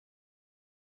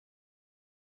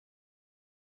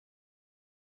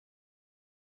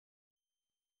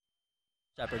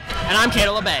And I'm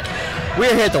Caleb LeBay.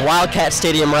 We're here at the Wildcat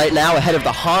Stadium right now ahead of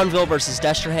the Hahnville versus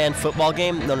Destrehan football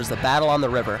game known as the Battle on the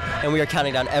River, and we are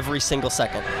counting down every single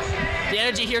second. The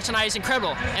energy here tonight is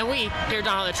incredible, and we, here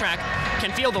down on the track,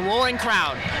 can feel the roaring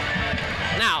crowd.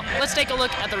 Now, let's take a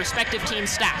look at the respective team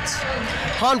stats.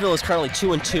 Hahnville is currently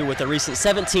 2-2 with a recent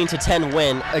 17-10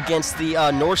 win against the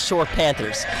North Shore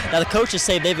Panthers. Now, the coaches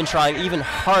say they've been trying even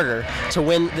harder to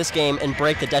win this game and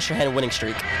break the Destrehan winning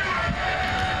streak.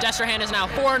 Destrehan is now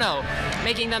 4-0,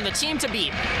 making them the team to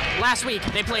beat. Last week,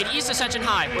 they played East Ascension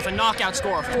High with a knockout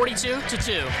score of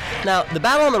 42-2. Now, the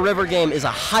Battle on the River game is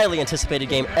a highly anticipated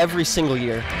game every single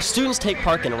year. Students take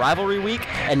part in rivalry week,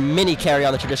 and many carry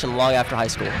on the tradition long after high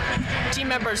school. Team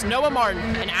members Noah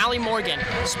Martin and Allie Morgan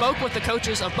spoke with the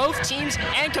coaches of both teams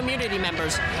and community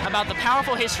members about the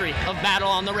powerful history of Battle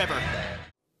on the River.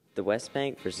 The West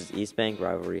Bank versus East Bank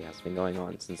rivalry has been going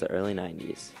on since the early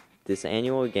 90s. This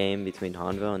annual game between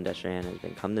Hahnville and Destrehan has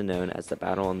become known as the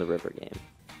Battle on the River game.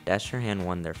 Destrehan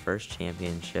won their first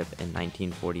championship in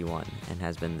 1941 and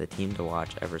has been the team to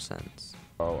watch ever since.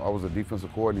 I was a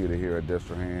defensive coordinator here at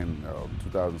Destrehan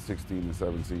 2016 and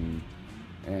 17,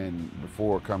 and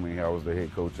before coming here I was the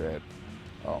head coach at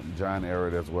John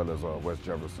Arrett as well as West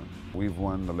Jefferson. We've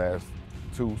won the last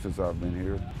two since I've been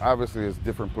here. Obviously it's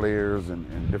different players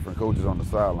and different coaches on the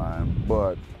sideline,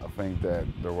 but I think that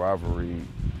the rivalry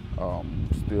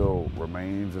still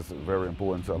remains. It's very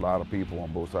important to a lot of people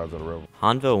on both sides of the river.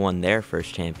 Hahnville won their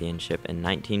first championship in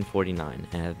 1949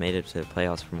 and have made it to the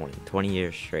playoffs for more than 20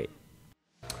 years straight.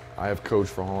 I have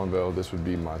coached for Hahnville. This would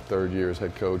be my third year as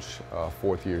head coach,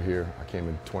 fourth year here. I came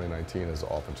in 2019 as the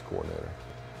offensive coordinator.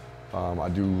 I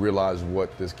do realize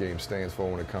what this game stands for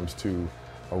when it comes to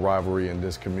a rivalry in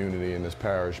this community, in this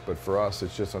parish, but for us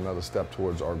it's just another step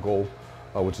towards our goal,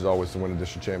 which is always to win a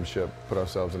district championship, put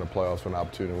ourselves in the playoffs for an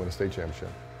opportunity to win a state championship.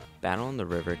 Battle on the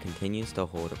River continues to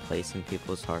hold a place in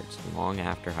people's hearts long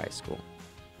after high school.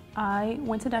 I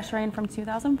went to Destrehan from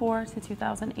 2004 to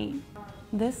 2008.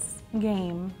 This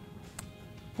game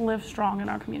lives strong in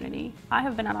our community. I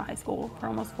have been out of high school for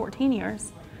almost 14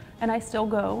 years, and I still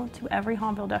go to every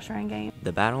Hahnville-Destrehan game.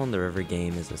 The Battle on the River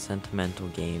game is a sentimental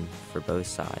game for both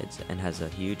sides and has a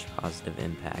huge positive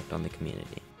impact on the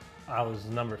community. I was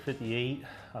number 58.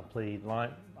 I played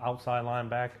outside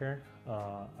linebacker.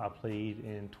 I played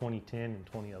in 2010 and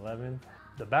 2011.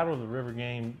 The Battle of the River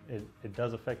game, it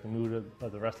does affect the mood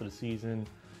of the rest of the season,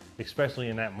 especially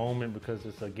in that moment because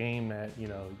it's a game that, you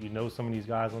know some of these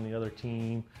guys on the other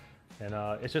team, and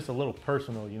it's just a little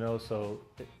personal, so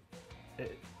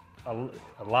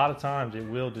a lot of times it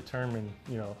will determine,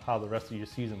 how the rest of your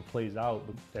season plays out,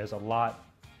 but there's a lot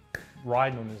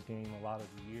riding on this game a lot of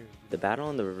the years. The Battle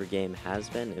on the River game has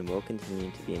been and will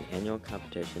continue to be an annual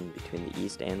competition between the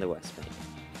East and the West Bank.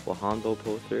 Will Hahnville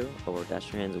pull through, or will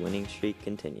Destrehan's winning streak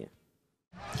continue?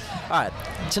 Alright,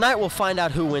 tonight we'll find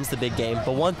out who wins the big game,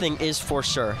 but one thing is for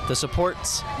sure, the support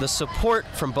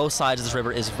from both sides of this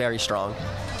river is very strong.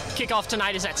 Kickoff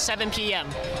tonight is at 7 p.m.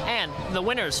 and the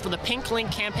winners for the Pink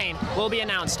Link campaign will be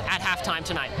announced at halftime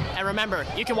tonight. And remember,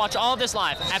 you can watch all of this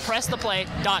live at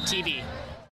presstheplay.tv.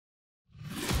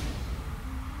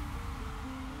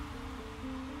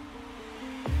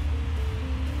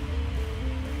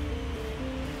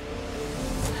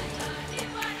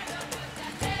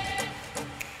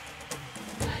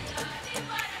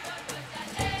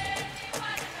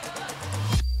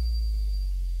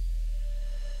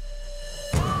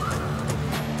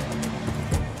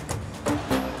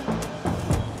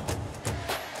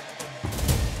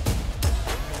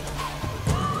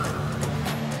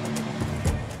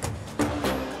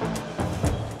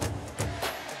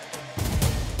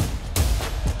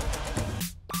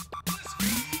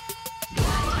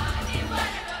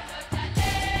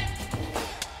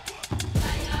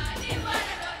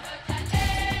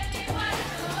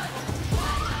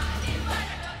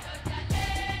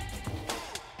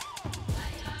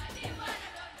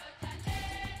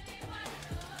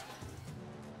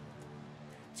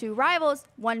 Two rivals,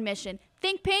 one mission.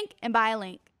 Think pink and buy a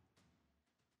link.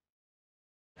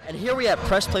 And here we at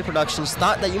Press Play Productions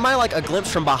thought that you might like a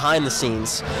glimpse from behind the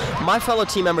scenes. My fellow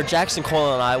team member Jackson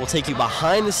Coyle and I will take you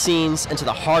behind the scenes into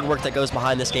the hard work that goes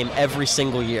behind this game every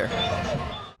single year.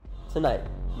 Tonight,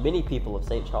 many people of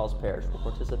St. Charles Parish will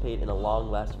participate in a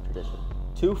long-lasting tradition.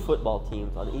 Two football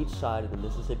teams on each side of the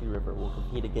Mississippi River will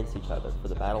compete against each other for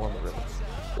the Battle on the River.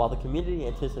 While the community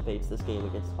anticipates this game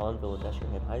against Hahnville and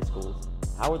Destrehan High Schools,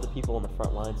 how are the people on the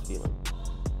front lines feeling?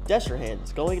 Destrehan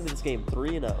is going into this game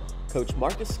 3-0. Coach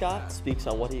Marcus Scott speaks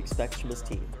on what he expects from his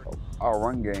team. Our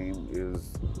run game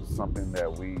is something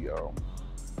that we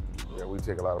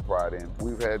take a lot of pride in.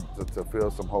 We've had to fill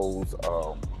some holes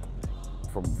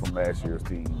from last year's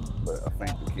team, but I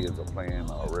think the kids are playing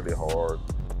really hard.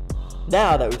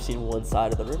 Now that we've seen one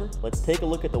side of the river, let's take a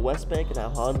look at the West Bank and how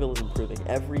Hahnville is improving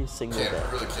every single day.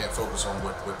 Really can't focus on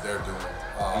what they're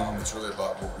doing. It's really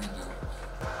about what we do.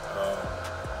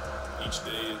 Each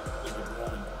day is a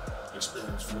growing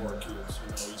experience for our kids.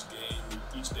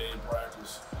 Each day in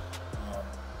practice,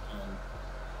 and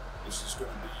it's just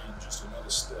going to be just another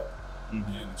step, and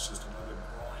it's just another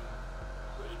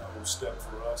growing, step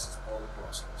for us as part of the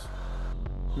process.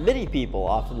 Many people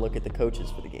often look at the coaches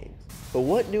for the games, but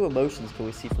what new emotions can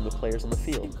we see from the players on the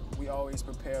field? We always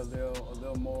prepare a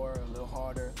little more, a little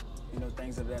harder,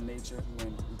 things of that nature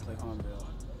when we play Hahnville.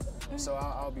 So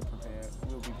I'll be prepared.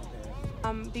 We'll be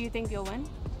prepared. Do you think you'll win?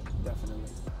 Definitely.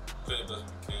 Play the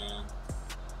best we can.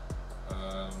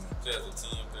 Play as a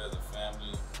team, play as a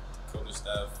family, coaching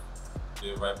staff,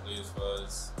 do the right plays for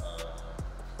us,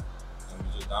 and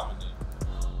we just dominate.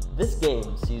 This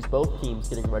game sees both teams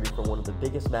getting ready for one of the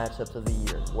biggest matchups of the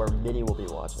year, where many will be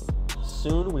watching.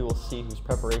 Soon we will see whose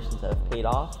preparations have paid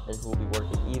off and who will be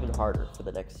working even harder for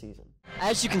the next season.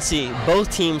 As you can see,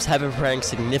 both teams have been preparing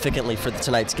significantly for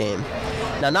tonight's game.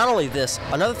 Now, not only this,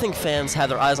 another thing fans have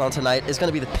their eyes on tonight is going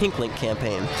to be the Pink Link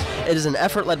campaign. It is an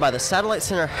effort led by the Satellite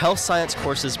Center Health Science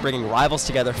courses, bringing rivals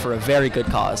together for a very good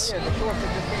cause.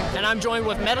 And I'm joined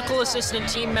with medical assistant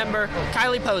team member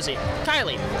Kylie Posey.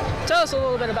 Kylie, tell us a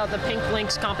little bit about the Pink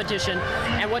Links competition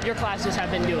and what your classes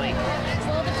have been doing.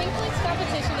 Well, the Pink Links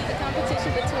competition is a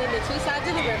competition between the two sides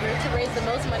of the river to raise the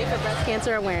most money for breast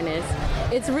cancer awareness.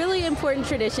 It's a really important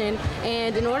tradition,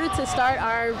 and in order to start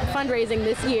our fundraising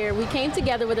this year, we came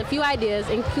together with a few ideas,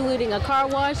 including a car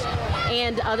wash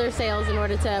and other sales in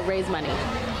order to raise money.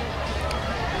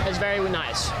 It's very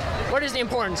nice. What is the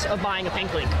importance of buying a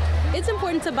Pink Link? It's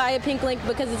important to buy a Pink Link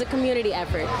because it's a community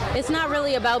effort. It's not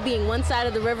really about being one side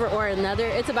of the river or another.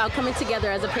 It's about coming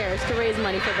together as a parish to raise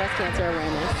money for breast cancer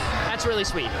awareness. That's really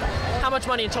sweet. How much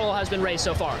money in total has been raised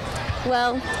so far?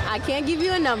 Well, I can't give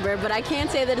you a number, but I can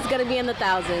say that it's going to be in the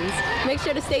thousands. Make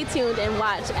sure to stay tuned and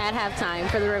watch at halftime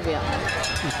for the reveal.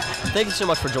 Thank you so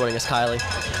much for joining us, Kylie.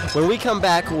 When we come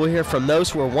back, we'll hear from those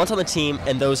who were once on the team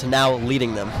and those now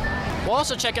leading them. We'll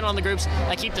also check in on the groups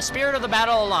that keep the spirit of the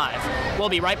battle alive. We'll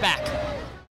be right back.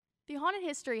 The Haunted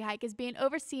History Hike is being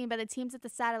overseen by the teams at the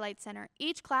Satellite Center,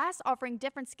 each class offering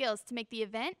different skills to make the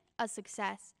event a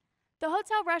success. The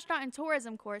Hotel, Restaurant, and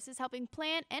Tourism course is helping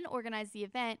plan and organize the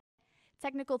event.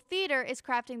 Technical Theater is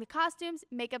crafting the costumes,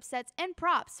 makeup sets, and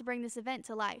props to bring this event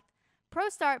to life.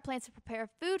 ProStart plans to prepare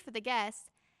food for the guests.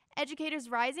 Educators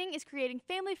Rising is creating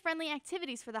family-friendly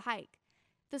activities for the hike.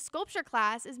 The Sculpture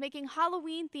class is making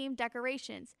Halloween-themed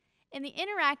decorations, and the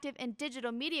interactive and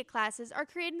digital media classes are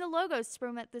creating the logos to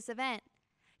promote this event.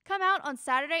 Come out on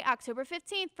Saturday, October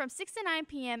 15th from 6 to 9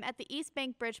 p.m. at the East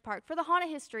Bank Bridge Park for the Haunted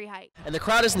History Hike. And the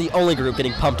crowd isn't the only group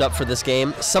getting pumped up for this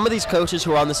game. Some of these coaches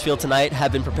who are on this field tonight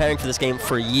have been preparing for this game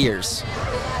for years.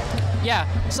 Yeah,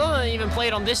 some of them even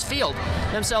played on this field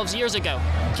themselves years ago.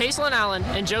 Caitlin Allen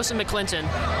and Joseph McClinton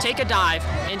take a dive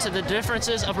into the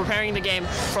differences of preparing the game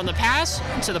from the past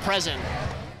to the present.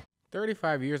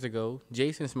 35 years ago,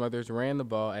 Jason Smothers ran the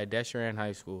ball at Destrehan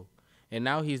High School, and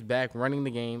now he's back running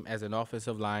the game as an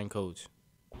offensive line coach.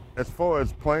 As far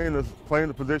as playing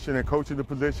the position and coaching the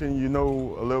position, you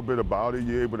know a little bit about it.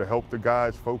 You're able to help the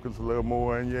guys focus a little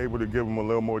more, and you're able to give them a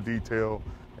little more detail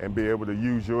and be able to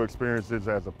use your experiences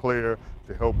as a player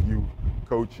to help you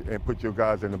coach and put your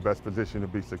guys in the best position to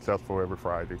be successful every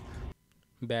Friday.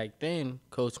 Back then,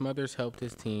 Coach Smothers helped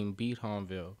his team beat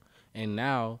Hahnville, and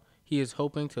now he is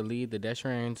hoping to lead the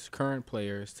Destrehan's current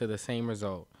players to the same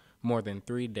result more than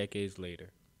 3 decades later.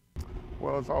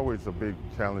 Well, it's always a big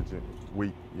challenging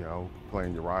week,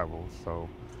 playing your rivals. So,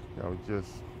 just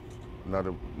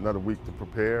another week to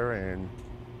prepare and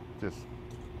just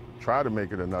try to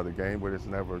make it another game, but it's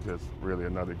never just really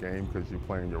another game because you're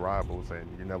playing your rivals and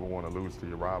you never want to lose to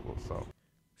your rivals. So,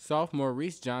 sophomore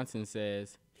Reese Johnson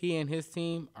says he and his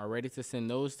team are ready to send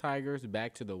those Tigers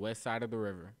back to the west side of the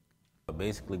river.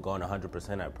 Basically going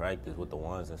 100% at practice with the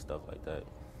ones and stuff like that,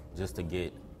 just to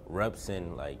get reps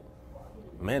and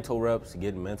mental reps,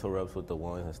 getting mental reps with the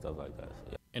ones and stuff like that.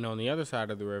 Yeah. And on the other side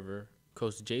of the river,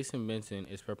 Coach Jason Benson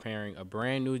is preparing a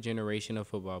brand new generation of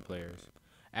football players.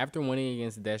 After winning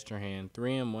against Destrehan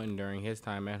 3-1 during his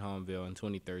time at Hahnville in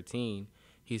 2013,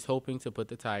 he's hoping to put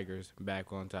the Tigers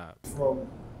back on top. From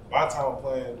my time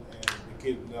playing and the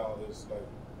kids now, it's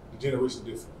the generation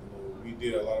different. We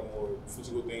did a lot more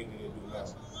physical things than they do now.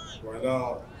 Right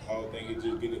now, I think it's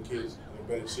just getting the kids in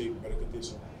better shape, better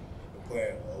condition, and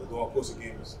playing long course of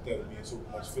games instead of being so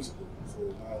much physical. So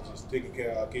now it's just taking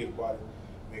care of our kids' body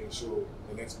making sure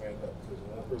the next man up. Because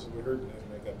when one person get hurt, the next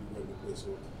man got to be ready to play.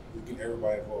 So we get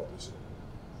everybody involved this year.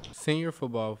 Senior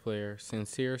football player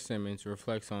Sincere Simmons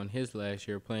reflects on his last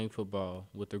year playing football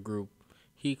with a group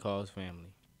he calls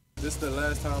family. This is the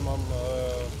last time I'm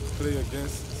play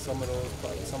against some of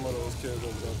those kids over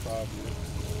the 5 years,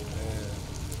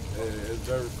 and it's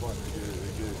very fun.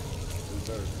 It's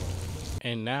very fun.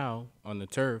 And now on the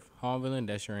turf, Hahnville and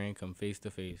Destrehan come face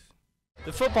to face.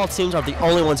 The football teams aren't the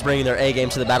only ones bringing their A game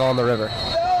to the Battle on the River.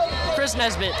 Chris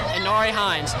Nesbitt and Nori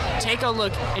Hines take a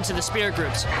look into the spirit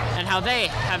groups and how they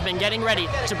have been getting ready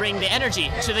to bring the energy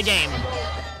to the game.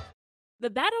 The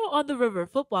Battle on the River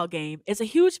football game is a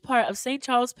huge part of St.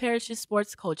 Charles Parish's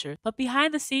sports culture, but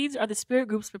behind the scenes are the spirit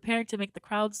groups preparing to make the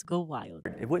crowds go wild.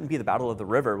 It wouldn't be the Battle of the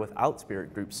River without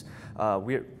spirit groups.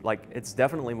 It's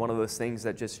definitely one of those things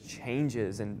that just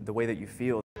changes in the way that you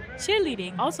feel.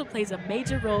 Cheerleading also plays a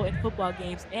major role in football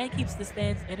games and keeps the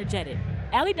stands energetic.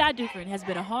 Allie Dufresne has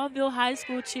been a Hahnville High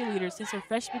School cheerleader since her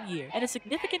freshman year, and a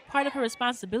significant part of her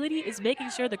responsibility is making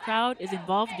sure the crowd is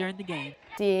involved during the game.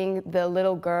 Seeing the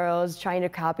little girls trying to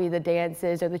copy the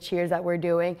dances or the cheers that we're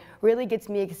doing really gets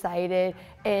me excited,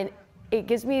 and it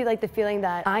gives me like the feeling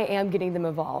that I am getting them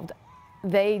involved.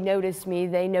 They notice me,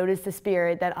 they notice the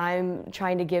spirit that I'm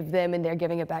trying to give them, and they're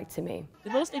giving it back to me.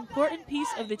 The most important piece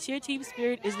of the cheer team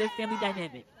spirit is their family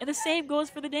dynamic, and the same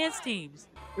goes for the dance teams.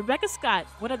 Rebecca Scott,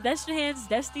 one of Destrehan's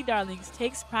Destiny darlings,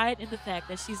 takes pride in the fact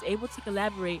that she's able to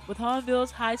collaborate with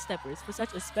Hahnville's High Steppers for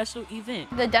such a special event.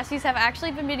 The Desties have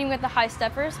actually been meeting with the High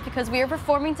Steppers because we are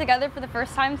performing together for the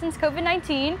first time since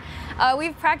COVID-19.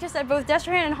 We've practiced at both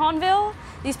Destrehan and Hahnville.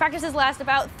 These practices last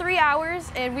about 3 hours,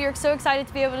 and we are so excited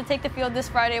to be able to take the field this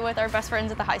Friday with our best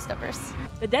friends at the High Steppers.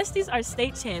 The Desties are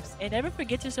state champs and never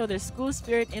forget to show their school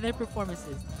spirit in their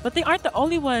performances. But they aren't the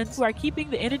only ones who are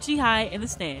keeping the energy high in the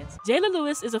stands. Jayla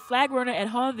Lewis is a flag runner at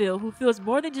Hahnville who feels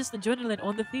more than just adrenaline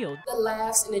on the field. The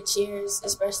laughs and the cheers,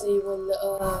 especially when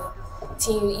the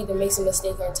team either makes a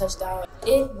mistake or a touchdown,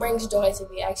 it brings joy to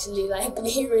me actually. Like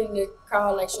hearing the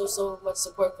crowd show so much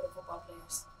support for the football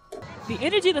players. The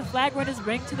energy the flag runners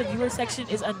bring to the viewer section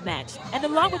is unmatched, and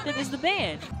along with them is the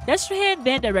band. Destrehan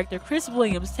band director Chris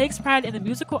Williams takes pride in the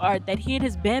musical art that he and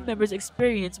his band members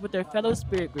experience with their fellow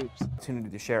spirit groups. Opportunity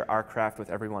to share our craft with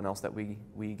everyone else that we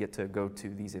get to go to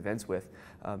these events with.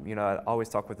 I always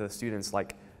talk with the students,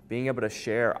 like being able to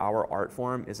share our art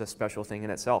form is a special thing in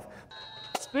itself.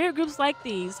 Spirit groups like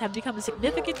these have become a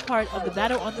significant part of the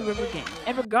Battle on the River game,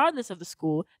 and regardless of the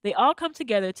school, they all come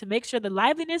together to make sure the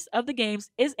liveliness of the games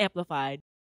is amplified.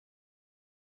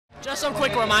 Just some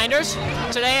quick reminders.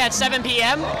 Today at 7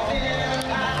 p.m.,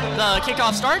 the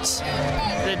kickoff starts.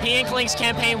 The P-Inklings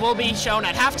campaign will be shown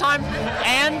at halftime,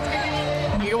 and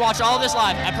you can watch all of this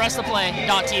live at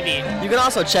presstheplay.tv. You can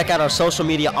also check out our social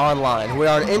media online. We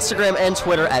are on Instagram and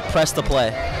Twitter at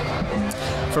presstheplay.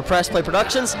 For Press Play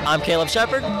Productions, I'm Caleb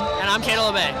Shepard. And I'm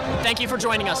Cato LeBay. Thank you for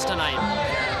joining us tonight.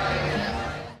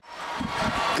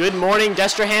 Good morning,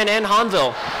 Destrehan and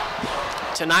Hahnville.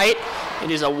 Tonight,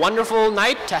 it is a wonderful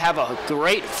night to have a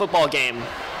great football game.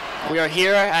 We are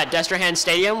here at Destrehan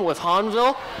Stadium with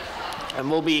Hahnville, and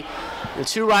the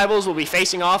two rivals will be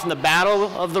facing off in the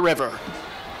Battle of the River.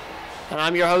 And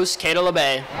I'm your host, Cato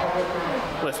LeBay,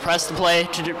 with Press to Play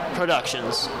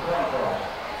Productions.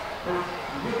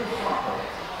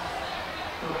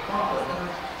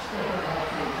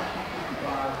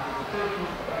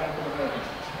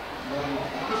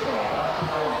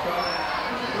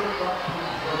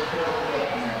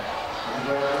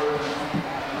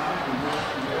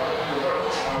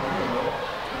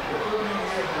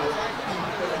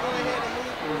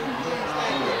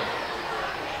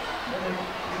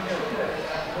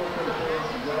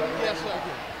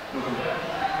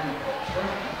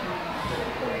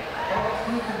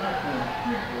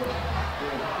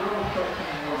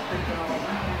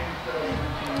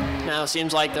 Now it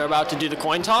seems like they're about to do the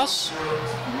coin toss.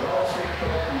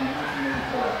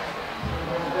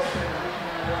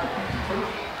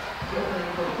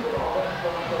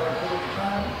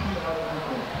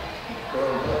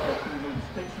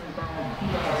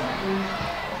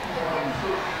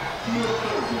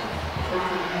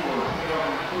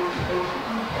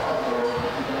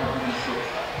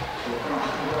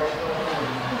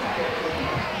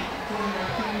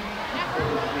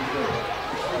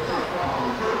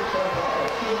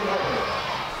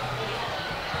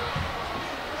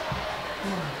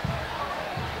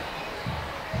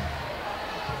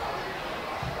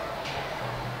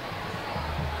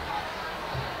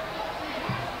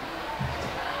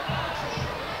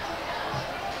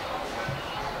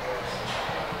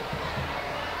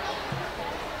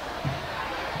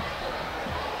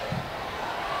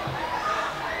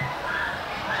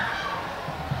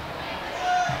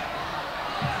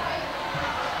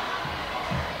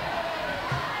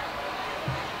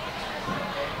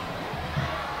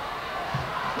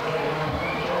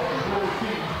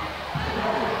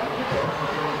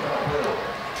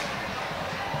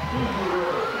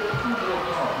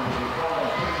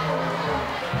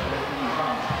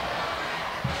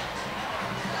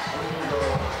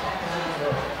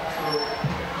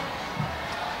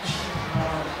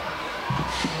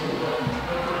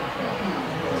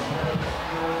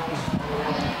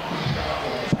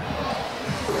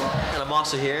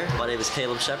 also here. My name is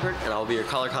Caleb Shepard, and I will be your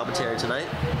color commentator tonight.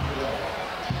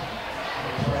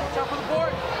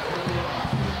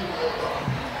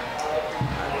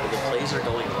 The plays are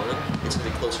going on. It's going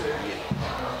to be closer to you.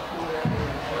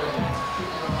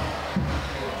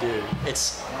 Dude,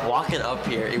 it's walking up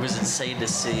here. It was insane to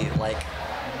see. Like,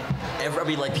 I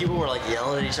mean, like, people were like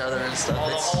yelling at each other and stuff.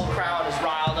 The whole crowd is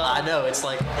riled up. I know. It's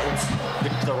like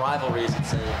the rivalry is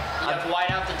insane. You have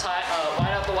white out the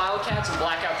Wildcats and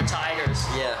black out the Tigers.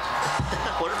 Yeah.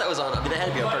 I wonder if that was on. I mean, they had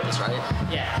to be on purpose, right?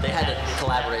 Yeah. They had to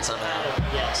collaborate somehow.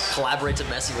 Yes. Collaborate to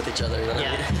messing with each other. You know what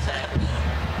I mean? Exactly.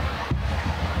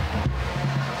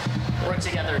 Work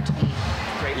together to be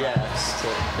great.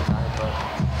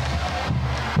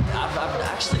 I've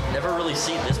actually never really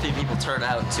seen this many people turn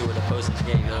out to an opposing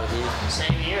game. You know what I mean?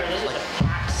 Same here. This is a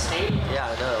packed stadium. Yeah,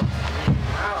 I know.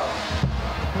 Wow.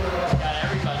 Got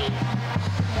everybody.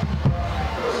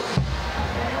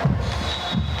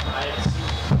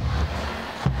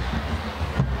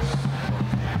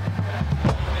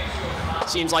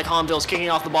 Seems like Hahnville's kicking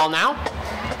off the ball now.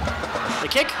 The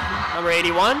kick, number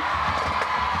 81.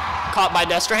 Caught by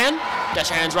Destrehan.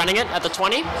 Destrehan's running it at the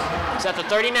 20. He's at the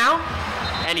 30 now,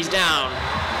 and he's down.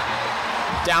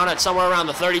 Down at somewhere around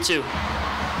the 32.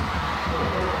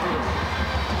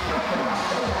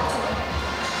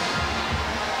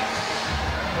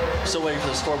 Still waiting for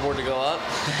the scoreboard to go up.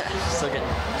 still getting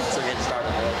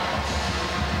started. Though.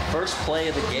 First play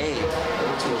of the game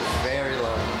to a very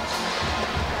low.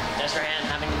 Destrehan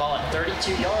having the ball at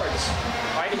 32 yards.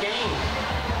 Quite a game.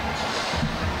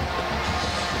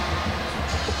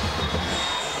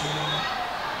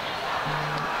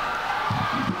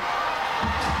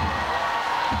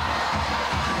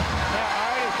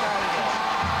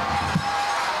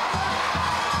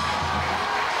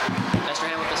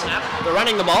 Destrehan with the snap. They're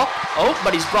running the ball. Oh,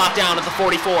 but he's brought down at the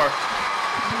 44.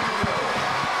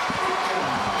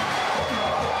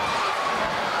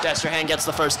 Destrehan gets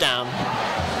the first down.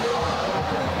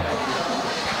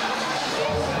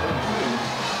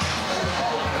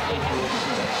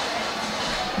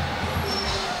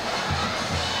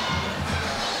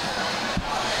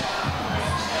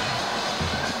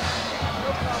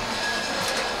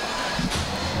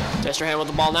 Destrehan with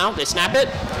the ball now. They snap it.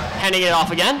 Handing it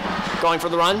off again. Going for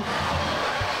the run.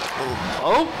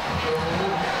 Oh.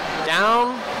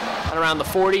 Down at around the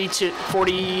 40 to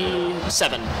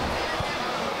 47.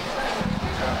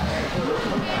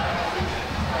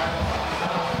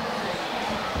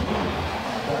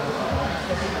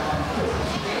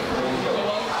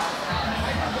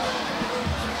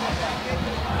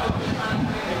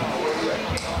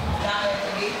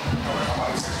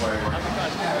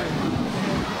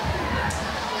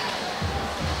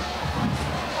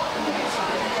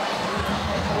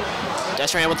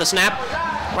 Destrehan with the snap,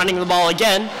 running the ball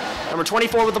again. Number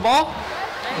 24 with the ball.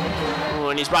 Ooh,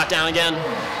 and he's brought down again.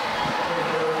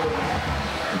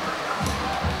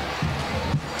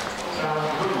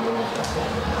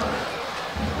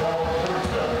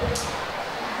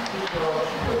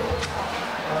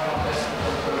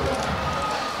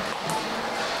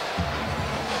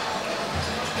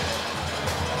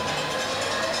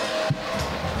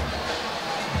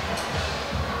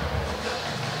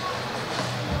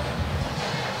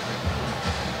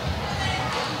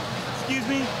 Excuse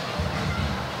me.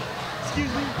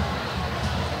 Excuse me.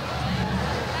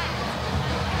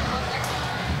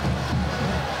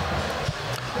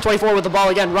 .24 with the ball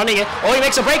again, running it. Oh, he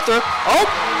makes a breakthrough. Oh,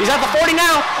 he's at the 40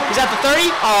 now. He's at the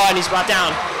 30. Oh, and he's brought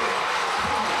down.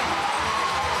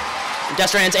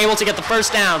 Destrehan's able to get the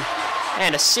first down.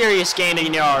 And a serious gain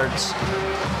in yards.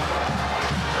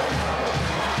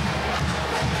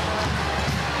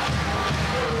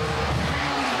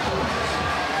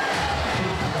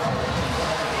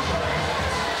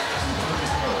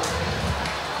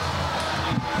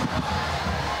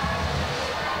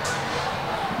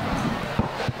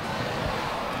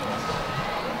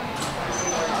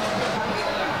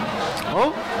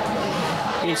 Oh,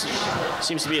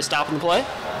 seems to be a stop in the play.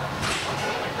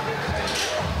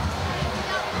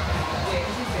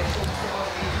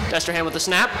 Destrehan with the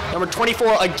snap. Number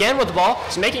 24 again with the ball.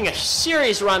 He's making a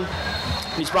serious run.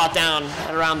 He's brought down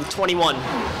at around 21.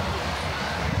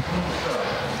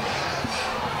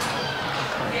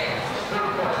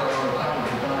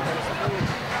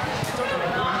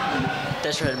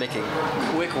 Destrehan making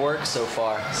quick work so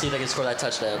far. See if they can score that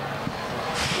touchdown.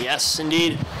 Yes,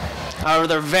 indeed. However,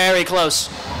 they're very close.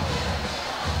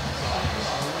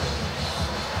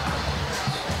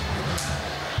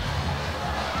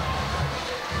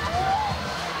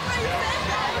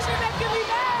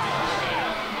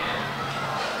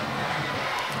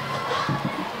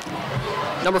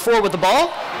 Number 4 with the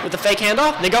ball. with the fake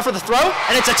handoff. They go for the throw,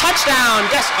 and it's a touchdown.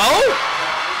 Yes. Oh!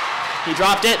 He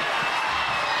dropped it.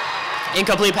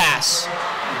 Incomplete pass.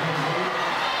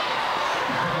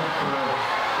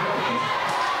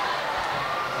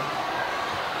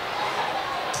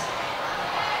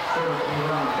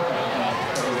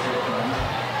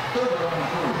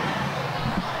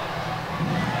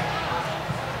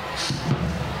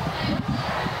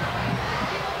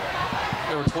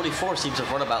 Number 24 seems to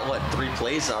have run about, what, 3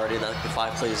 plays already, the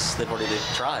 5 plays they've already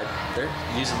tried. They're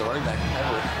using the running back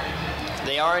heavily.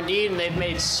 They are indeed, and they've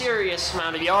made serious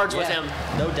amount of yards with him.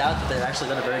 No doubt that they've actually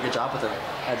done a very good job with him.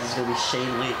 This is going to be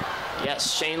Shane Lee.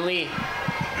 Yes, Shane Lee.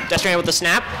 Destrehan with the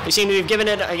snap. They seem to have given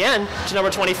it again to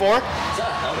number 24.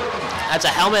 That's a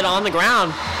helmet on the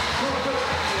ground.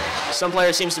 Some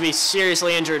player seems to be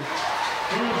seriously injured.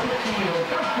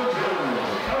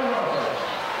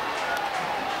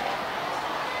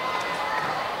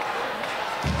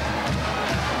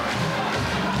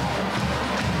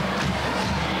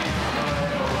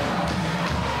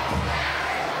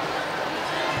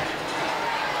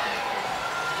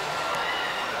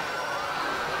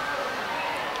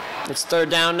 It's third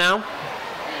down now.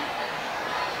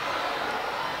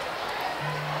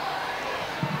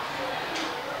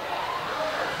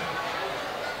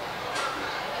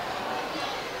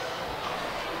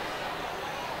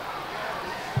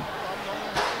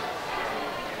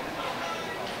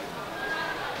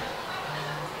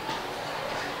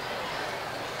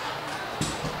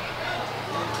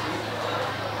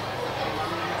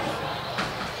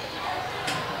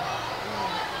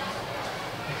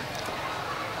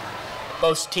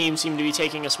 Both teams seem to be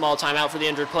taking a small timeout for the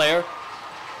injured player.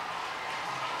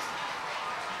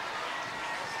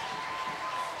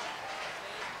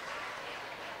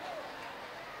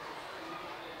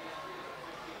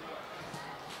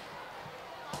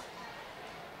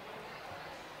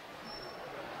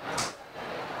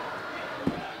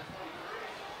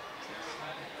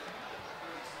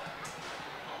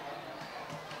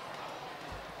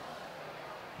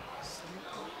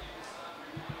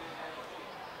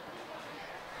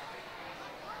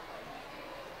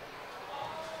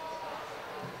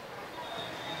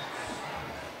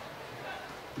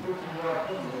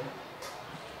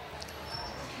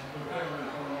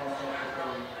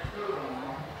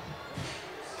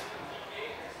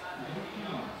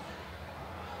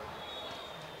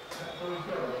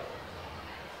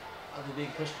 Are they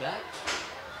being pushed back?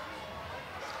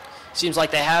 Seems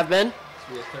like they have been. It's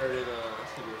going to be a third and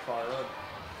it's going to be a far run.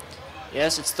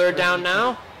 Yes, it's third down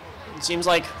now. It seems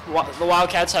like the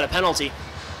Wildcats had a penalty.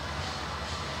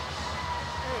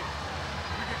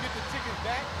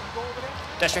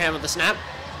 Destrehan with the snap.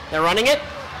 They're running it.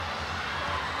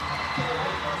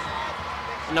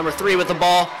 And number 3 with the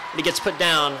ball, but he gets put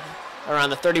down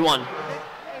around the 31.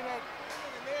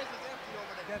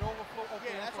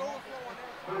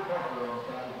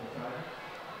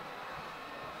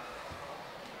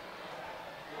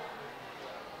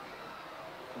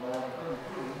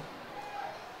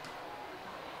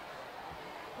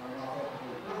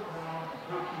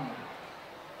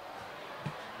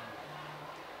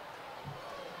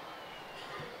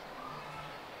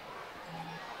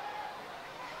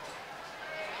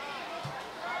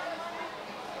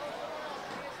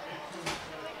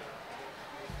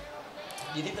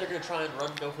 Do you think they're going to try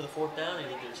and go for the 4th down, or do you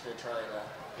think they're just going to try and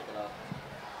pick it off?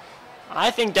 I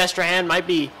think Destrehan might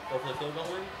be. Go for the field goal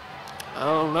line? I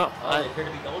don't know. They appear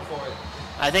to be going for it.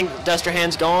 I think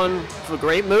Destrehan's going for a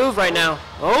great move right now.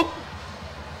 Oh!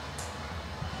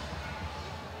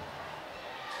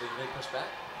 Will they push back?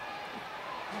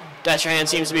 Destrehan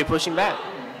seems to be pushing back.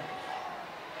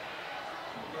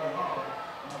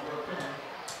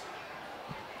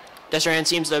 Destrehan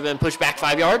seems to have been pushed back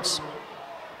 5 yards.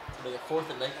 It'll be a 4th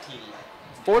and 19.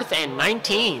 4th and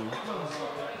 19.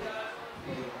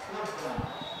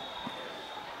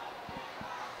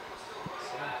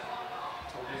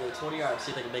 Over the 20 yards,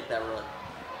 see if they can make that run.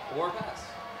 Or pass.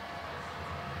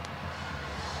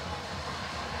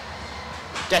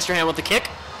 Destrehan with the kick.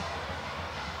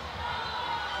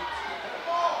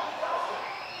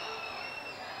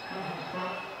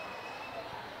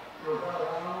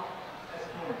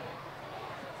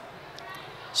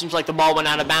 Seems like the ball went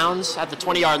out of bounds at the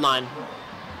 20-yard line.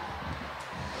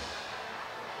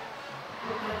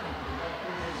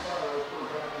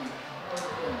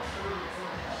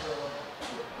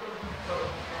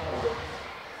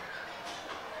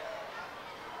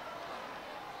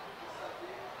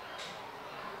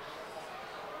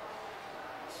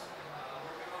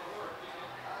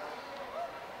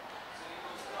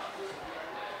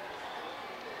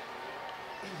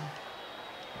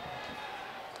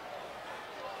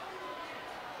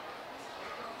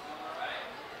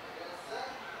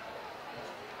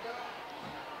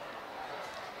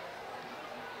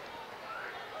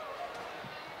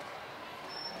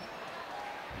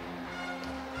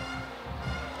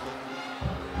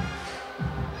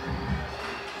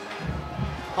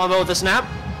 Hahnville with the snap.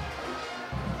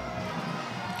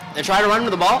 They try to run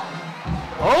with the ball.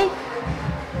 Oh!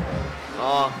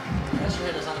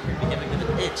 Destrehan does not appear to be giving them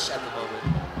an itch at the moment.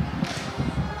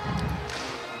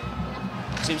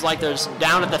 Seems like there's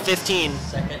down at the 15.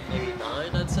 Second, maybe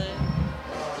 9, I'd say.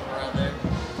 Somewhere around there.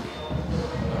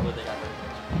 Or would they got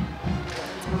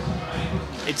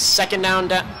that? It's second down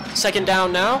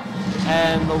now.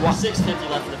 And the 6:50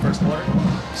 left in the first quarter.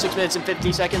 6 minutes and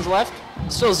 50 seconds left.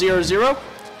 Still 0-0.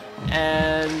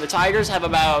 And the Tigers have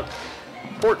about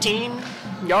 14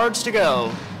 yards to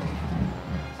go.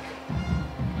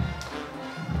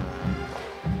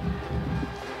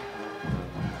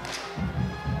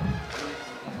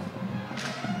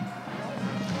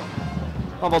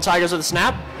 Hahnville Tigers with a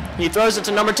snap. He throws it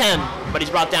to number 10, but he's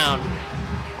brought down.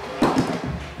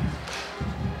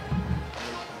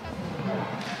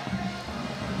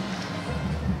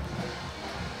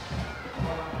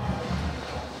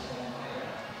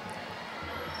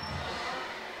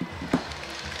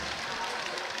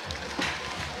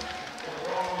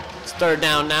 It's third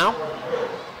down now.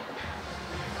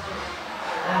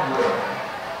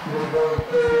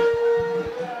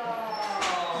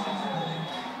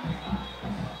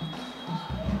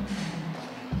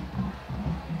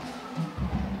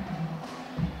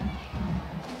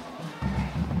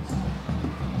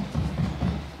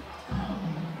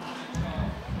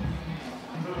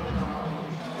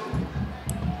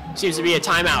 Seems to be a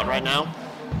timeout right now.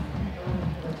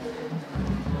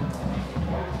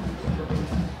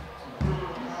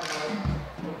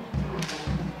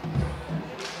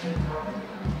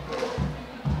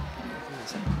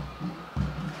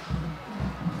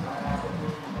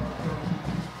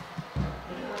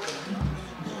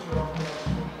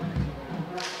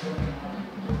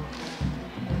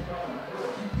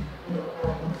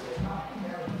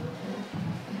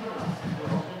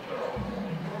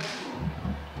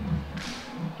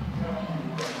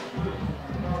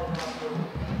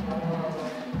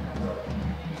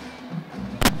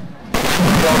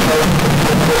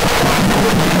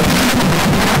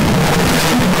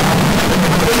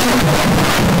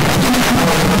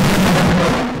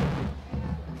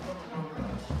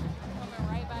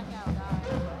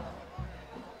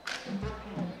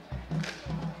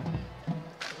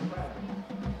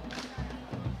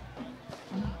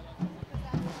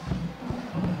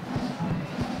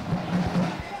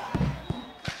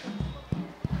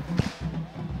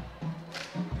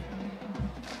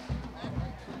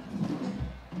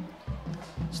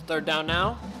 Third down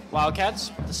now.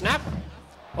 Wildcats, the snap.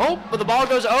 Oh, but the ball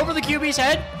goes over the QB's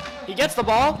head. He gets the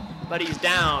ball, but he's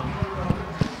down.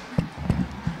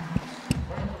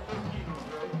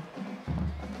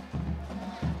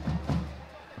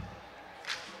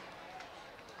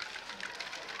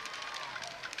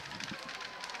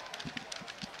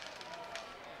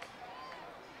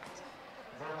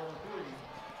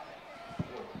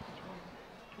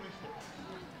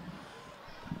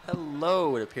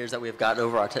 Hello, it appears that we have gotten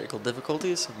over our technical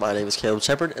difficulties. My name is Caleb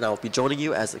Shepard, and I will be joining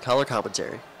you as the color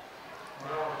commentary.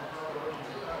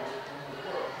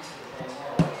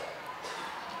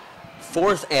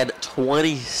 Fourth and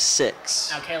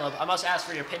 26. Now, Caleb, I must ask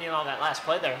for your opinion on that last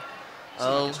play there. Seemed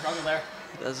like a struggle there.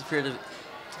 It does appear to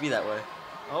be that way.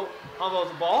 Oh, Hahnville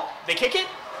with the ball. They kick it.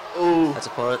 Ooh. That's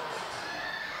a punt.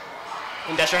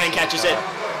 And Destrehan catches it.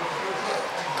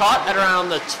 Caught at around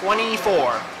the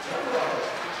 24.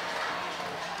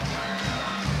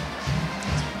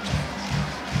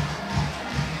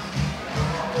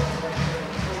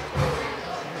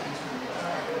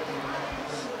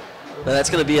 Now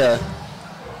that's going to be a...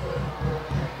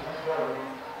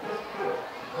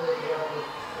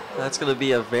 That's going to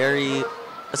be a very... They're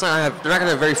not going to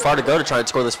have very far to go to try and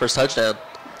score this first touchdown.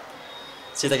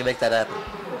 See if they can make that happen.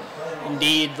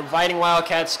 Indeed, the Fighting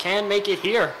Wildcats can make it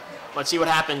here. Let's see what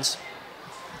happens.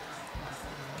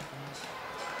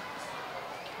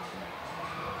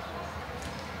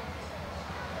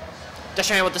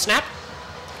 Destrehan with the snap.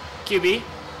 QB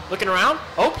looking around.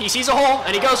 Oh, he sees a hole,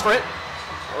 and he goes for it.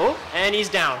 Oh, and he's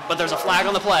down, but there's a flag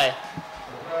on the play.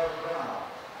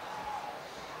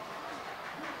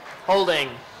 Holding.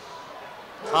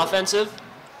 Offensive.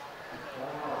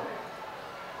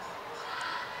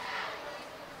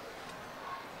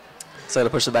 So going to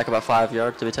push it back about 5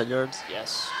 yards, maybe 10 yards?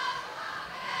 Yes.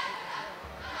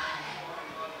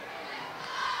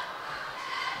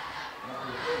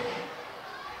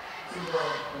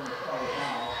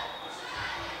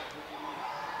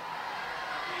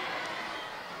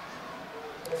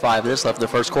 Five minutes left in the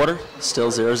first quarter, still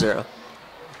 0-0.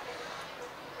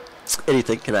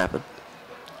 Anything can happen.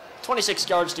 26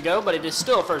 yards to go, but it is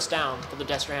still a first down for the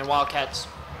Destrehan Wildcats.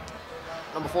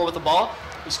 Number 4 with the ball.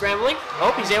 He's scrambling.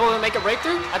 Oh, he's able to make a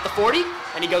breakthrough at the 40,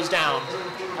 and he goes down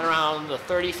at around the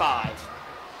 35.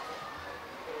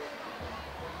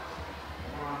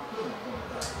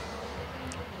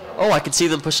 Oh, I can see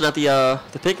them pushing out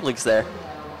the pink links there.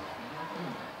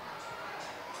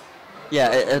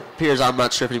 Yeah, it appears, I'm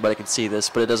not sure if anybody can see this,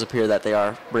 but it does appear that they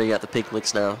are bringing out the pink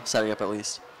links now, setting up at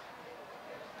least.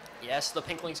 Yes, the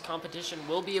pink links competition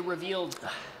will be revealed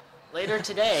later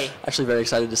today. Actually very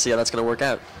excited to see how that's going to work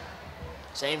out.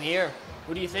 Same here.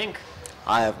 Who do you think?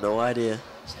 I have no idea.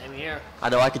 Same here. I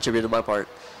know I contributed my part.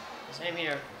 Same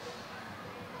here.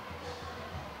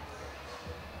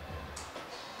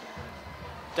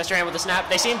 Destrehan with the snap.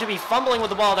 They seem to be fumbling with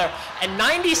the ball there. And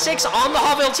 96 on the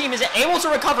Hahnville team is able to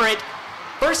recover it.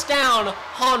 First down,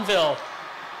 Hahnville.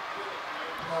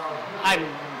 I'm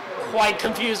quite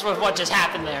confused with what just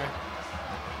happened there.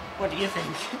 What do you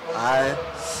think?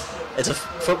 It's a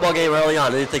football game early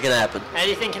on. Anything can happen.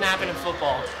 Anything can happen in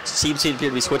football. Teams seem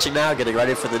to be switching now, getting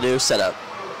ready for the new setup.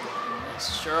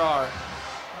 Yes, sure are.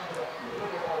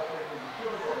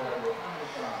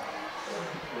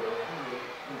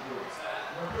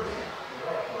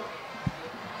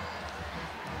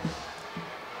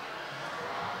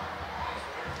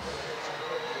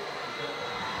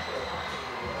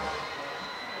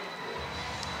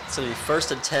 It's going to be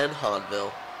 1st and 10,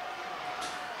 Hahnville.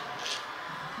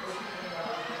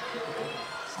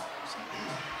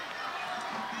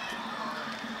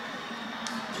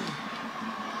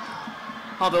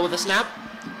 Hahnville with a snap.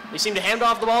 They seem to hand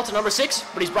off the ball to number 6,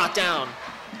 but he's brought down.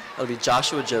 That'll be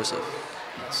Joshua Joseph.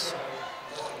 Yes.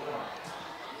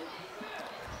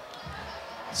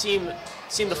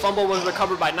 Seem the fumble was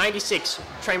recovered by 96,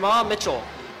 Tamaj Mitchell,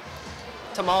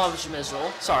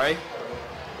 sorry,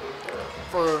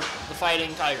 for the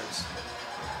Fighting Tigers.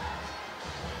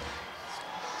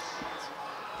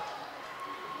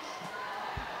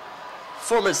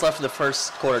 Four minutes left in the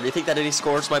first quarter. Do you think that any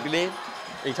scores might be made?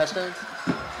 Any touchdowns?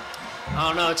 I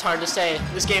don't know, it's hard to say.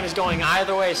 This game is going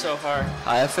either way so far.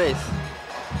 I have faith.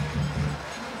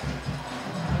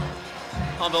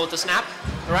 Hahnville with the snap.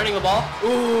 They're running the ball.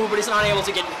 Ooh, but he's not able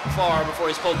to get far before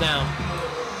he's pulled down.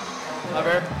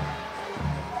 However,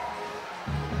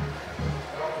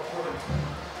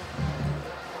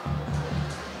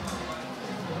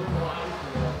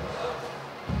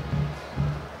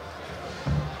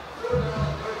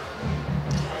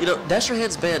 you know,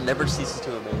 Destrehan's band never ceases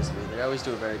to amaze me. They always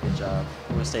do a very good job.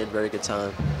 They always stay in very good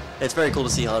time. It's very cool to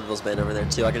see Hahnville's band over there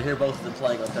too. I can hear both of them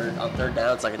playing on third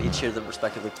downs. I can each hear them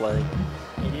respectively playing.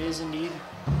 it is indeed.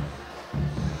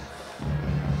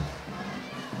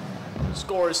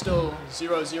 Score is still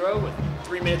 0-0 with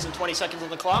 3 minutes and 20 seconds on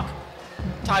the clock.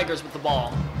 Tigers with the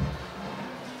ball.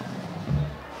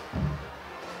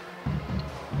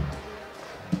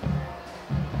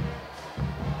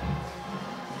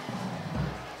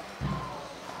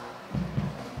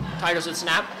 Tigers with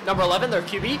snap. Number 11, their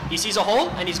QB. He sees a hole,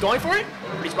 and he's going for it,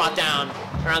 but he's brought down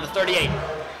around the 38.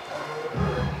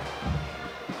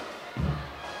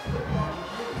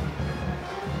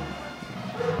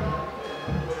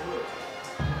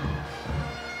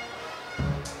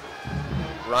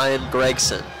 Ryan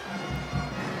Gregson.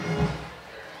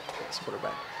 That's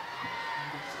quarterback.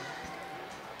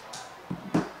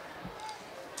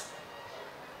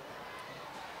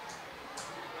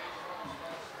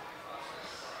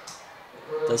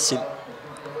 Does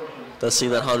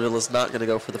seem that Hahnville is not going to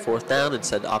go for the 4th down,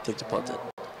 instead opting to punt it.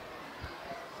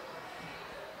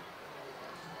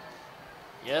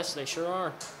 Yes, they sure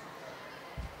are.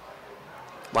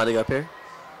 Lining up here.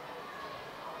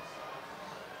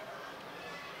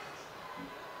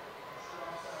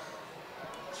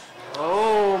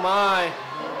 Oh my.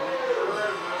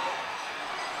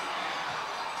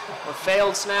 A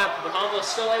failed snap, but Hahnville is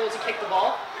still able to kick the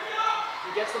ball.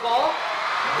 He gets the ball.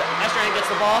 Destrehan gets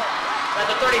the ball. At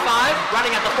the 35,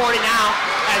 running at the 40 now.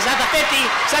 Is that the 50?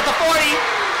 Is that the 40?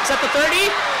 Is that the 30?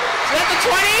 Is that the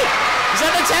 20? Is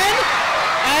that the 10?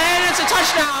 And it's a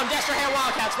touchdown, Destrehan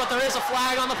Wildcats, but there is a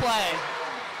flag on the play.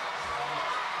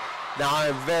 Now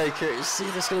I'm very curious. See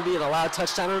if this is going to be an allowed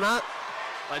touchdown or not.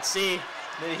 Let's see.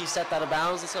 Maybe he set that out of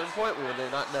bounds at some point. We would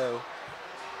not know.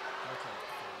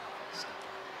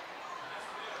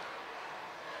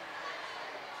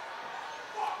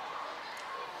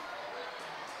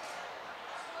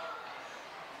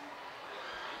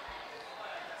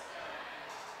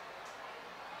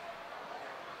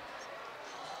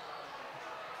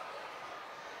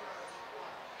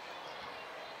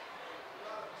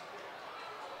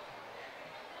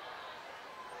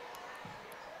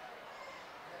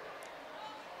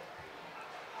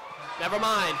 Never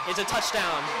mind. It's a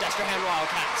touchdown, Destrehan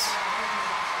Wildcats.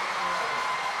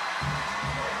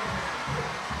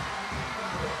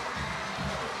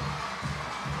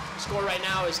 Score right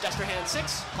now is Destrehan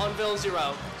 6, Hahnville 0. Ooh,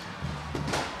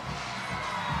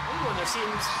 and there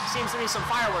seems to be some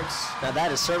fireworks. Now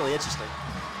that is certainly interesting.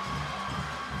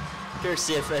 Curious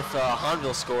to see if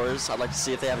Hahnville scores. I'd like to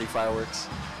see if they have any fireworks.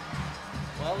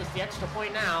 Well, it's the extra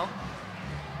point now.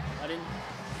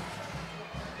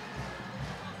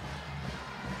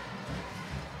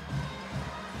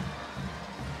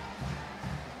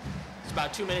 It's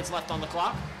about 2 minutes left on the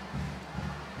clock.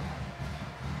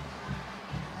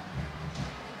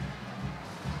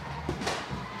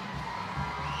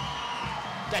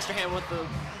 Destrehan with the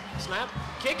snap,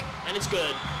 kick, and it's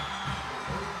good.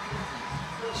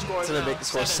 Score So they make the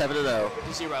score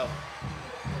 7-0. 0.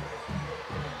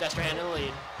 Destrehan in the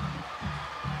lead.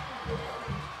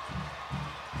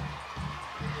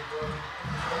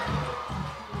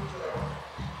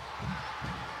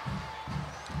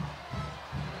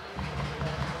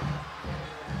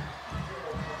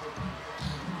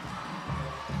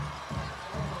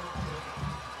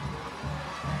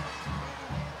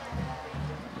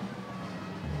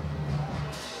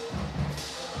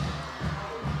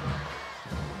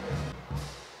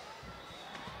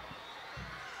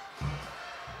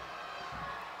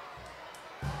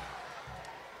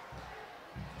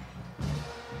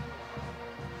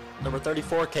 Number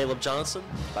 34, Caleb Johnson,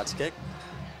 about to kick.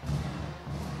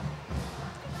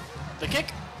 The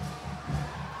kick.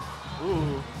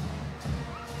 Ooh.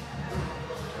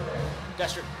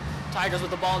 Tigers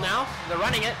with the ball now. They're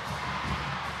running it.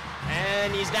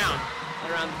 And he's down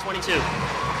at around the 22.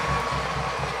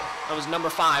 That was number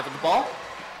 5 with the ball.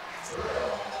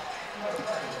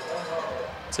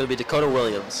 It's going to be Dakota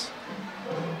Williams.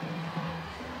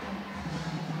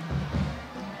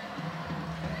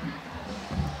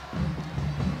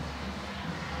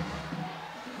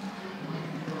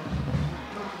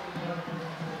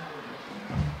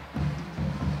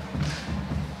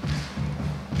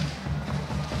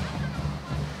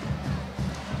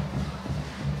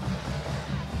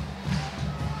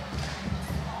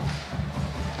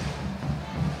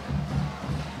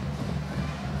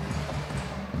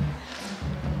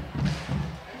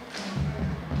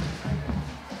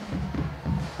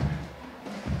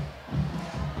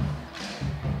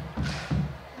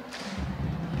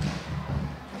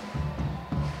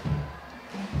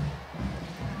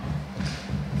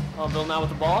 Hahnville now with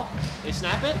the ball. They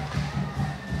snap it.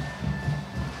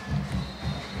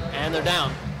 And they're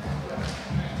down.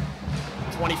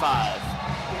 25.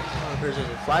 There's a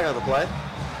flag on the play.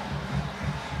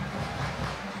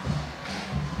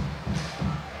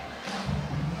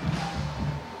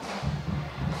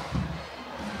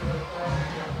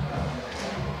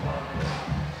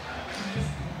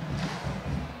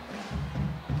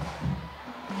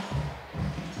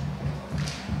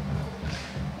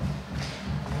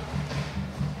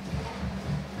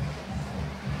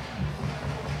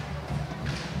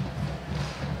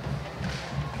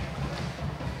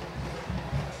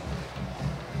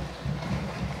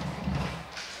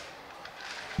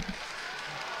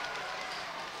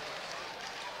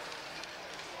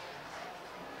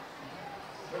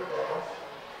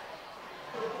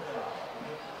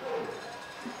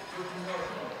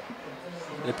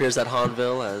 It appears that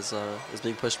Hahnville is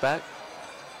being pushed back.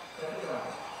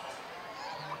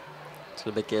 It's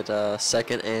going to make it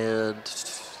second and...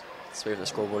 Let's wait for the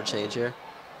scoreboard change here.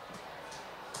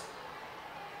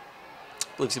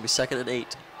 I believe it's going to be second and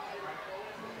 8.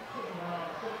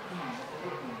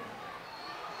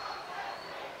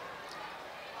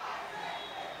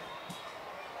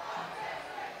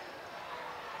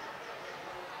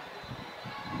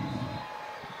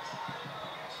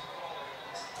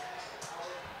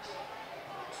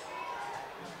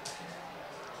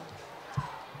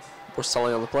 We're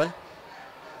stalling on the play.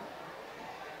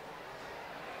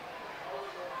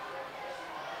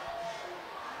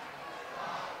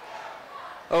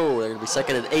 Oh, they're going to be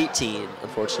second and 18,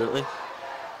 unfortunately.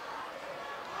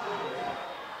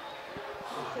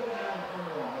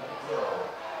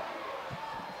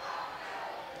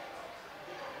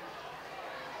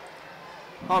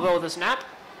 Hahnville with a snap.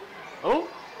 Oh,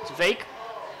 it's a fake.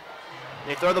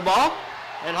 They throw the ball,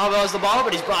 and Hahnville has the ball,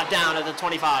 but he's brought down at the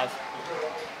 25.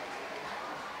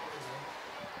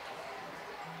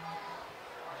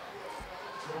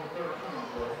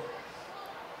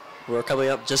 We're coming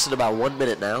up just in about 1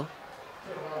 minute now.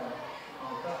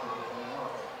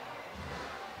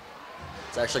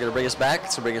 It's actually going to bring us back.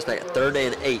 It's going to bring us back at 3rd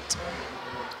and 8.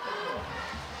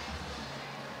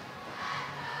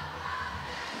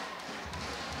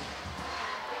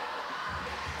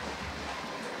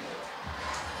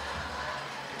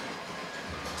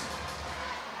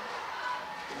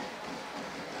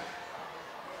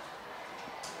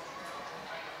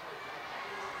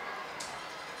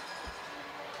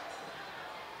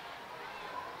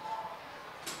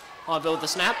 Hahnville with the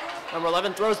snap. Number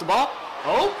 11 throws the ball.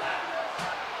 Oh!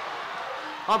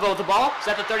 Hahnville with the ball. He's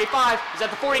at the 35. He's at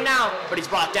the 40 now, but he's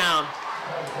brought down.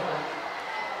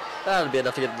 That would be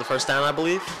enough to get the first down, I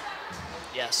believe.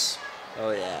 Yes.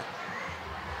 Oh, yeah.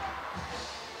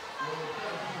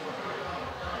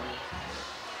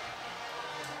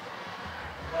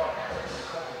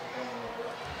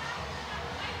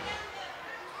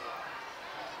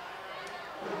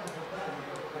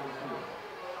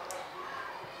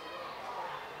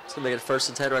 It's going to make it 1st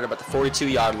and 10 right about the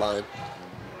 42-yard line.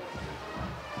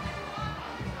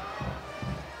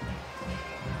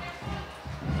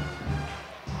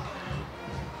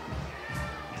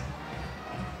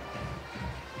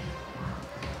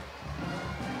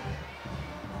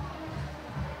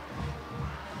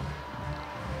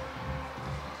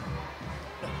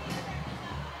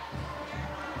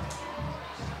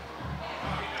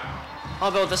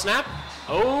 Hahnville with the snap.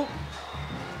 Oh.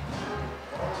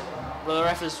 The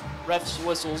ref's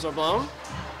whistles are blown.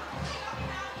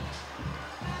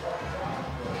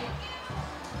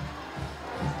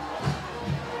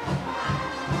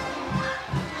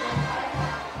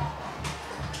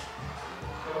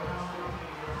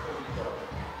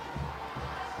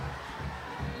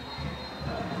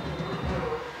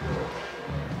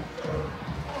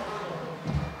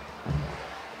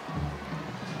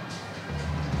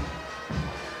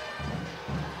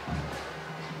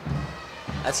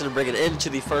 That's going to bring it into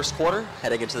the first quarter.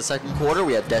 Heading into the second quarter,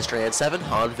 we have Destrehan 7,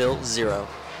 Hahnville 0.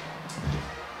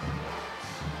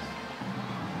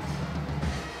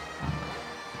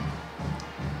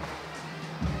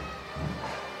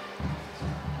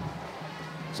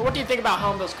 So what do you think about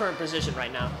Hahnville's current position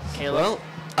right now, Caleb? Well,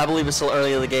 I believe it's still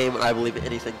early in the game, and I believe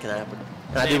anything can happen.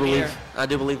 And I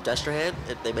do believe Destrehan,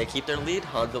 they may keep their lead.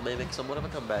 Hahnville may make somewhat of a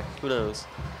comeback. Who knows?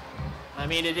 I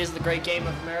mean, it is the great game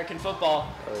of American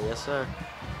football. Oh, yes, sir.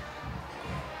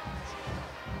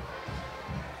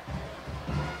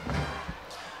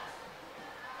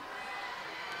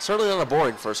 Certainly not a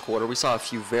boring first quarter. We saw a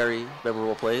few very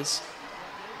memorable plays.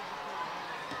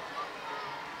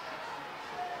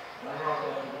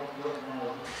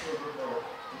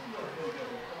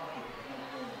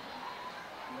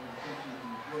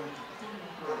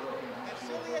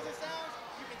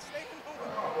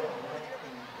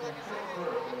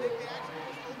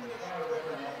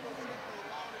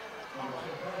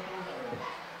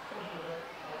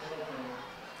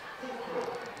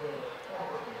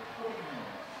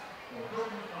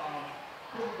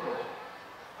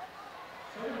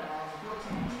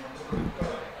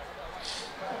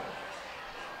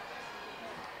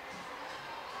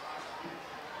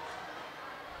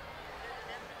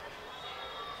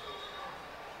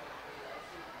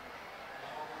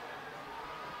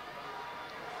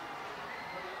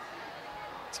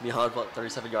 It's going to be Hahnville at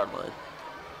 37-yard line.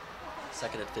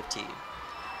 2nd and 15.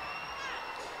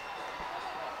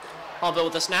 Hahnville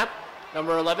with the snap.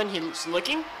 Number 11, he's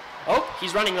looking. Oh,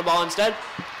 he's running the ball instead.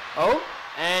 Oh,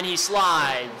 and he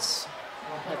slides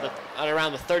at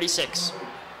around the 36.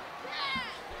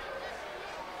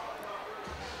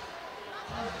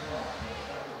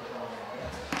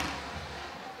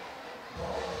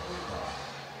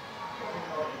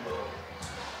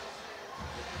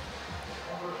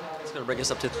 It's going to bring us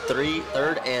up to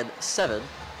 3rd and 7.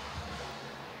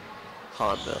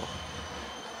 Hahnville.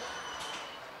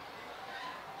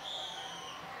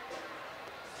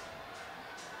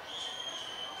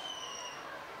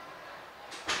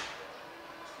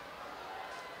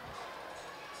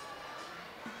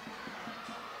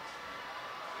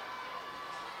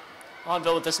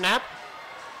 Hahnville with the snap.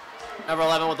 Number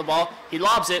 11 with the ball. He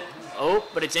lobs it. Oh,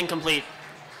 but it's incomplete.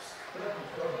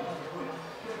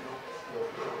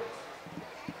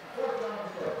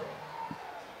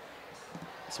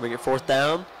 So we get 4th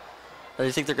down. Do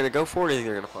you think they're going to go for it, or do you think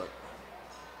they're going to punt?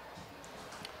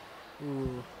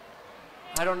 Ooh.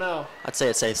 I don't know. I'd say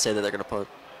it's safe to say that they're going to punt.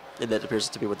 And that appears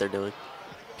to be what they're doing.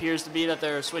 Appears to be that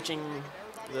they're switching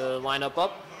the lineup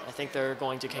up. I think they're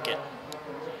going to kick it.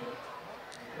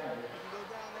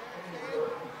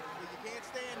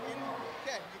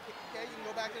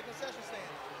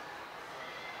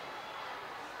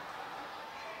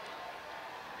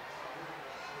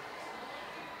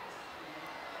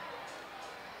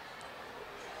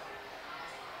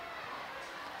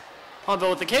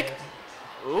 Hahnville with the kick.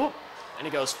 Ooh, and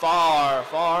it goes far,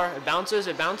 far. It bounces,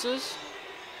 it bounces.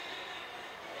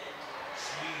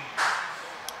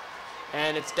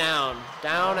 And it's down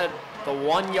at the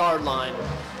 1-yard line.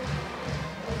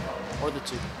 Or the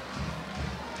 2.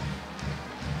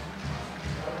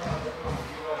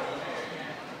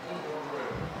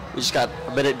 We just got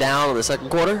a minute down in the second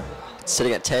quarter. It's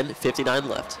sitting at 10:59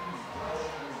 left.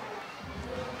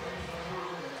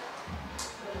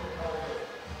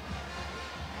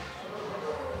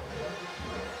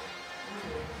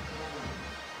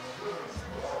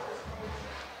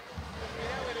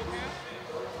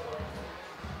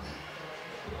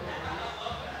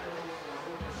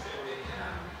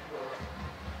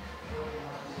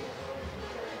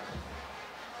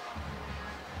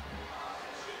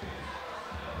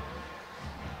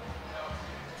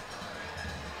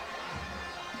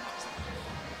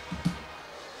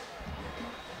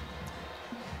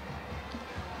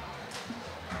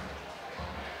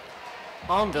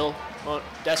 Hahnville, well,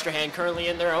 Destrehan currently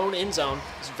in their own end zone.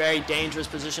 It's a very dangerous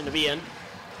position to be in.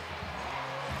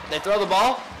 They throw the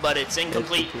ball, but it's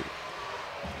incomplete.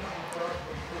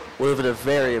 Would have been a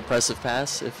very impressive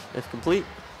pass if complete,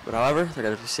 but however, they're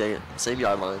going to be same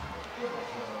yard line.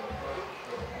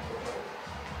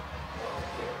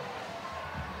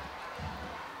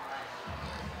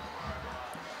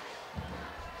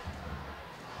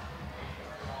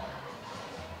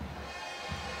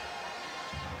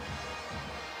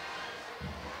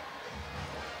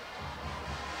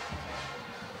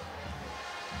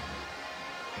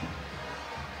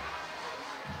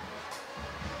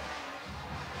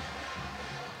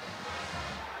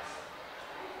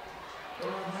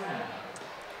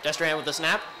 Destrehan with the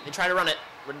snap. They try to run it,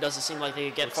 but it doesn't seem like they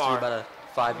could get far. About a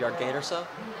 5-yard gain or so.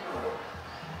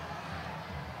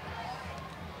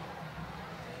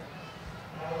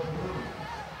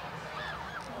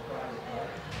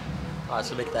 All right,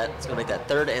 it's gonna make that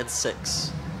 3rd and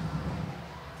 6.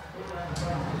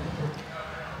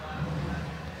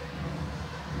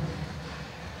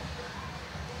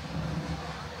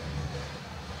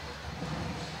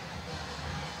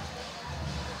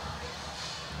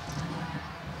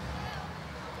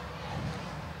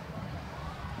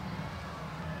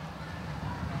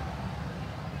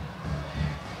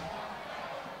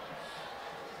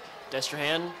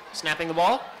 Destrehan snapping the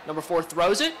ball. Number 4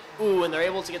 throws it. Ooh, and they're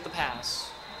able to get the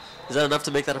pass. Is that enough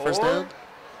to make that a first down?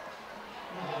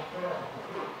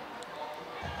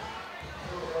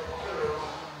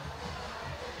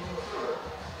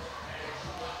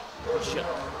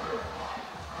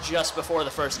 Just before the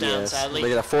first down, sadly. They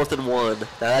get a 4th and 1. Now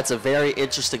that's a very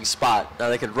interesting spot. Now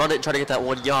they can run it and try to get that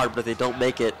 1 yard, but if they don't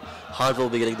make it, Hahnville will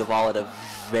be getting the ball at a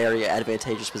very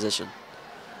advantageous position.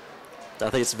 I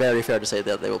think it's very fair to say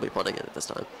that they will be punting it at this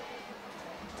time.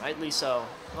 Rightly so.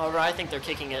 However, I think they're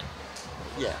kicking it.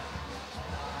 Yeah.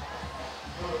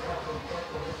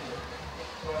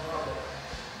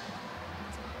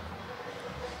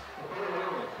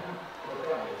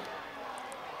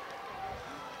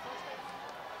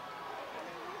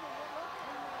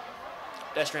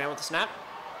 Destrehan with the snap.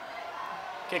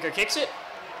 Kicker kicks it.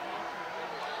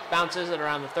 Bounces at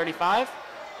around the 35.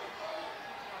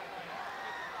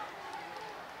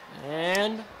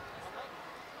 And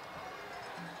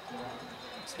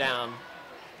it's down.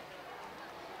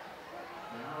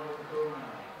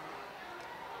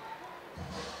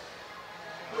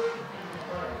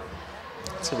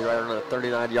 It's going to be right on the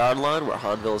 39-yard line where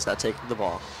Hahnville is now taking the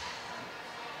ball.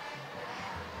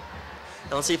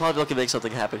 Now let's see if Hahnville can make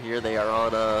something happen here. They are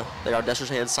on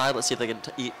Destrehan's side. Let's see if they can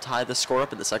tie the score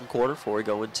up in the second quarter before we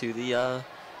go into the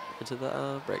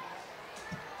break.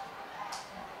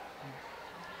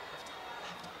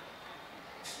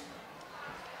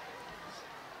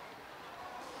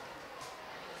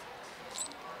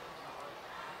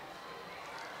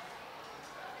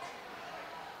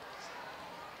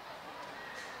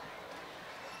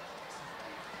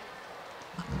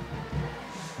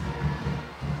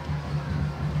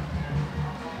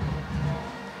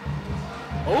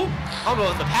 Oh, Hahnville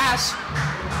with the pass.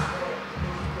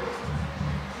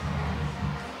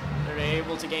 They're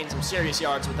able to gain some serious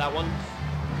yards with that one.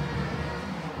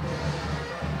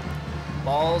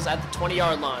 Ball's at the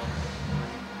 20-yard line.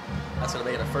 That's going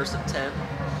to make it a 1st and 10.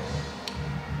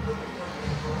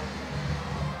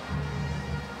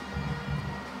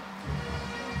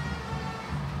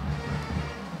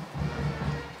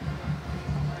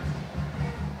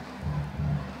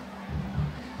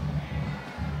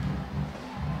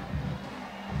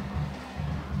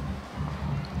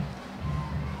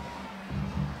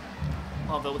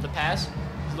 Hahnville with the pass.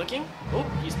 He's looking. Oh,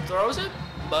 he throws it,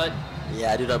 but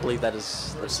yeah, I do not believe that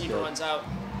is. The receiver runs out.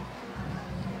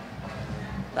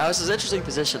 Now this is an interesting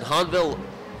position. Hahnville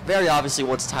very obviously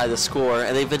wants to tie the score,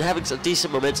 and they've been having some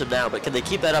decent momentum now, but can they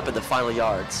keep that up in the final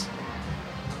yards?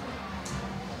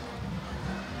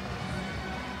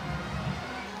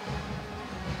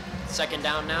 Second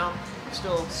down now.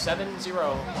 Still 7-0.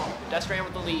 Destrehan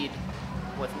with the lead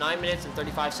with 9 minutes and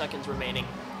 35 seconds remaining.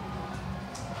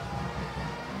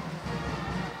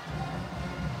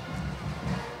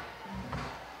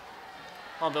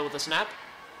 Hahnville with the snap.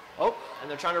 Oh, and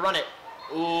they're trying to run it.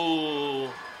 Ooh.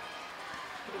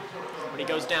 But he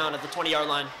goes down at the 20-yard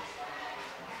line.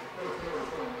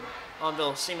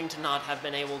 Hahnville seeming to not have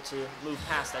been able to move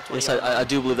past that 20-yard yes, line. I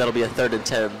do believe that'll be a 3rd and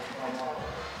 10.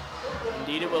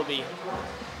 Indeed it will be.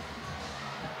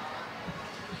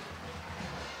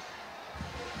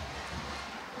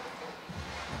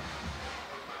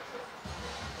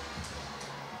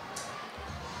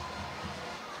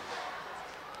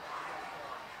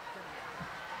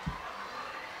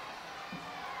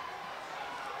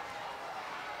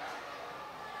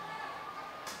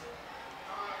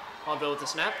 Hahnville with the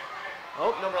snap.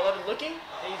 Oh, number 11 looking.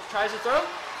 He tries to throw.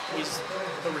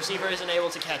 The receiver isn't able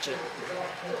to catch it.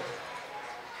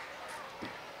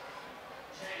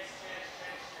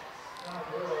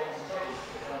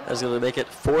 That's going to make it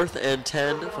 4th and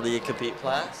 10 for the incomplete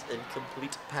pass.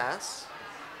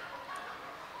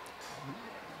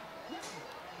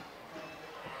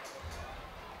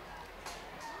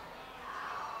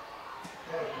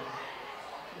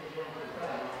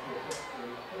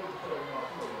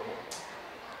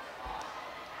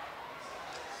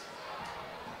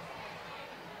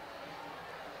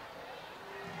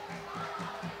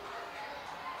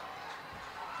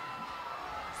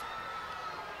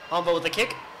 Hahnville with the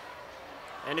kick,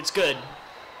 and it's good.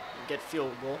 Get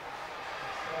field goal.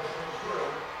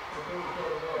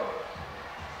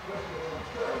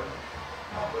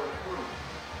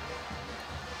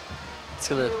 It's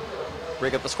going to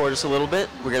break up the score just a little bit.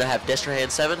 We're going to have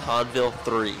Destrehan 7, Hahnville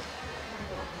 3.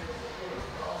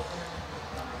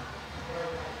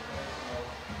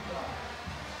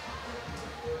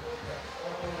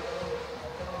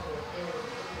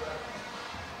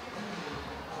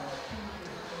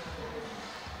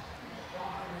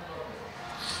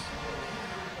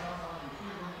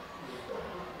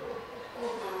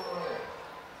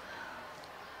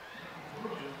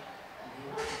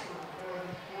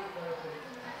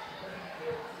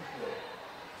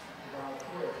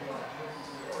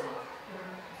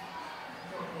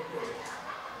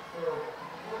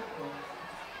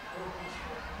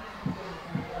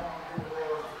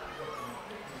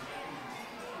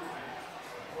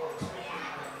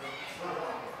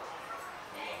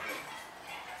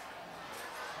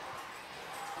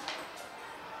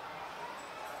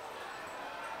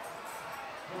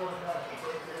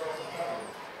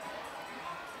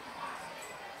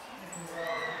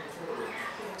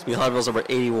 It's going to be Hahnville's number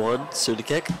 81, soon to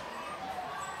kick.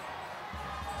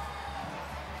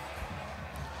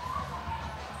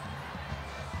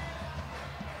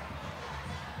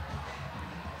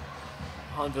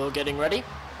 Hahnville getting ready.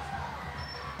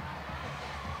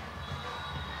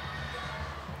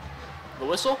 The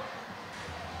whistle.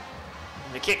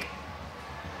 And the kick.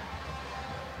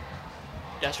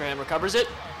 Destrehan recovers it.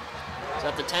 He's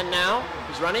at the 10 now.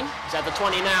 He's running. He's at the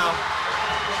 20 now.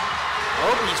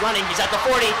 Oh, he's running. He's at the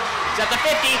 40. He's at the 50.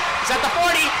 He's at the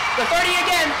 40. The 30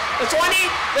 again. The 20.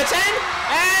 The 10.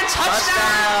 And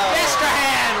touchdown!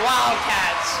 Destrehan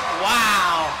Wildcats.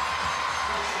 Wow.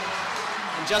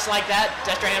 And just like that,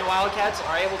 Destrehan Wildcats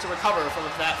are able to recover from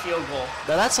that field goal.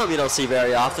 Now that's something you don't see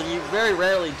very often. You very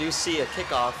rarely do see a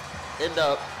kickoff end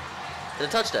up in a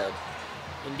touchdown.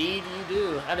 Indeed you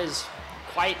do. That is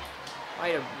quite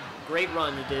a great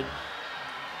run you did.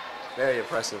 Very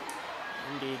impressive.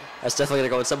 Indeed. That's definitely going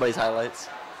to go in somebody's highlights.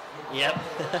 Yep,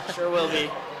 sure will be.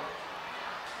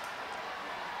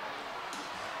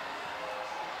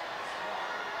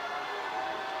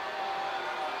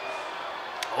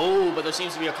 Oh, but there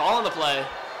seems to be a call on the play.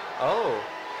 Oh.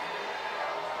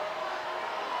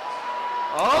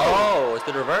 Oh. Oh, it's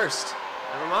been reversed.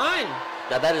 Never mind.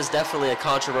 Now that is definitely a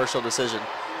controversial decision.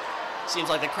 Seems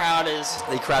like the crowd is...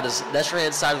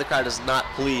 Destrehan's side of the crowd is not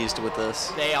pleased with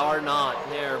this. They are not.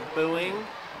 They're booing.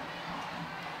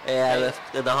 And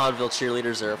the Hahnville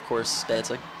cheerleaders are, of course,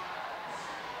 dancing.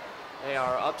 They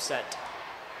are upset.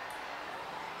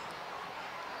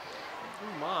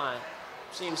 Oh my.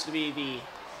 Seems to be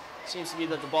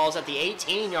that the ball's at the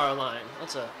 18-yard line.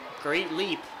 That's a great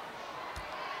leap.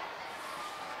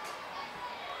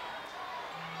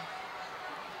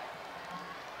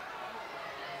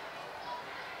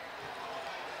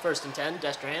 First and 10,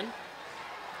 Destrehan.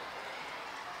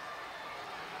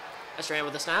 Destrehan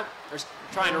with the snap. They're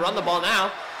trying to run the ball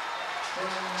now.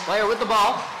 Player with the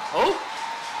ball. Oh!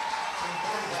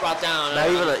 Brought down. Now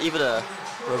even a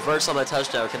reverse on that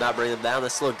touchdown cannot bring them down.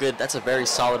 That's still good. That's a very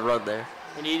solid run there.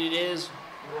 Indeed it is.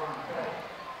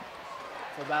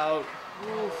 About,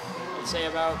 let's say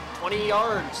about 20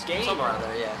 yards gain. Somewhere around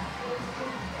there, yeah.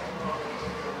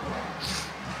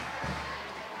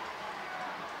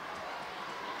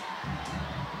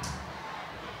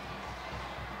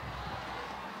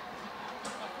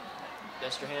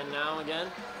 Destrehan now again.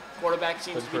 Quarterback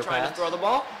seems to be trying to throw the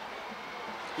ball.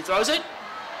 He throws it.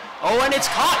 Oh, and it's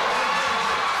caught.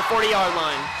 The 40-yard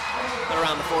line. But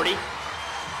around the 40.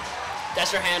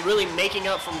 Destrehan really making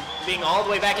up from being all the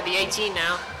way back at the 18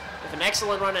 now with an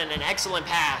excellent run and an excellent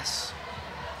pass.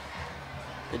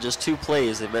 In just 2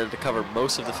 plays, they've managed to cover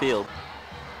most of the field.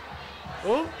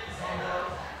 Oh.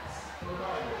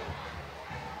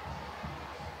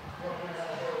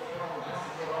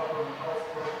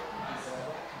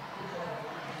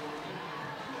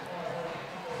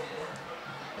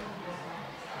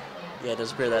 Yeah, it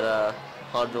does appear that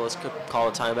Hahnville has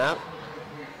called a timeout.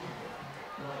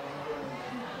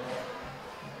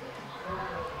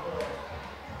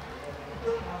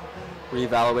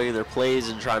 Reevaluating their plays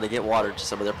and trying to get water to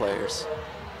some of their players.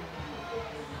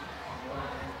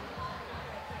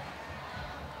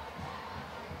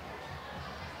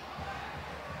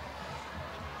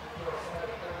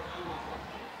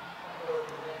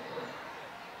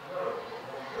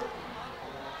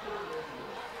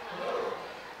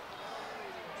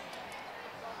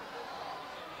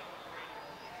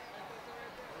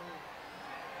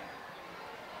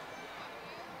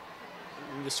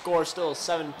 The score is still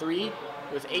 7-3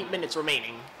 with 8 minutes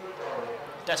remaining.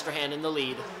 Destrehan in the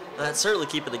lead. That's certainly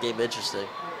keeping the game interesting.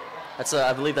 That's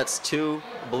I believe that's two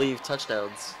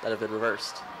touchdowns that have been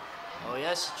reversed. Oh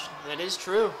yes, that is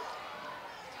true.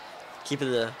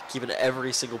 Keeping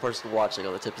every single person watching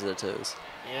on the tips of their toes.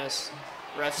 Yes,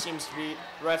 refs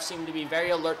seem to be very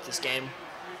alert this game.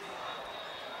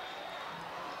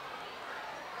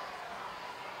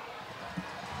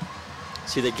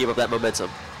 See, they gave up that momentum.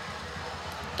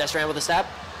 Destrehan with a snap.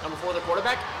 Number 4, the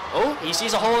quarterback. Oh, he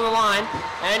sees a hole in the line,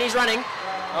 and he's running.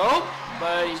 Oh,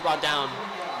 but he's brought down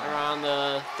around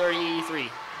the 33.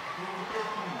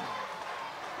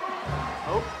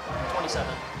 Oh,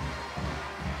 27.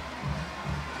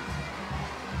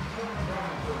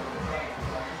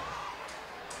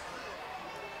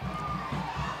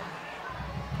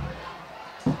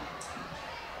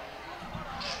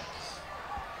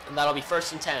 And that'll be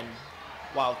 1st and 10,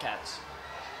 Wildcats.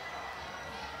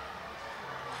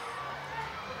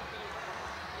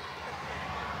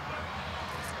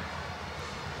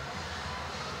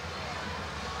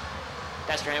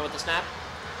 Destrehan with the snap.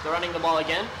 They're running the ball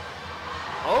again.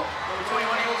 Oh, number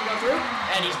 21 able to go through,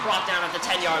 and he's brought down at the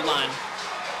 10-yard line.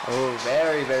 Oh,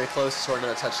 very, very close to scoring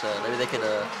another touchdown. Maybe they can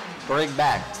bring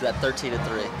back to that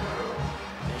 13-3.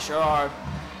 They sure are.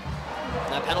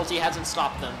 That penalty hasn't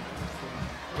stopped them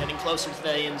from getting closer to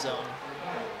the end zone.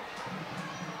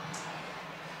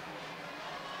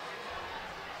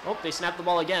 Oh, they snapped the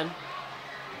ball again.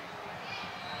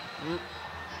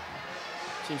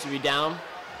 Seems to be down.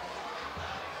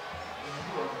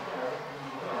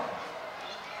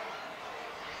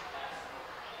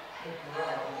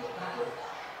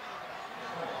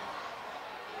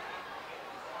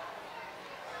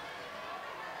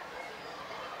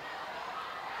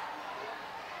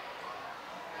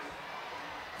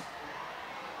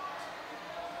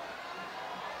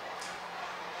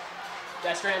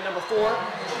 Destrehan, number 4,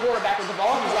 quarterback with the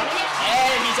ball. He's running it,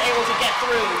 and he's able to get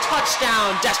through.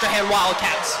 Touchdown, Destrehan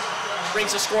Wildcats.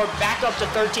 Brings the score back up to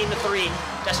 13-3.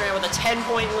 Destrehan with a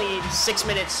 10-point lead, 6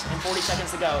 minutes and 40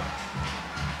 seconds to go.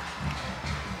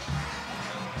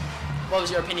 What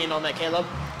was your opinion on that, Caleb?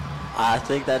 I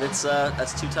think that that's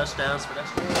 2 touchdowns for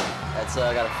Destrehan. That's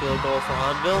got a field goal for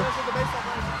Hahnville.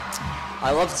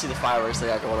 I love to see the fireworks they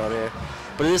got going on here.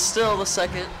 But it is still the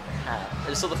second half.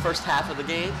 It is still the first half of the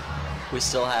game. We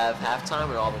still have halftime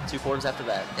and all the 2 quarters after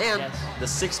that. And the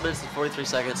 6 minutes and 43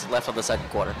 seconds left on the second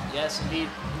quarter. Yes, indeed.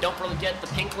 Don't forget the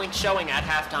pink link showing at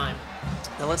halftime.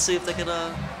 Now let's see if they can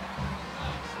Destrehan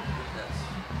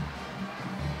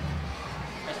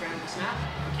with the snap,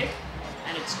 kick,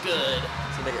 and it's good.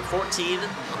 So they get 14,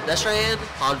 Destrehan,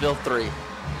 Hahnville 3.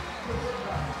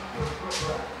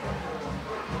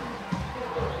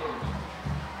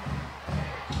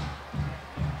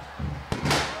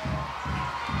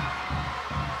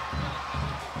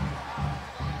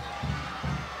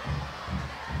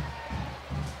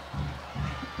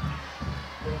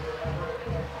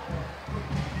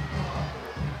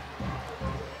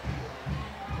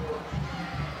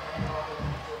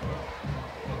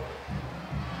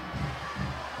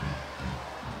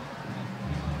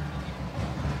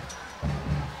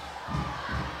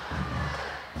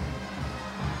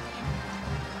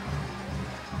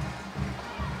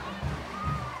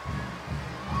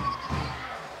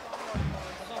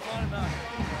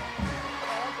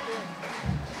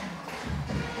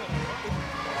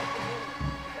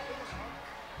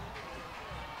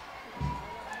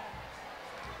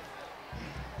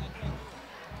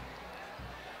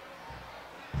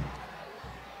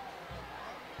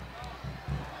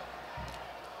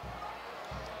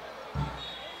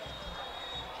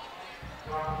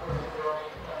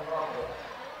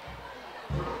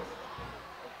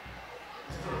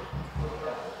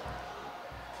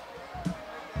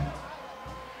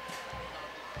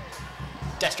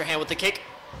 Destrehan with the kick.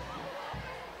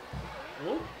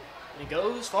 Ooh, and it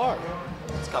goes far.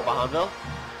 It's caught by Hahnville.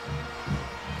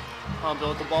 Hahnville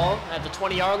with the ball at the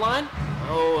 20-yard line.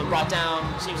 Oh, and brought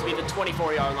down, seems to be the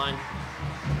 24-yard line.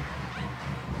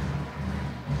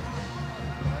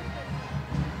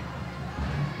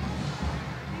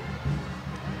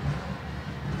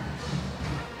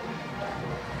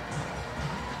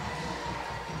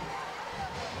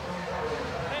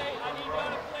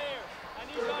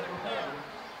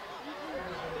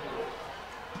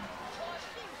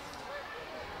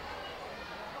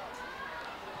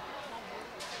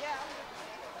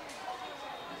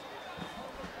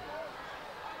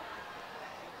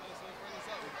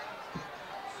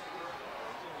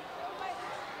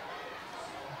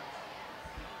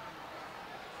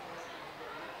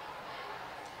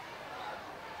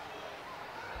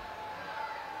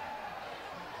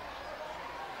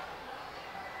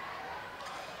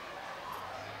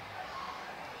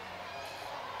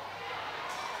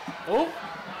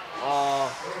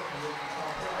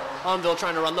 Hahnville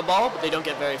trying to run the ball, but they don't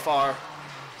get very far.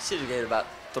 See the gain about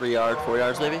 3 yards, 4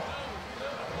 yards maybe.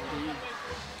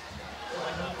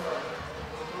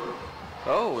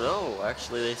 Oh no,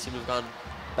 actually they seem to have gone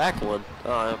back one.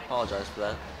 Oh, I apologize for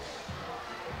that.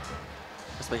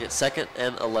 Let's make it 2nd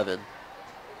and 11.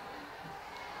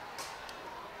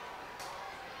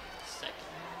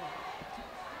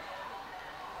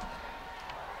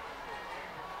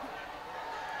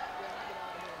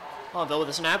 Hahnville with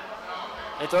a snap.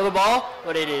 They throw the ball,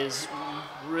 but it is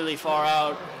really far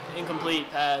out. Incomplete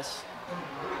pass.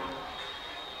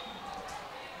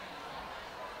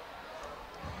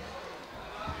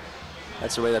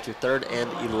 That's their way up to 3rd and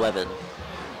 11.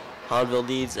 Hahnville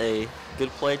needs a good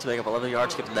play to make up 11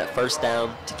 yards, to get them that first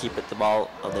down to keep the ball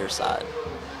on their side.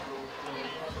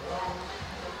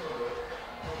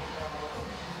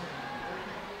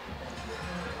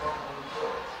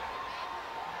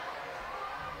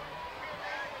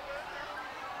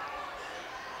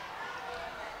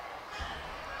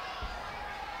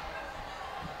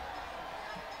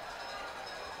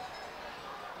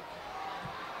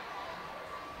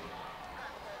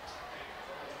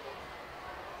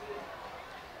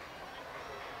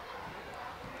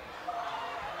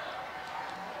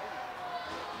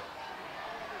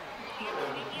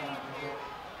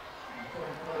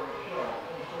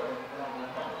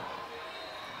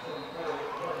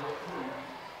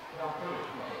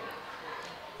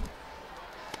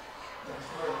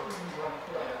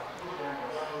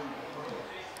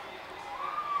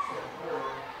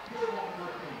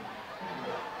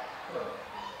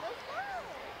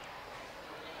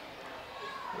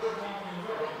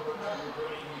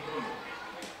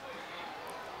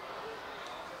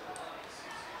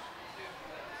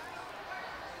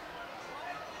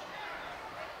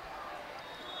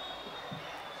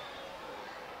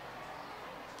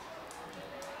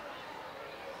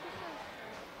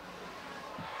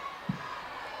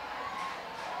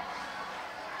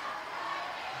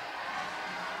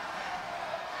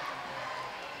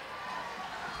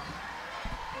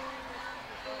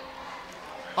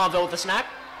 Hahnville with the snap.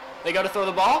 They go to throw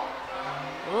the ball.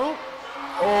 Oh,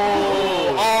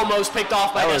 almost picked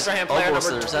off by Destrehan player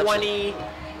number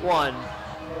 21.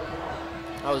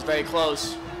 That was very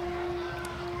close,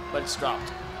 but it's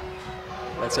dropped.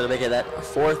 That's going to make it that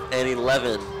 4th and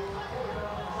 11.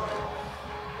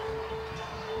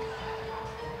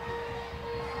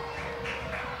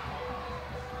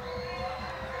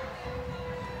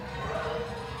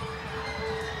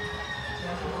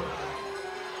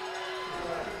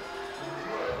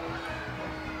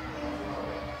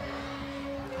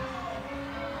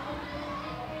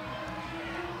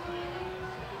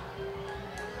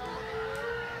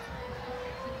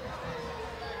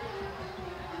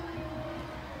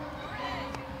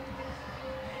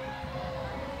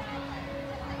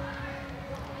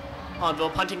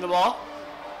 Hahnville punting the ball.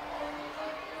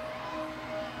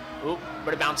 Oop,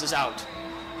 but it bounces out.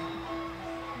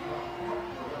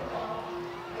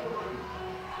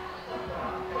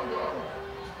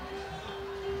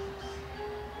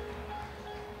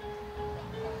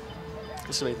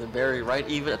 This will make them very right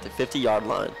even at the 50-yard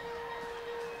line.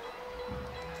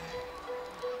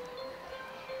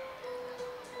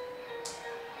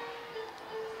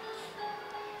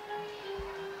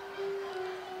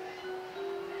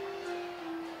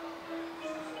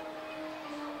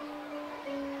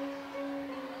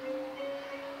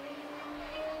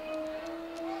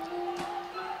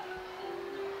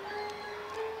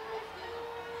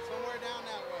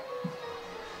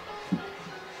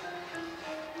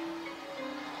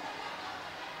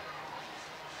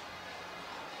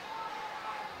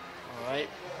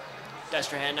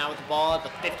 Destrehan now with the ball at the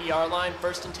 50-yard line,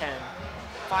 1st and 10.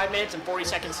 5 minutes and 40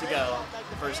 seconds to go,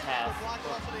 the first half.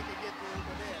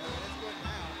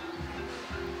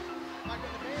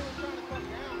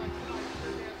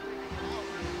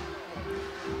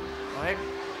 All right,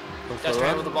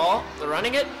 Destrehan with the ball. They're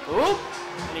running it. Oop,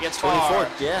 and he gets 24.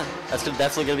 Yeah, that's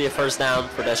definitely going to be a first down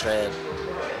for Destrehan.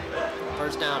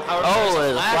 First down. Oh,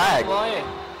 and a flag. Play.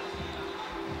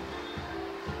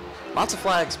 Lots of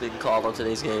flags being called on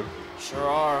today's game. Sure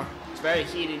are. It's a very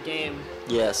heated game.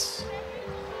 Yes.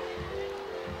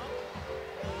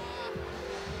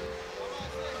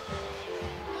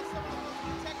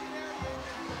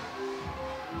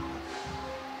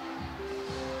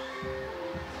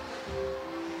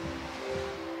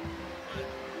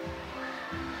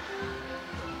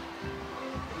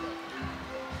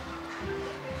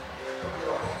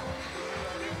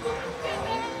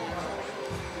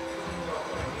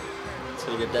 It's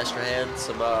going to give Destrehan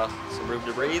some room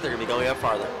to breathe. They're going to be going up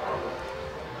farther.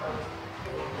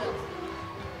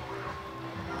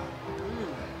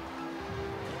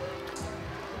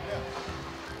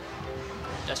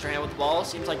 Destrehan with the ball.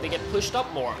 Seems like they get pushed up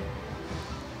more.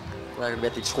 We're going to be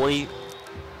at the 20.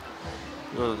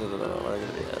 No. We're going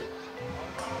to be at.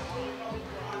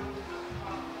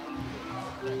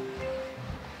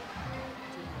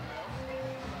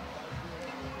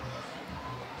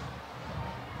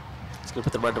 It's going to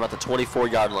put them right about the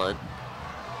 24-yard line.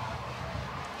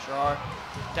 Sure are.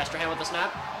 Destrehan with the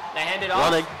snap. They hand it off.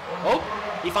 Running. Oh,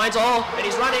 he finds all, and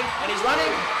he's running, and he's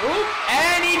running. Ooh,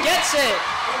 and he gets it.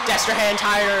 Destrehan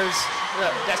Tigers,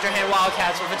 Destrehan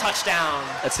Wildcats with a touchdown.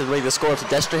 That's going to bring the score up to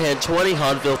Destrehan 20,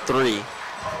 Hahnville 3.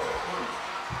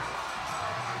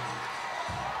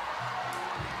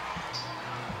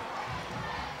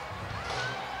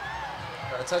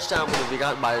 A touchdown will be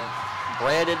gotten by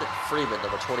Brandon Freeman,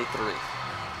 number 23.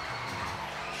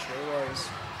 Sure was.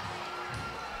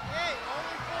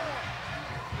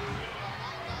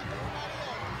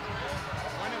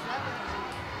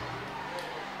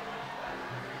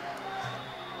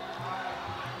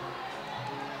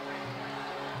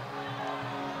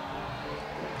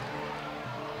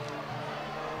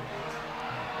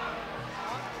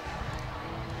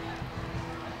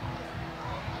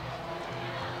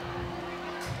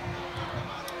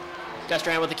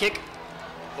 Destrehan with the kick.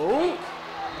 Oh,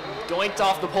 doinked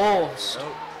off the post.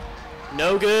 Nope.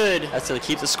 No good. That's going to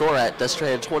keep the score at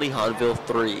Destrehan 20, Hahnville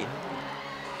 3.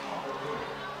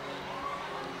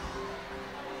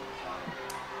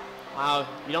 Wow,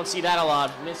 you don't see that a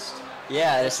lot. Missed.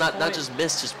 Yeah, and it's not just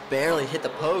missed, just barely hit the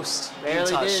post.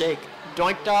 Barely Utah did. Shake.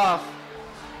 Doinked off.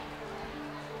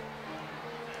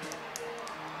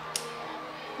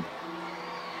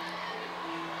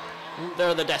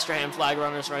 They're the Destrehan flag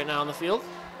runners right now on the field.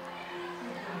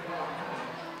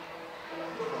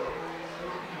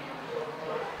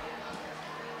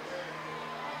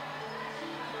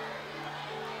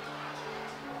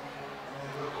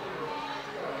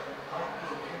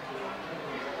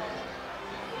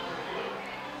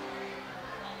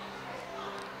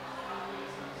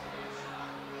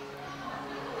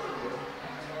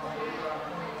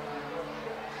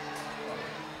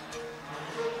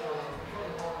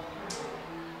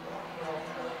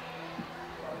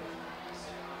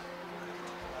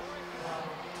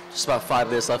 Just about 5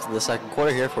 minutes left in the second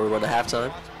quarter here before we run to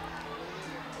halftime.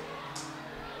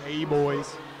 Hey,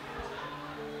 boys.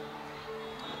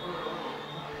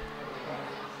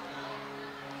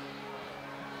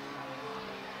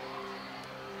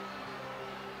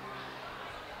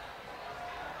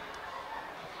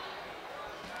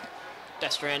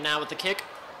 Destrehan now with the kick.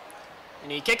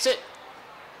 And he kicks it.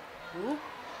 Ooh.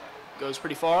 Goes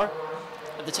pretty far.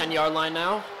 At the 10-yard line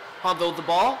now. Hahnville with the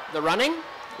ball. They're running.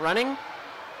 Running.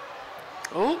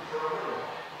 Oh.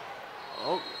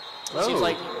 Oh. Seems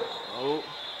like. Oh.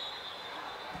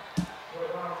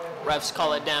 Refs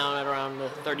call it down at around the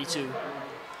 32.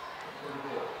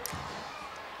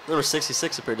 Number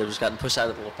 66 appeared to have just gotten pushed out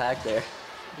of the little pack there.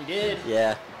 He did.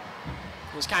 Yeah.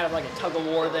 It was kind of like a tug of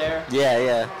war there.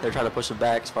 Yeah. They're trying to push him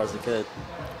back as far as they could.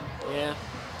 Yeah.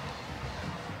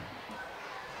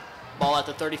 Ball at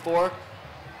the 34.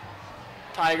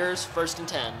 Tigers, 1st and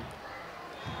 10.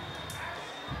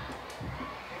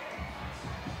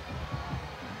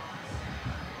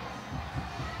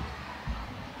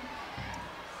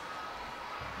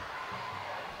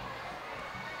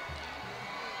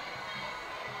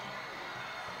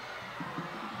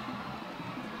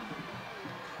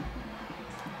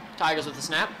 Tigers with the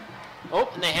snap. Oh,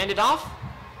 and they hand it off.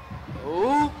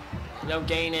 Oh, don't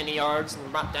gain any yards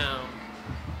and brought down.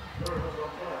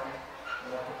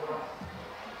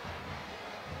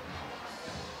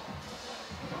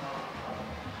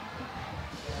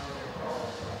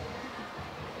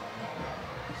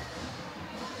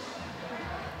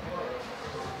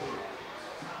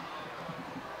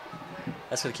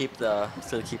 That's gonna keep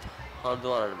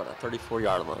Hahnville at about a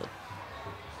 34-yard line.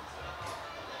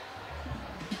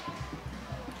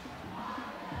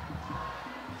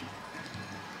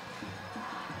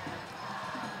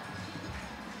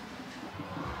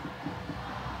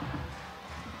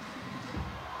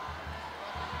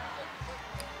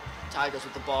 Tigers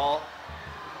with the ball.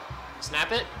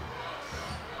 Snap it.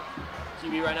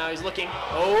 QB right now, he's looking.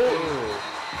 Oh!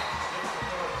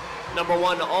 Number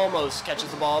 1 almost catches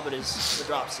the ball, but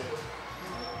drops it.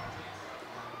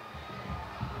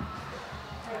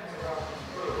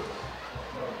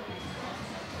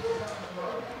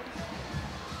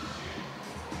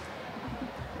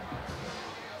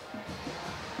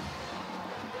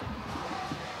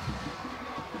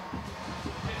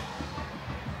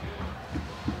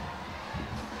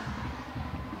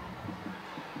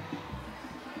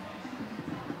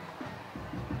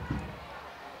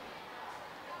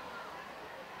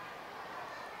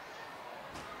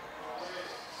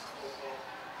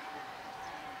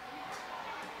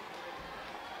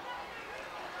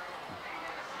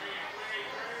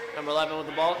 Number 11 with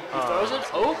the ball. He throws it.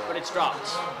 Oh, but it's dropped.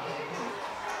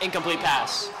 Incomplete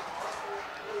pass.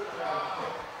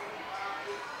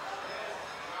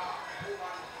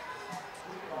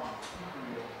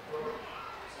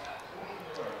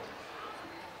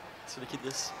 It's going to keep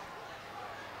this.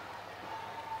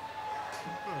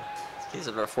 He's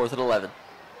at our 4th and 11.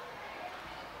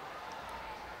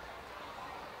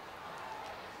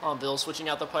 Bill switching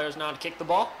out the players now to kick the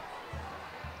ball.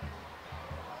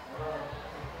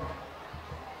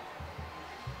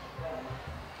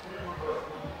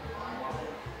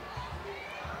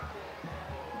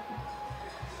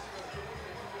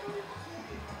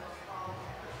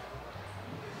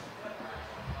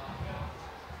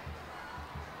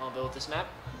 Bill with the snap.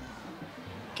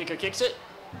 Kicker kicks it.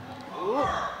 Ooh.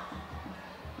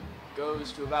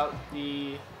 Goes to about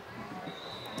the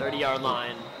 30-yard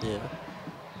line. Yeah.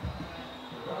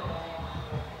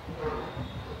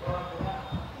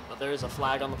 But there is a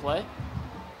flag on the play.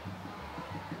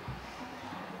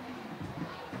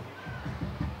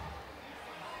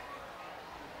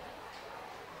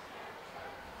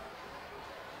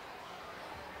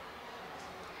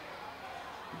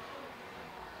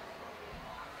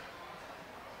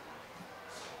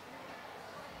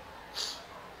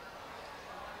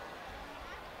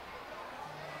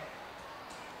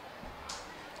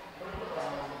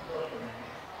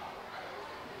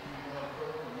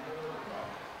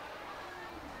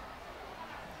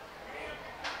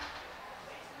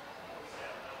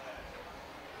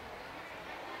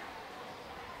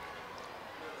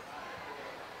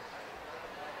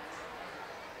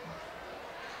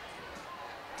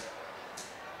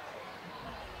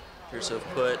 Appears to have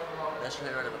put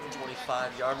Destrehan right about the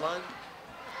 25-yard line.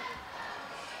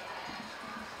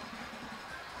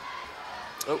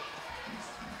 Oh.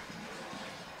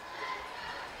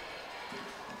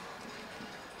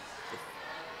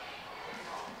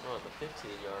 Oh, at the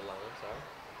 15-yard line, I'm sorry.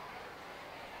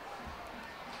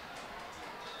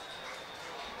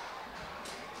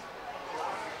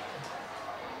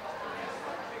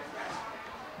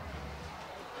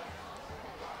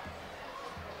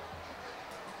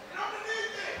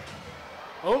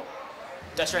 Oh,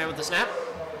 Destrehan with the snap.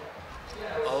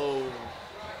 Oh,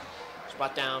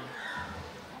 spot down.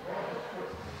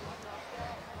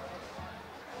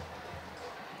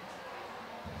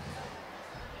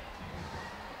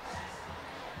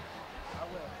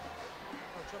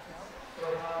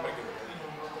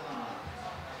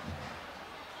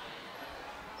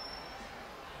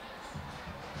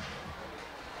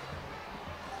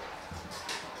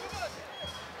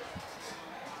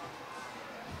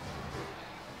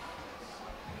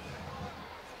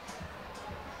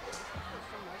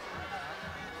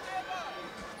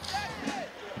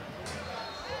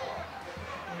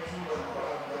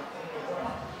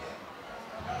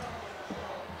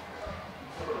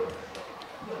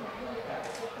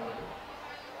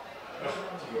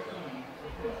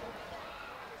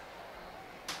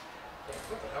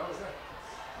 What the hell is that?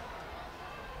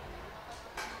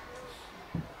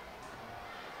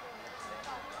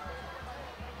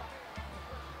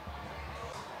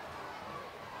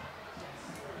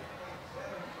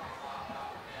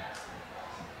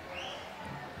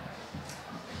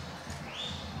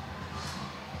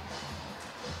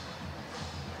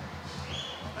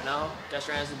 Now,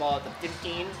 Destrehan has the ball at the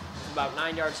 15, with about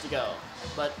 9 yards to go,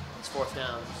 but it's 4th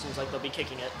down. Seems like they'll be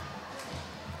kicking it.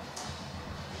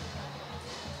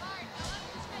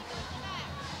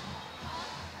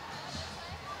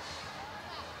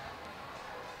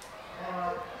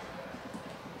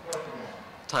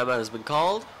 Timeout has been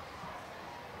called.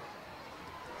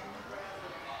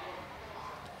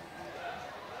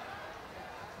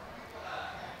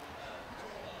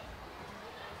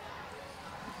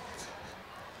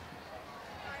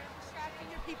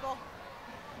 People.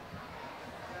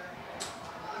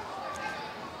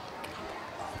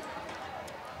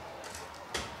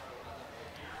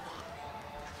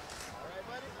 Alright,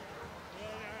 buddy?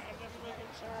 Yeah, I'm just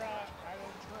making sure I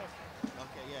don't trip.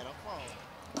 Okay, yeah, don't fall.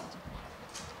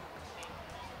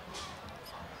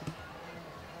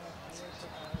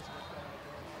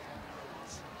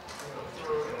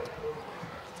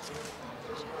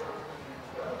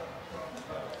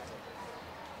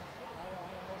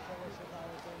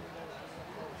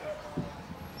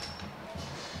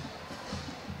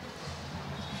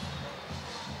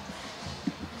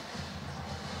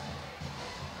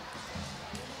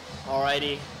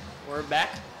 Alrighty, we're back.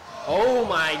 Oh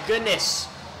my goodness.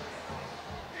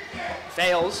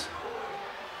 Fails.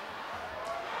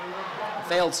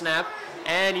 Failed snap,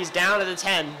 and he's down to the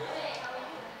 10.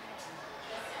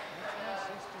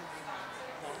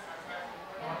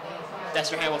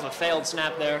 Destrehan with a failed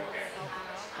snap there.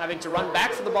 Having to run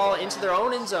back for the ball into their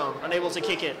own end zone, unable to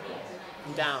kick it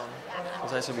down.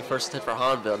 Looks like it's going to be first hit for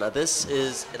Hahnville. Now this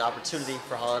is an opportunity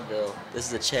for Hahnville. This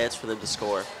is a chance for them to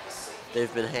score.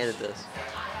 They've been handed this.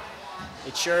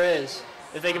 It sure is.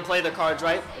 If they can play their cards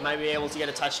right, they might be able to get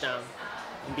a touchdown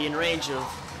and be in range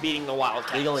of beating the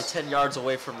Wildcats. Being only 10 yards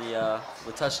away from the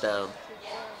touchdown,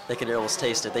 they can almost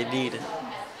taste it. They need it.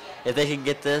 If they can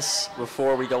get this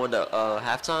before we go into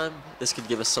halftime, this could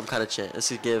give us some kind of chance. This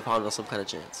could give Hahnville some kind of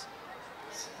chance.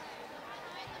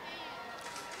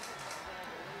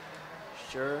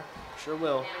 Sure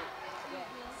will.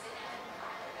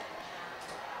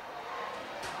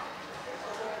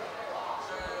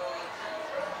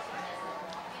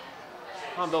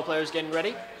 Hahnville players getting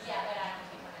ready.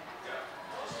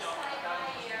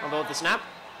 Hahnville with the snap.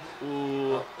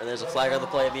 Ooh. And there's a flag on the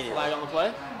play immediately. Flag on the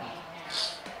play.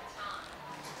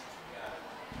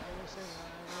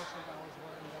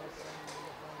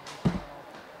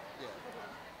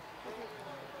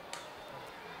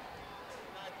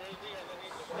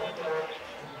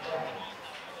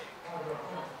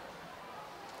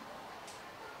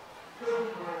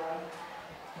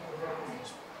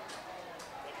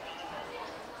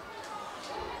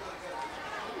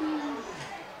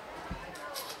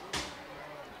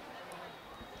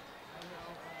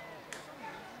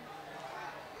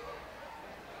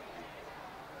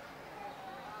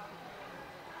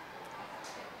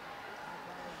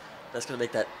 That's going to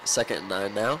make that 2nd and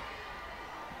 9 now.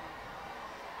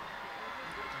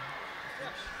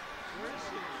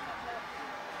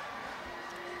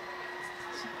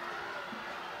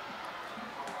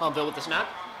 Hahnville with the snap.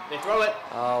 They throw it.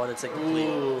 Oh, and it's incomplete.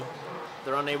 Ooh.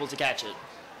 They're unable to catch it.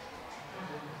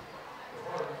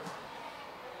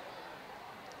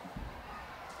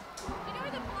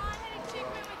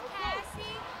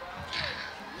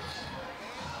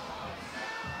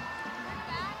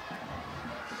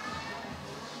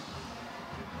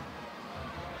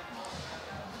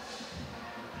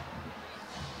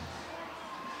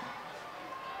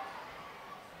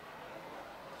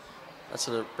 That's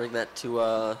going to bring that to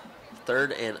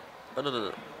 3rd and, oh,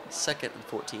 no, 2nd and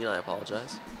 14, I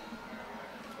apologize.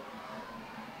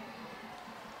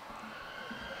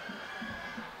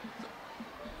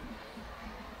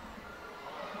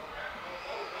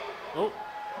 Oh,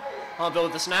 Hahnville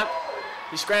with the snap.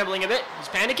 He's scrambling a bit, he's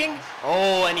panicking.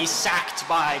 Oh, and he's sacked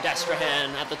by Destrehan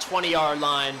at the 20-yard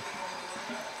line.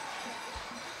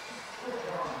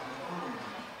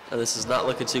 Now, this is not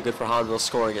looking too good for Hahnville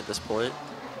scoring at this point.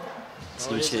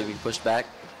 Seems to be pushed back.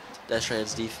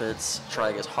 Destrehan's defense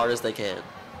trying as hard as they can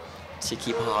to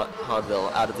keep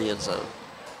Hahnville out of the end zone.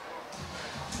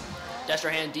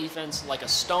 Destrehan defense like a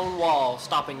stone wall,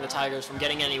 stopping the Tigers from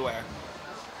getting anywhere.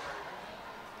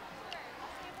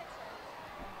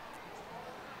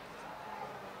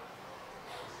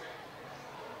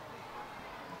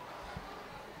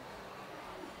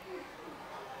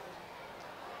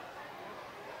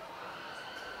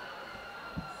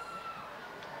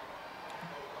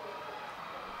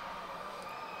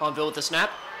 Hahnville with the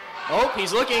snap. Oh,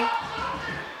 he's looking.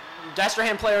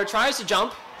 Destrehan player tries to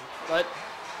jump, but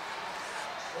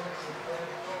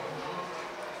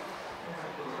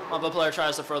Hahnville player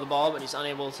tries to throw the ball, but he's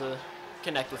unable to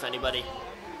connect with anybody.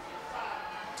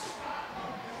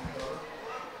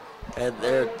 And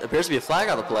there appears to be a flag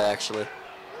on the play, actually.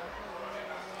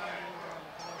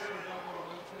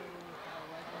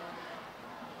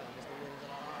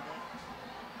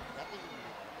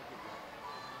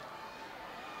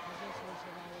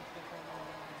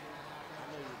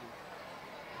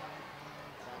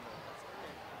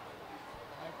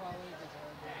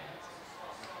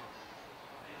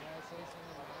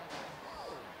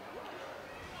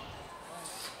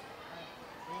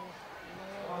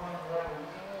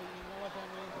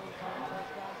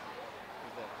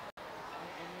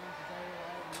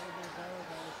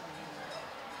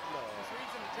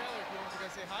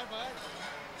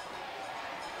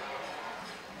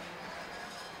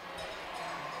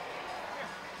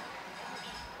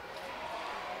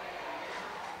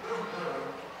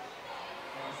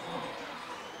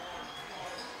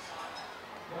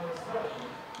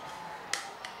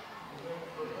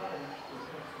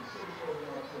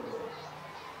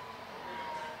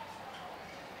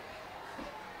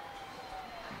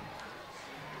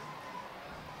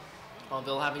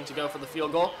 Hahnville having to go for the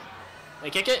field goal. They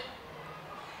kick it.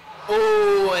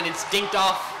 Oh, and it's dinked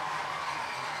off.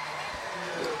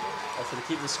 That's going to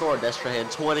keep the score.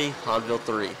 Destrehan 20, Hahnville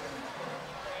 3.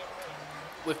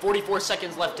 With 44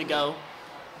 seconds left to go,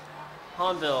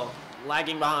 Hahnville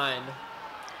lagging behind.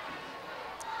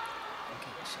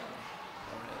 Okay, so,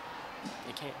 all right.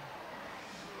 They can't.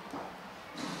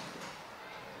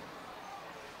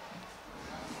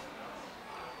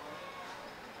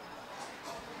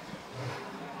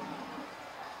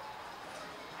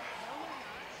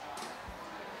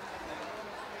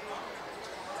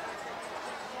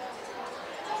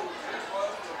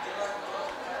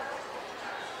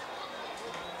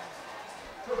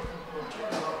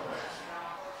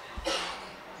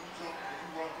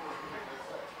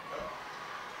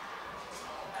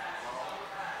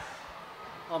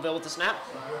 Hahnville with the snap.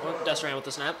 Destrehan with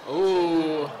the snap.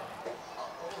 Ooh.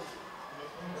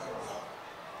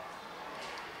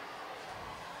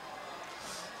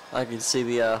 I can see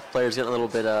the players getting a little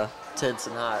bit tense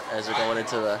and hot as they're going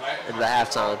into the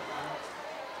halftime.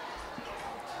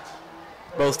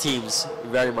 Both teams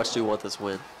very much do want this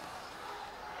win.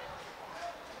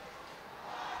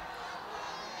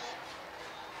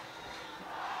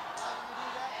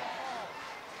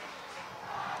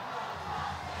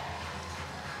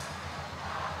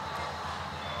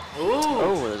 Ooh.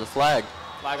 Oh, there's a flag.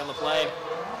 Flag on the play.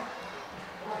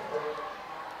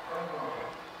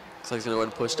 Looks like he's going to go ahead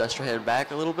and push Destrehan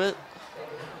back a little bit.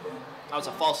 That was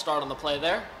a false start on the play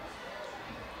there.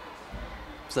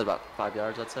 Is that about 5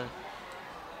 yards, I'd say?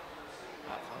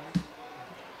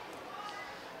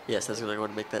 Yes, that's going to go ahead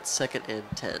and make that 2nd and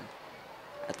 10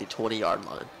 at the 20-yard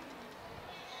line.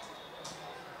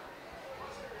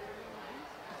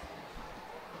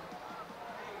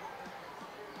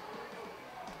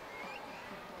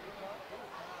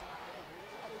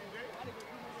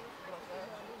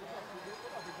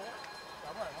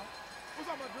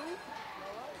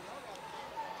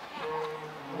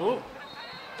 Ooh.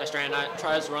 Destrehan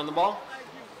tries to run the ball.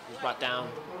 He's brought down.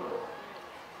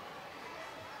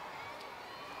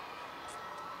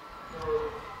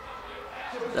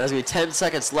 There's going to be 10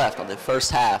 seconds left on the first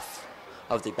half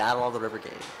of the Battle on the River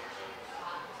game.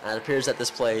 And it appears that this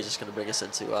play is just going to bring us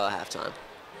into halftime.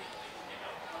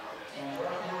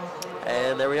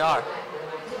 And there we are.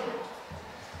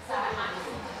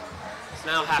 It's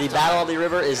now halftime. The Battle on the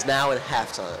River is now in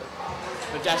halftime.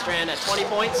 With Destrehan at 20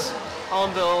 points,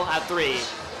 Hahnville at 3.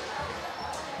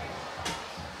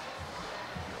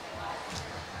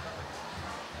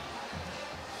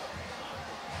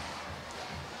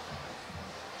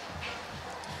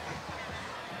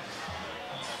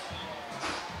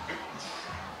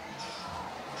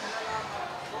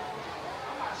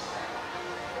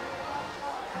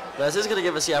 Now, this is going to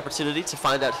give us the opportunity to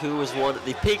find out who has won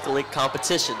the Pink Link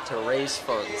competition to raise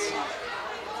funds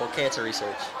for cancer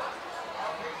research.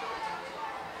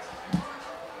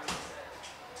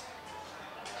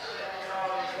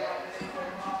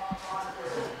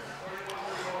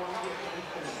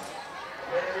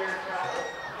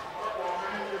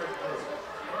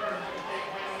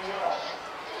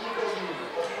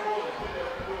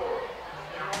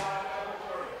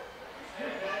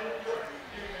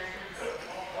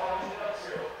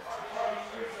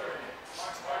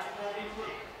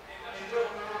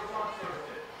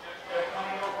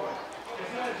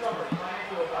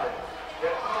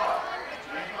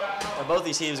 Both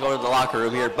these teams going to the locker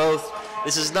room here.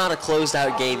 This is not a closed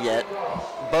out game yet.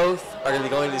 Both are going to be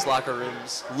going to these locker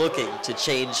rooms looking to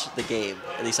change the game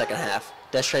in the second half.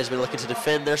 Destrehan's been looking to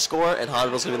defend their score, and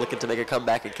Hahnville's going to be looking to make a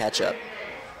comeback and catch up.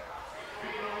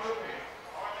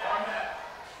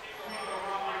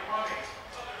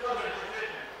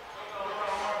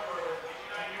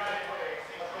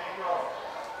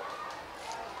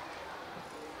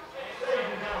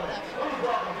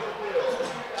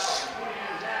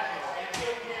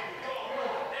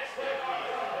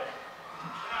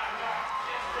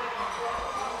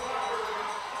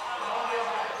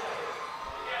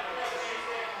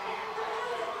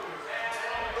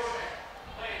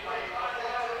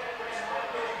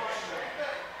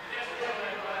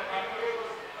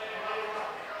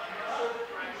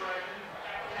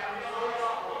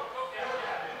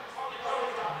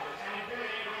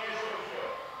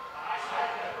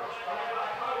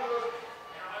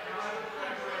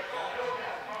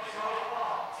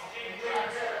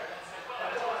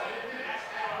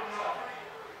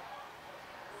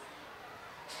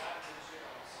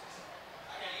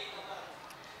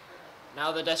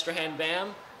 Now the Destrehan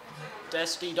Bam,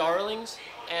 Destrehan Darlings,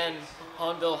 and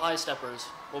Hahnville High Steppers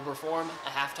will perform a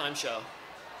halftime show.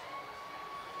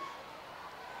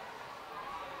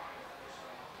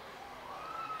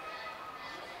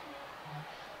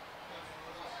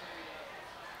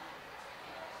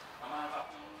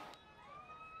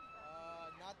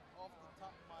 Not off the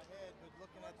top of my head, but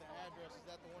looking at the address, is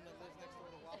that the one that lives next door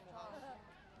to the Waffle House?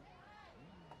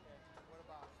 Okay, what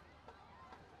about it?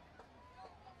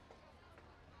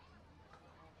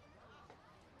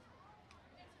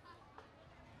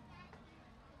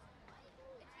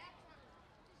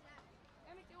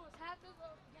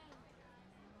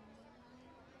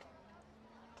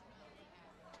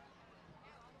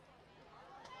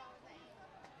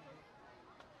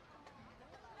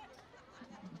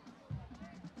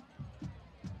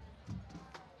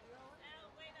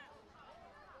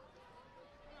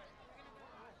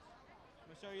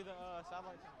 show you the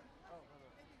satellite. Oh,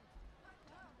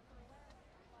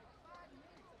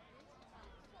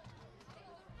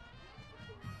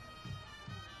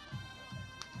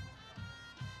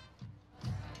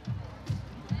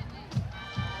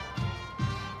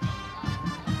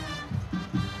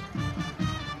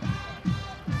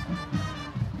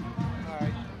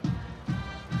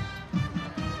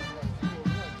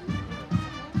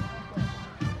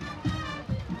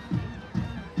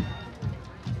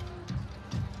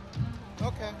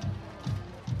 okay.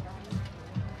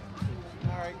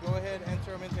 All right, go ahead,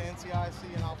 enter them into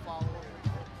NCIC, and I'll follow up.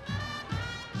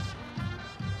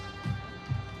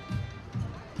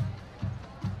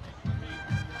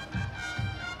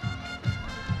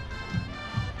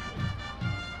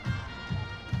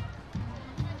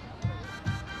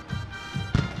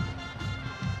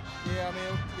 Yeah, I mean,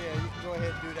 yeah, you can go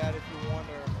ahead and do that if you want,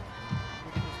 or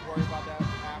we can just worry about that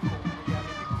after. But yeah, I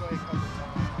mean, you can go ahead and cut the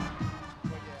warrant.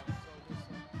 But yeah, so just,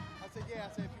 I said, yeah, I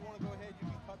said if you want to go ahead, you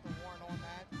can cut the warrant on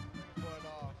that. But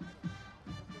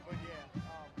yeah, just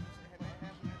have them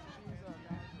enter she's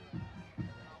and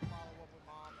I'll follow up with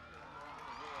mom.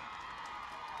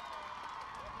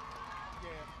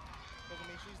 Yeah, because I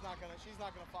mean, she's not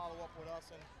gonna follow up with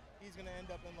us, and he's gonna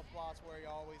end up in the plots where he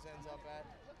always ends up at,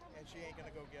 and she ain't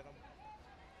gonna go get him.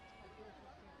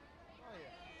 Oh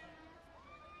yeah.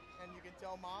 And you can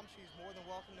tell mom she's more than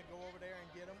welcome to go over there and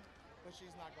get him, but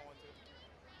she's not going to.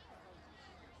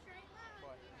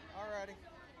 But alrighty.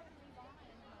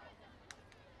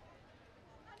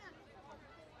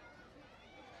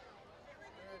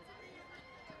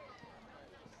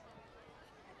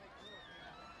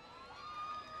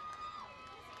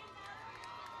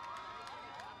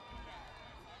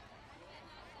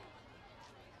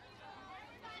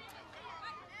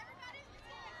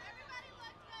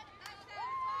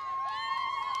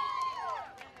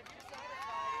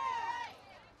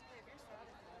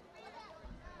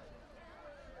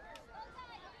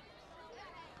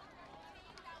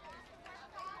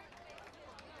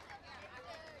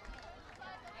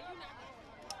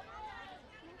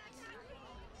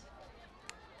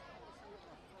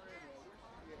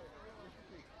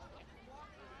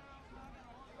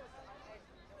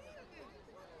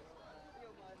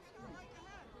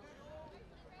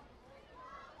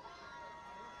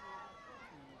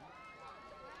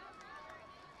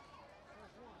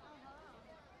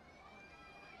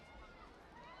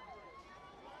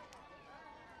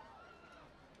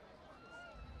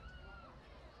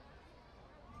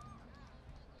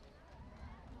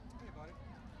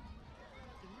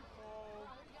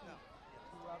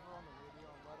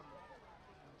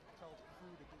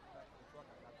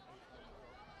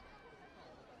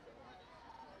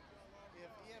 If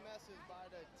EMS is by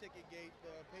the ticket gate, the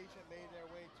patient made their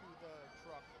way to the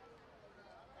truck.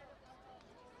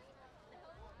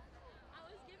 I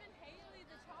was giving Haley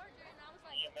the charger, and I was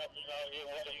like, EMS is out here.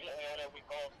 What are you that we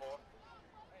called for?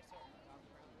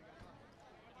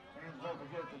 And don't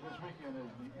forget that this weekend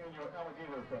is the annual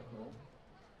Alligator Festival.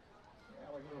 The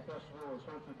Alligator Festival is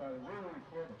hosted by the Rotary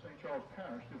Club of St. Charles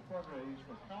Parish to fundraise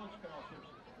for college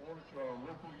scholarships awarded to our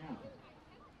local youth.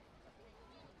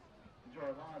 Enjoy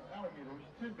live alligators,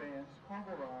 tin bands,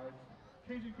 carnival rides,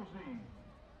 Cajun cuisine,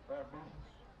 craft booths,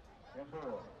 and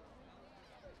more.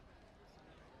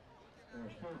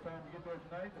 There's still time to get there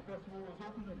tonight. The festival is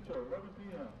open until 11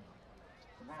 p.m.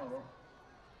 Tomorrow,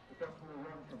 the festival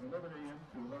will run from 11 a.m.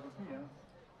 to 11 p.m.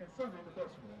 And Sunday, the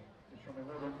festival is from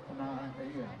 11 to 9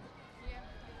 a.m.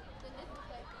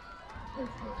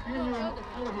 It's the annual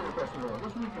Alligator Festival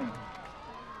this weekend.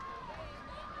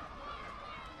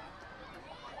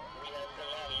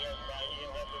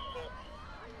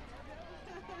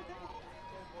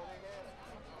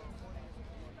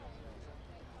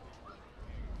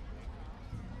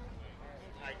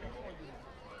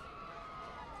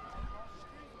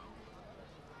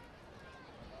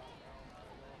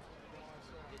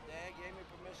 Your dad gave me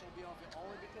permission to be on film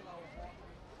only because I was walking.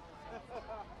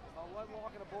 If I wasn't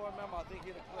walking a board member, I think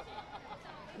he'd have clipped me.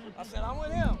 I said, I'm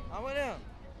with him. I'm with him.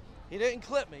 He didn't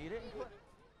clip me. He didn't clip me.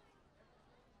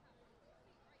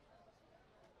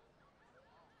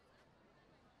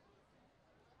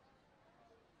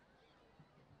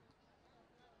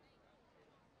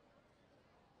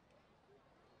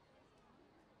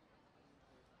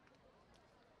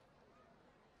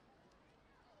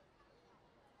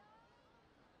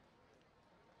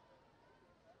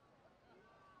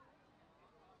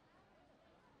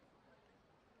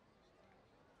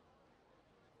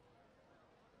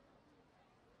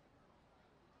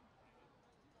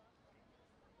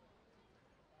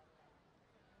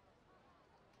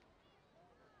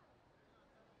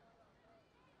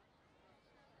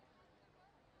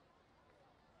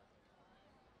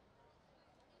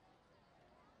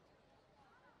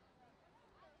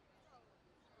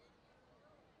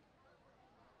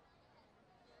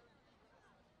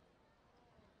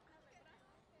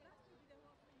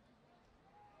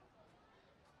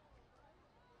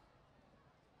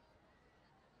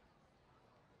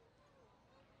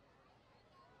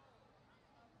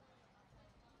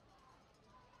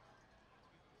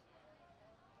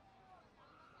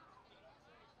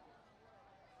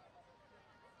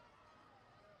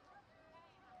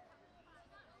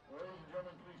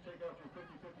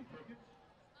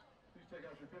 take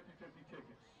out your 50-50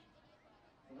 tickets.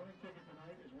 The winning ticket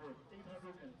tonight is worth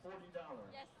 $840.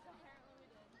 Yes, apparently we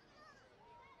did.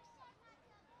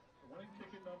 The winning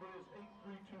ticket number is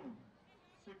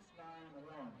 832691.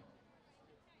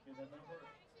 And the number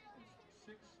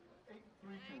is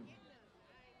 832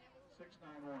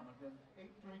 691. Again,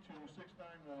 832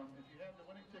 691. If you have the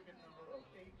winning ticket number of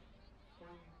 832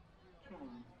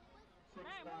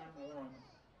 691,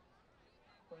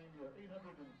 claim your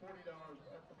 $840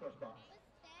 at the press box.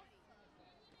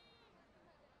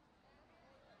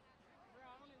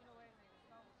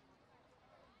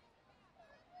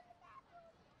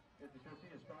 50-50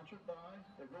 is sponsored by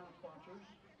the gold sponsors,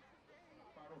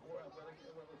 504 Athletic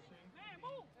LLC,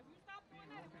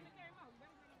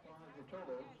 the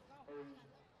Tolos, Aries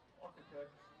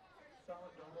Architects,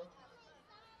 Solid Donor,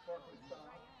 Sparkly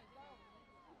Style,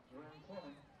 Zerang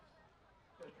Plumbing,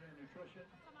 Destrehan Nutrition,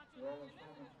 New Orleans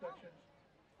Home Inspections,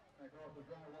 MacArthur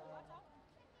Drywall,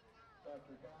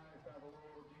 Dr. Guy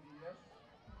Favreau DDS,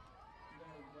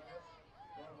 United Glass,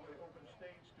 Broadway Open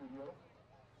Stage Studio,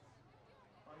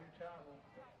 IU Travel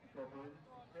Incorporated,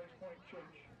 Grace Point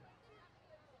Church,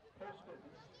 Pulse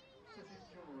Fitness, Sissy's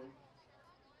Jewelry,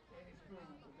 Annie's Food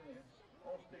and Dance,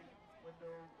 Allstate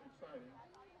Window and Siding,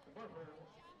 The Butthole,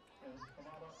 and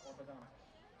Kamala Orthodontics.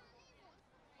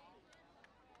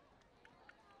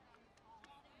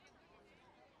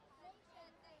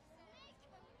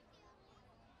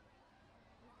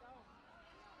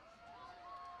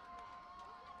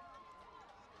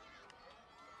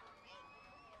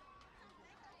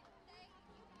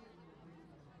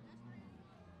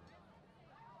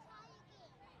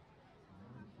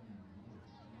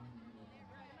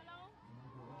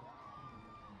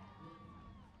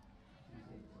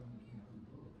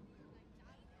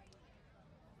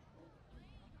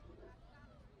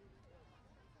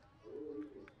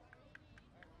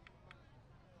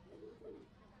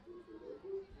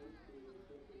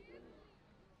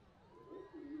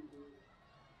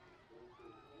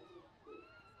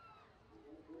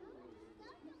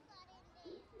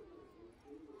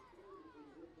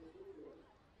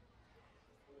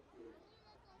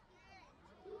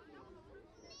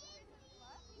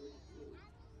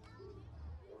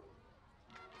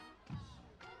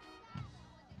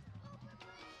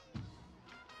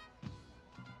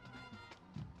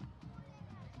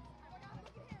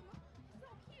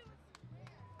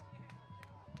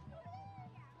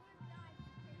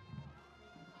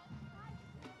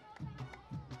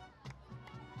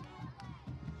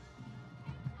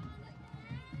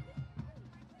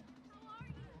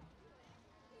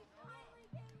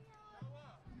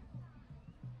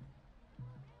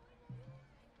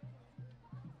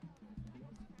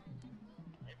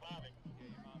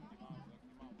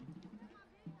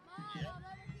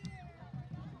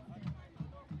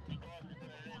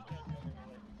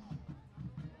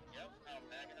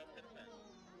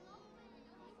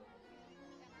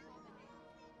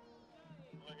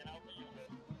 Looking out for you,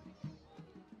 baby.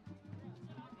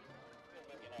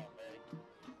 Looking out, baby.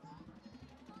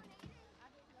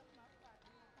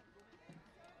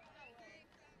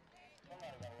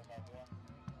 Somebody gotta look out, boy.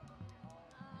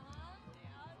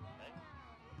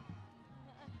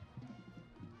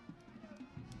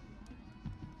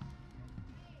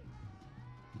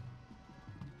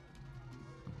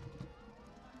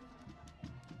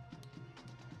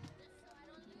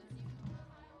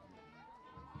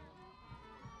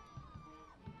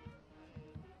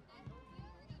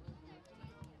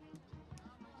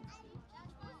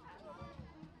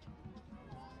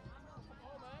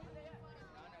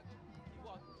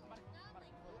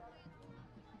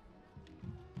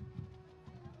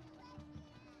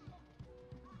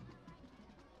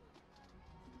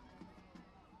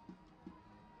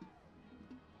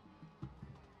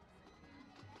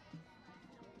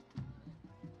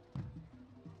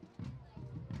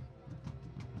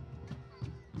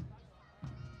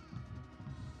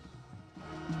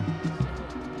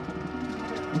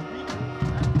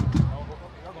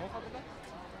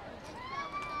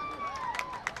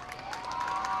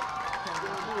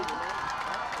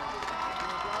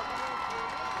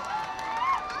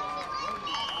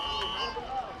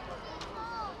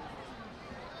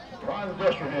 Rivalry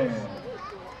Destrehan,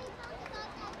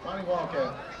 Fighting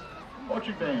Wildcat,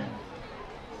 Orchard Band.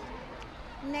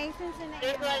 Nathan's in the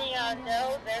Just letting y'all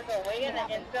know there's a way in the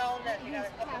end zone that you got a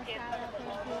couple kids coming from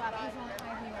the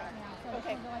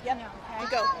Okay, yep. You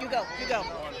go, you go, you go.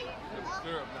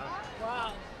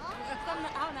 Wow.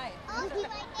 How nice.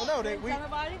 Well, no, they did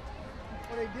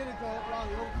it around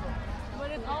the overflow.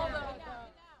 But it's all the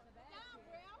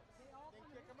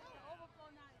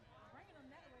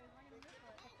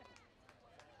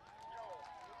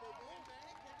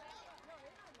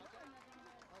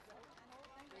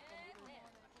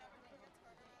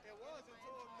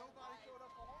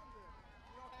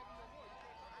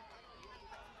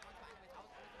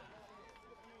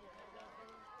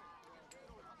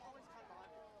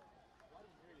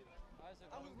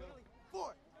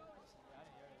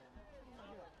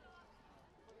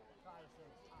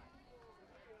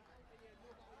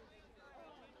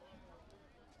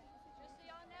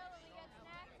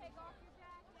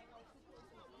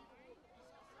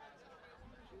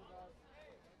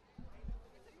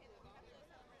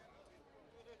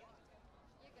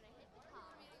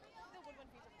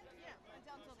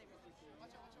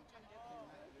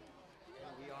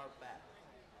We are back.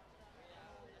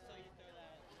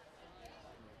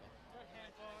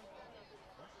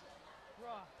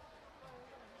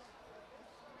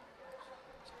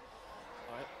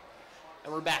 All right.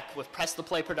 And we're back with Press the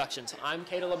Play Productions. I'm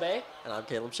Kata LeBay. And I'm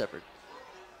Caleb Shepard.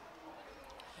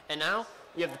 And now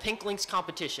we have the Pink Links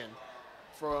competition.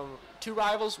 From 2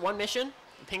 rivals, 1 mission.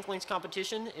 The Pink Links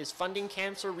competition is funding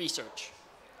cancer research.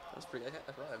 That's pretty. I like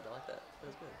that. That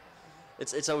was good.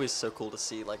 It's always so cool to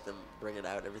see like them bring it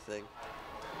out and everything.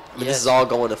 I mean, Yes. This is all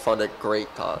going to fund a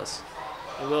great cause.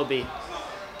 It will be.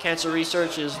 Cancer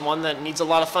research is one that needs a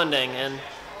lot of funding, and,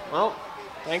 well,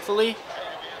 thankfully,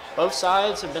 both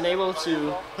sides have been able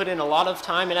to put in a lot of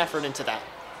time and effort into that.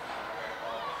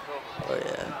 Oh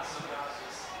yeah.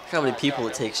 Look how many people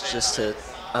it takes just to.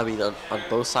 I mean, on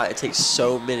both sides, it takes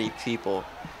so many people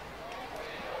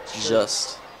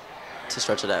just to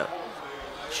stretch it out.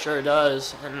 Sure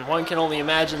does, and one can only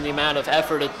imagine the amount of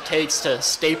effort it takes to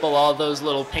staple all those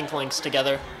little pink links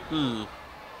together.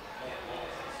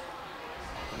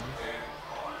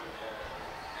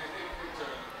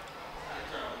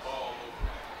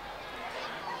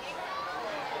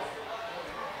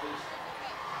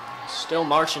 Still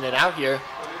marching it out here.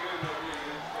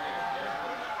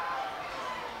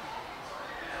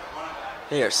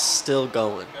 They are still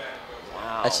going.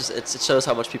 Wow. That's just it shows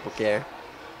how much people care.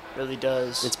 Really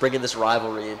does. It's bringing this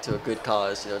rivalry into a good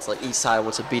cause. You know, it's like each side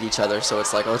wants to beat each other, so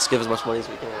it's like, oh, let's give as much money as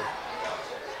we can.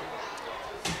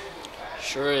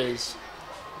 Sure is.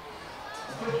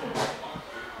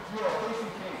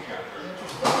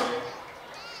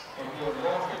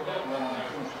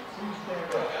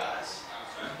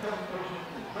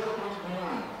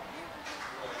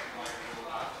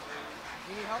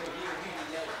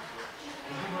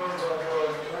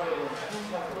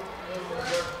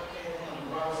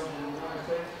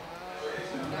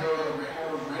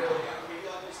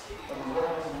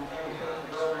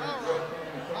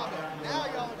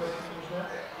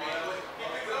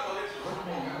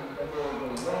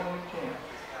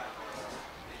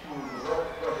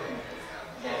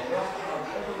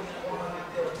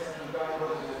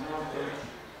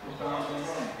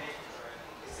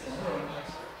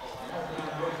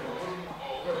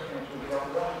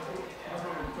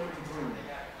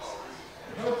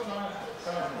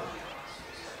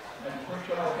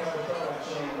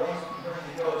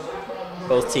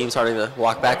 Both teams starting to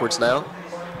walk backwards now.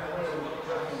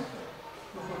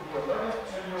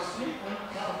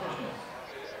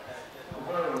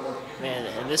 Man,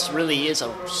 and this really is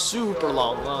a super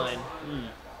long line.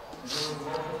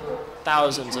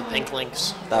 Thousands of pink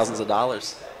links. Thousands of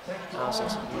dollars.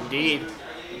 Thousands, indeed.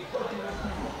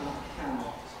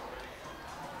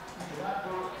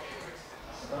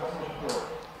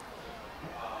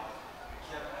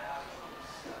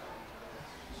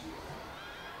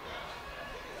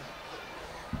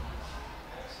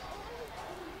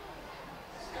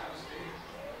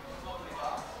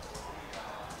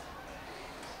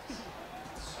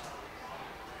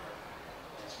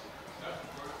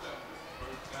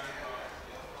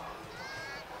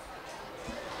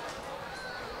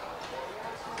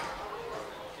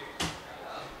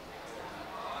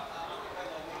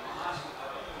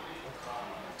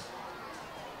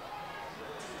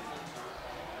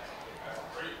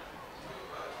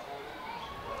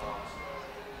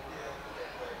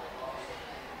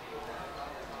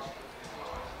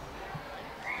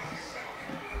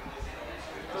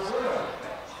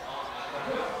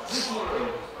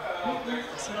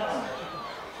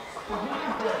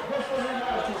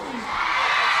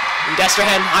 And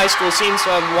Destrehan High School seems to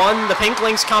have won the Pink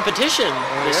Links competition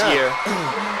this year.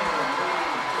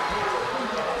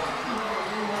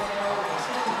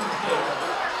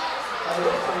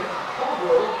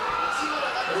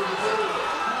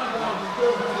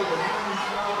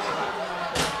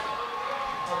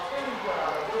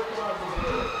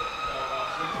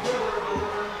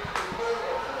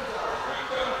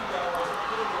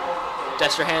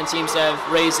 Destrehan seems to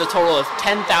have raised a total of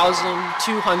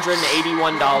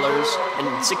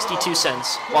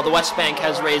 $10,281.62, while the West Bank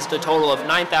has raised a total of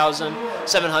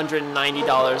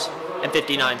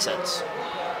 $9,790.59.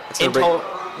 It's going to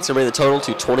bring the total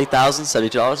to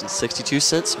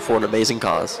 $20,072.62 for an amazing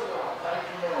cause.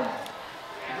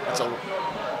 That's a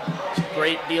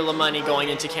great deal of money going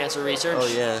into cancer research. Oh,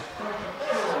 yeah.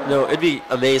 No, it'd be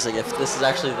amazing if this is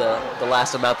actually the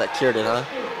last amount that cured it, huh?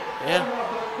 Yeah.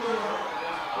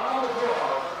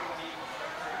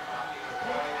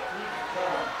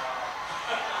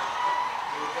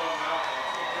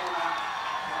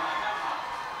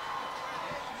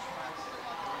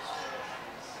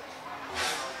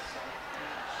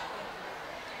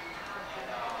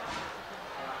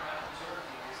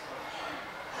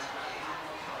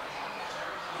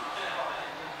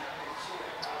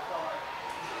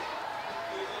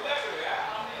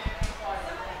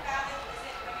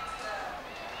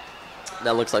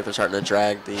 Now it looks like they're starting to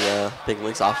drag the big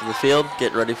links off of the field,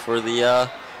 getting ready for the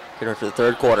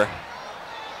third quarter.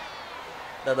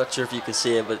 Now, I'm not sure if you can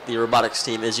see it, but the robotics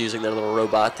team is using their little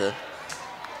robot to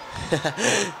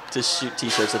to shoot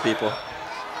T-shirts at people.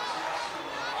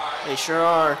 They sure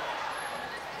are.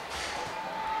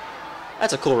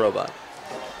 That's a cool robot.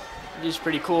 It is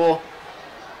pretty cool.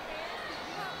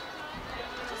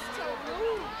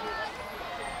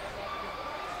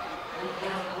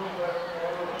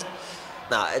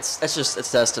 Nah, it's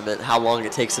testament how long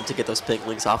it takes them to get those pink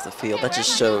links off the field. That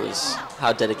just shows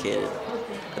how dedicated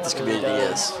that this community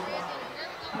is.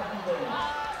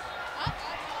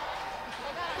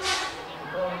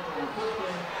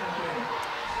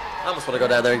 I almost want to go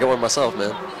down there and get one myself, man.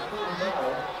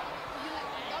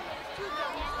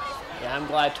 Yeah, I'm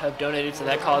glad to have donated to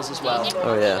that cause as well.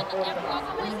 Oh, yeah.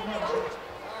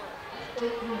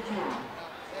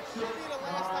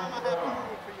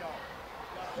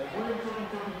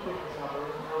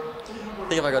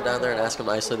 I think if I go down there and ask them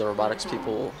nicely, the robotics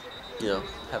people, you know,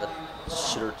 have a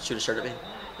shoot a shirt at me.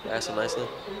 Ask them nicely.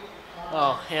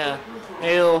 Oh, yeah.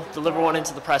 Maybe they'll deliver one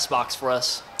into the press box for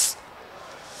us.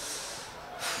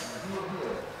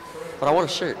 But I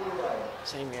want a shirt.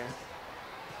 Same here.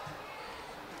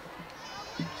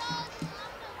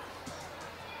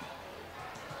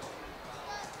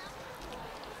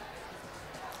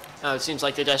 It seems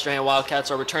like the Destrehan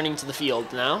Wildcats are returning to the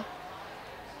field now.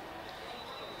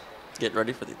 Getting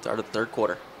ready for the start of the third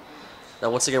quarter.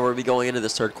 Now, once again, we'll be going into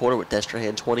this third quarter with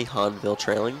Destrehan 20, Hahnville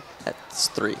trailing at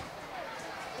 3.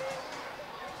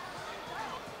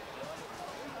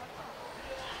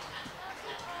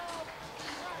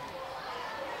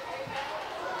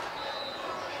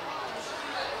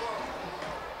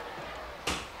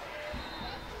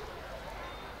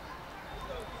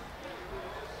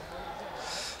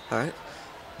 All right,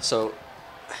 so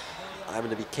I'm going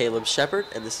to be Caleb Shepard,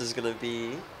 and this is going to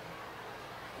be...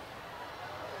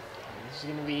 This is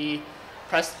going to be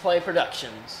Press Play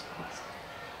Productions.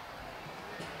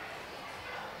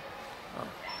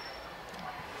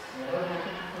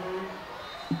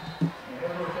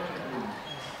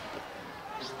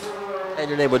 And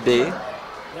your name would be? Yep.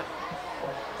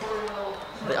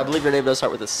 I believe your name does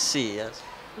start with a C, yes?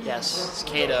 Yes, it's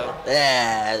Cato.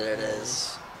 Yeah, there it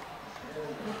is.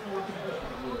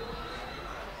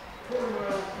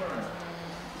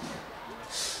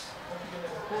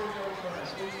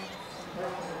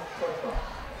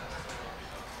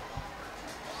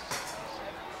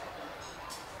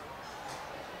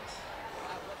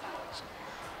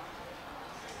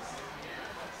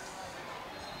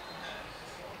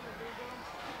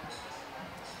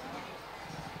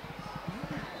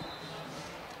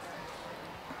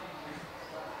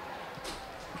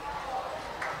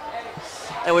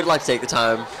 And we'd like to take the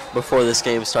time before this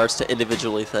game starts to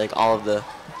individually thank all of the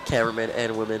cameramen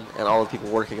and women and all the people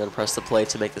working on Press the Play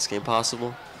to make this game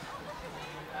possible.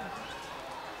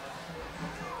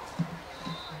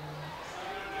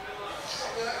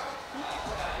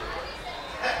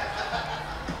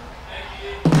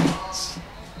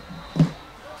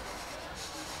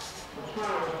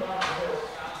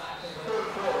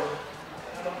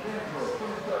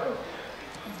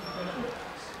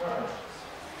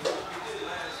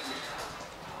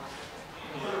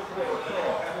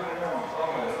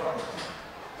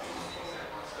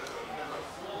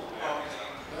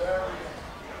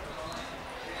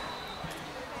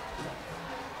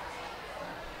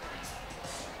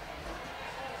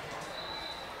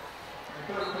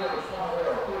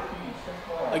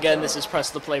 Again, this is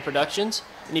Press the Play Productions,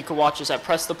 and you can watch us at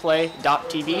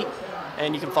presstheplay.tv,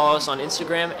 and you can follow us on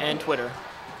Instagram and Twitter.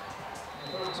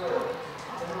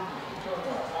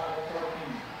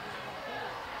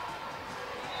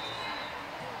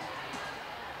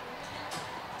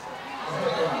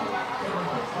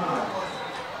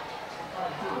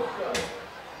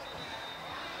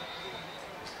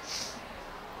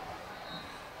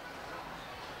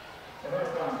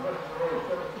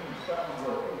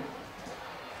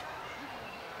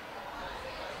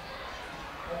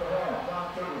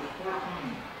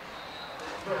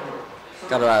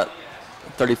 Got about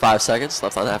 35 seconds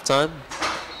left on halftime.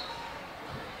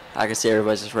 I can see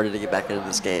everybody's just ready to get back into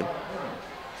this game.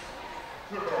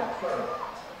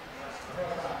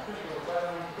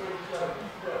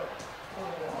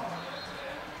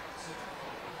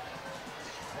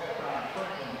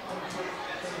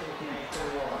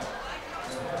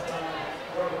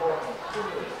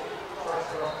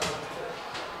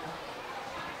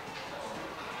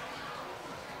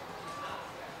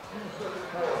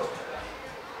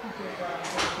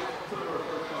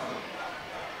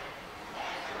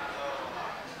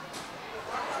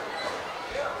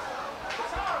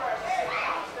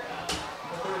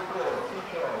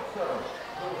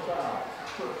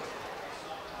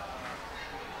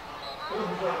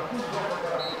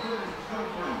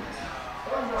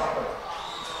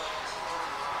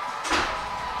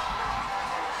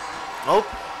 Oh.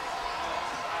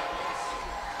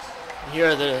 Here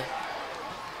are the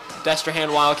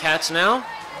Destrehan Wildcats now,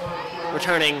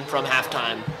 returning from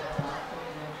halftime.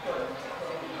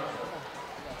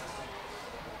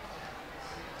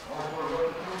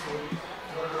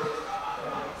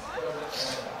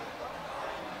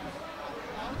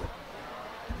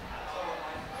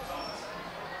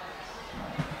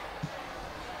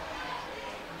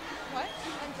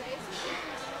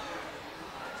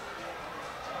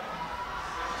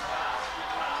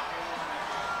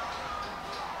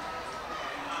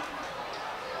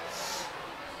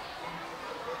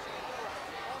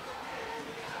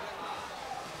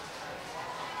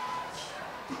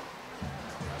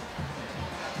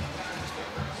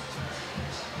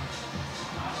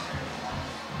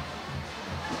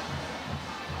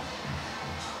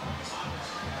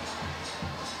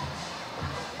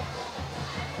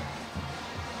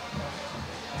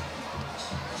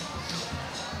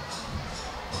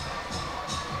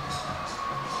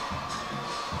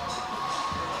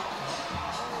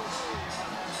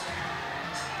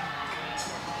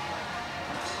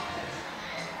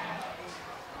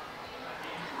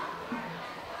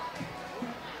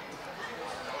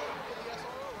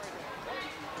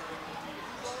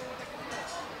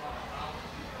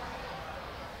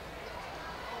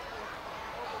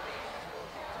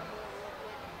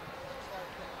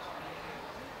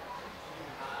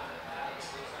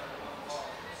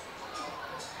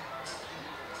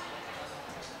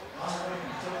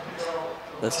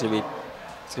 It's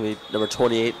gonna be number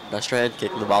 28, Destrehan,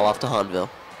 kicking the ball off to Hahnville.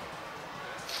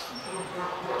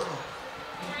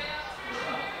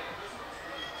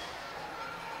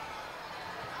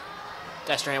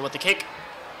 Destrehan with the kick.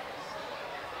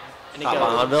 And it Top goes.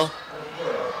 by Hahnville.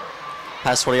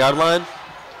 Past 20-yard line,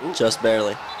 just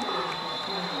barely.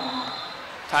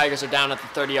 Tigers are down at the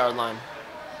 30-yard line.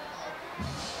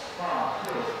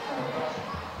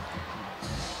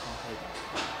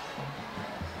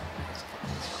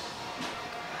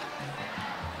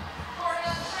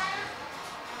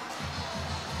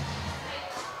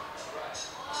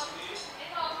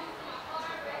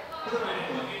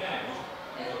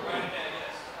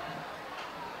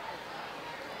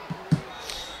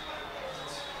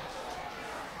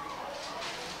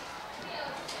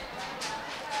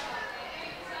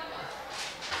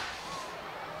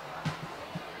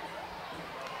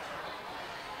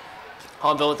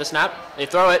 Hahnville with the snap. They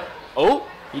throw it. Oh,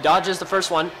 he dodges the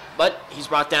first one, but he's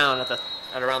brought down at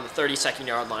around the 32nd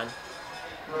yard line.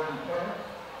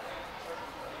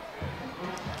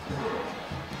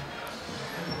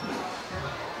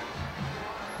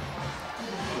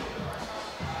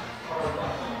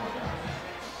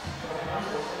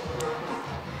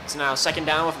 It's now second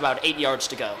down with about 8 yards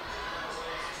to go.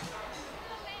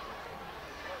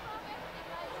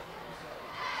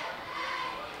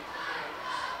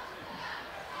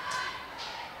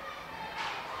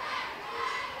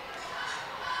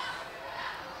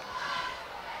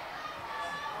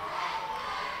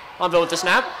 Hahnville with the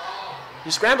snap.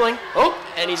 He's scrambling. Oh,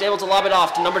 and he's able to lob it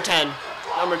off to number 10.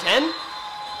 Number 10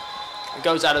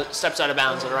 steps out of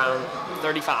bounds at around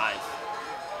 35.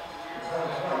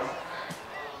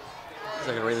 Is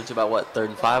that going to bring them to about, what, 3rd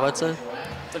and 5, I'd say?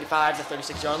 35 to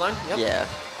 36 yard line. Yep. Yeah.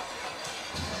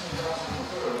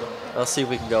 Let's see if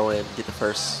we can go in and get a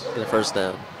first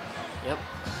down. Yep.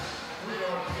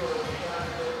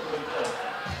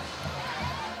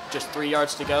 Just 3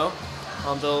 yards to go.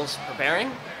 Hahnville's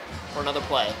preparing for another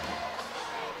play.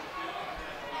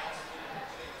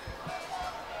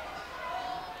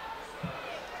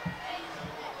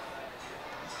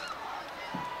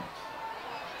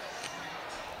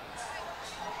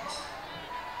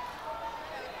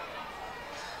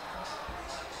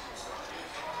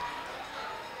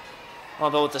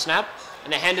 Hahnville with the snap,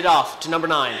 and they hand it off to number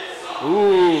 9.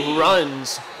 Ooh, who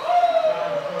runs.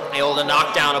 Able to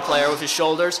knock down a player with his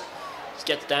shoulders. He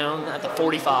gets down at the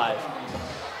 45.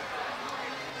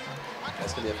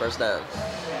 That's going to be a first down.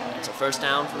 It's a first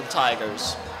down for the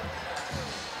Tigers.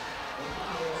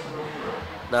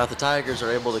 Now, if the Tigers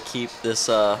are able to keep this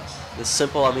this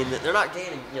simple, I mean, they're not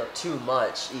gaining too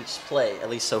much each play, at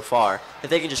least so far. If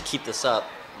they can just keep this up,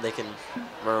 they can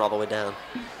run it all the way down.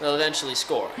 They'll eventually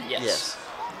score. Yes. Yes.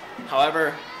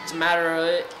 However, it's a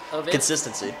matter of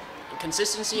Consistency.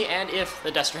 Consistency, and if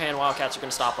the Destrehan Wildcats are going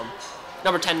to stop them.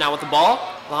 Number 10 now with the ball,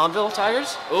 the Hahnville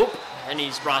Tigers. Oop, and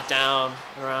he's brought down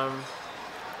around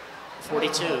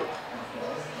 42.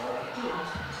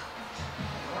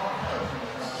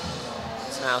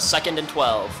 It's now 2nd and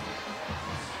 12.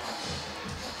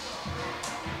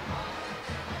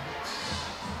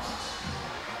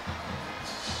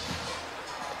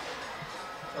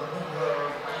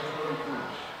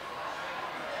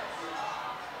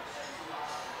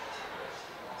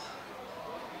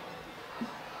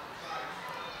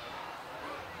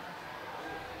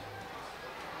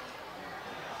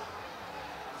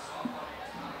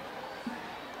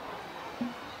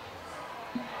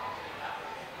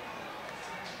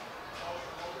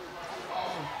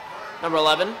 Number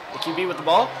 11, the QB with the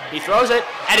ball. He throws it,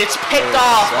 and it's picked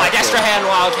off by Destrehan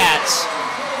Wildcats.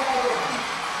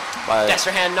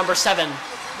 Destrehan, number 7.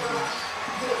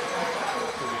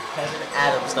 Kevin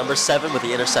Adams, number 7, with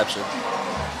the interception.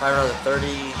 Right around the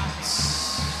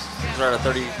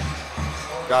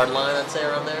 30-yard line, I'd say,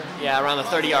 around there. Yeah, around the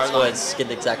 30-yard line. Let's get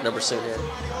the exact number soon here.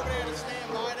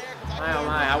 My, oh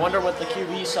my, I wonder what the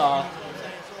QB saw.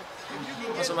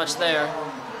 Wasn't much there.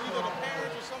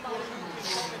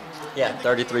 Yeah,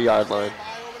 33-yard line.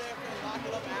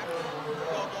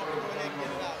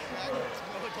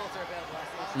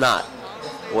 Not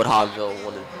what Hahnville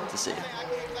wanted to see.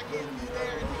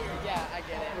 Yeah, I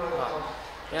get it.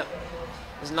 Yep.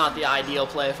 This is not the ideal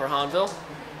play for Hahnville.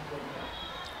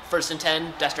 1st and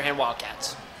 10, Destrehan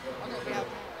Wildcats.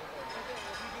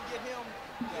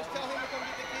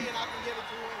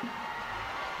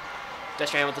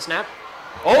 Destrehan with the snap.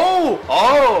 Oh!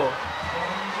 Oh!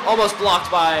 Almost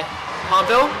blocked by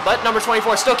Hahnville, but number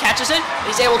 24 still catches it.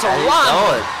 He's able to run.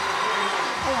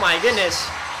 Oh my goodness.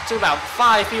 Took about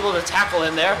 5 people to tackle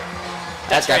him there.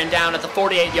 Destrehan down at the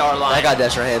 48-yard line. That got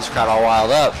Destrehan's crowd all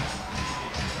wild up.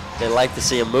 They like to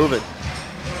see him moving.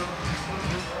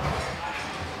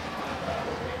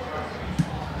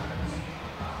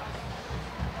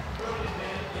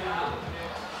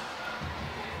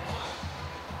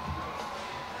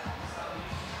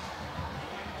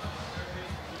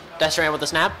 Destrehan with the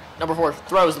snap. Number 4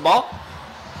 throws the ball.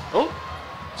 Oh,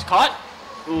 it's caught.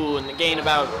 Ooh, and gaining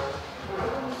about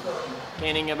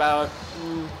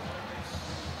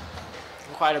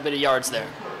quite a bit of yards there.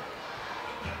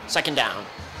 2nd down.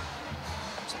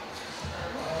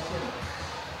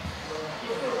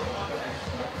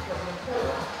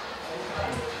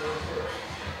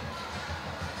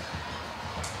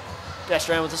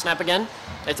 Destrehan with the snap again.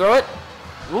 They throw it.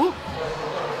 Ooh.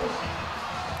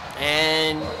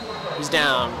 And he's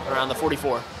down around the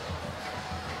 44.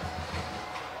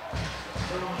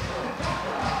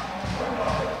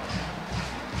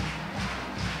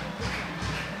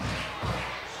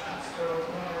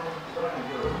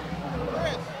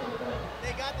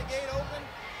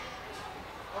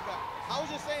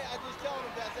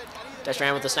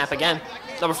 Destrehan with the snap again.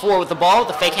 Number 4 with the ball,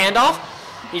 the fake handoff.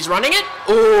 He's running it.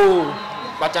 Ooh,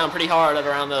 brought down pretty hard at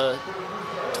around the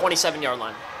 27-yard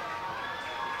line.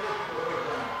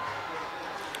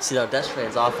 See, now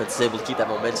Destrehan's offense is able to keep that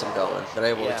momentum going. They're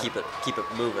able to keep it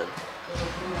moving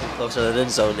closer to the end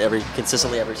zone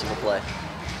consistently every single play.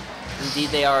 Indeed,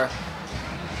 they are.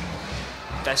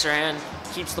 Destrehan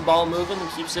keeps the ball moving and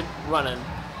keeps it running.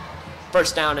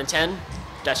 1st down and 10,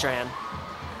 Destrehan.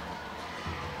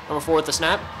 Number 4 with the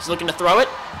snap. He's looking to throw it.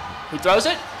 Who throws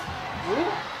it?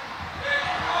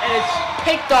 And it's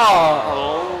picked off.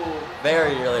 Oh.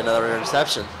 Very nearly another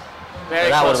interception. Very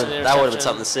that close would have been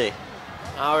something to see.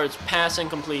 Ours pass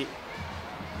incomplete.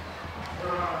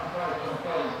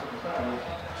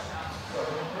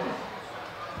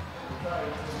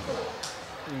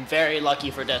 Very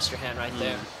lucky for Destrehan right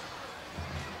there.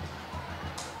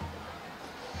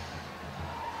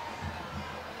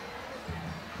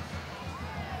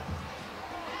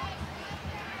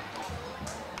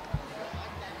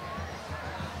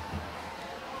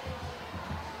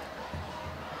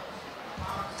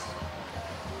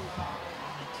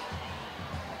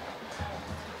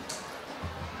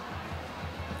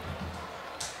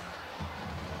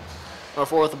 Number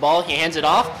 4 with the ball, he hands it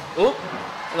off. Oop.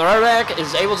 And the running back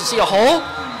is able to see a hole.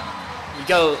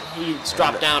 He's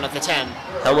dropped down at the 10.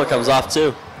 Helmet comes off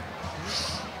too.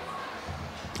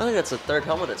 think that's the third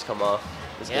helmet that's come off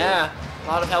this game. Yeah, a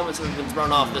lot of helmets have been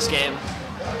thrown off this game.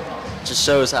 Just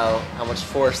shows how much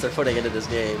force they're putting into this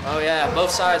game. Oh yeah,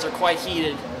 both sides are quite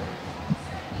heated.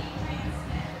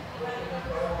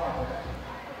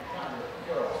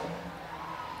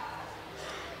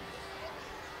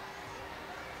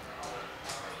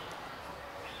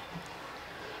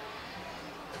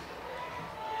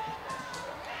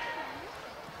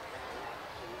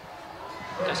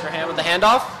 Destrehan with the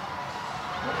handoff.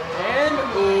 And,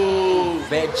 ooh.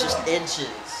 Man, just inches.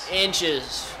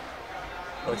 Inches.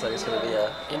 Looks like it's going to be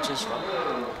a... Inches from...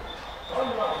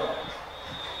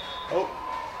 Oh.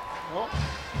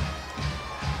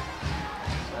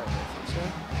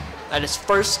 That is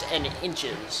 1st and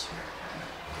inches.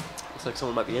 Looks like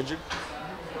someone might be injured.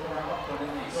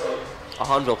 A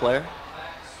Hahnville player.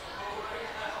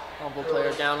 Hahnville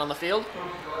player down on the field.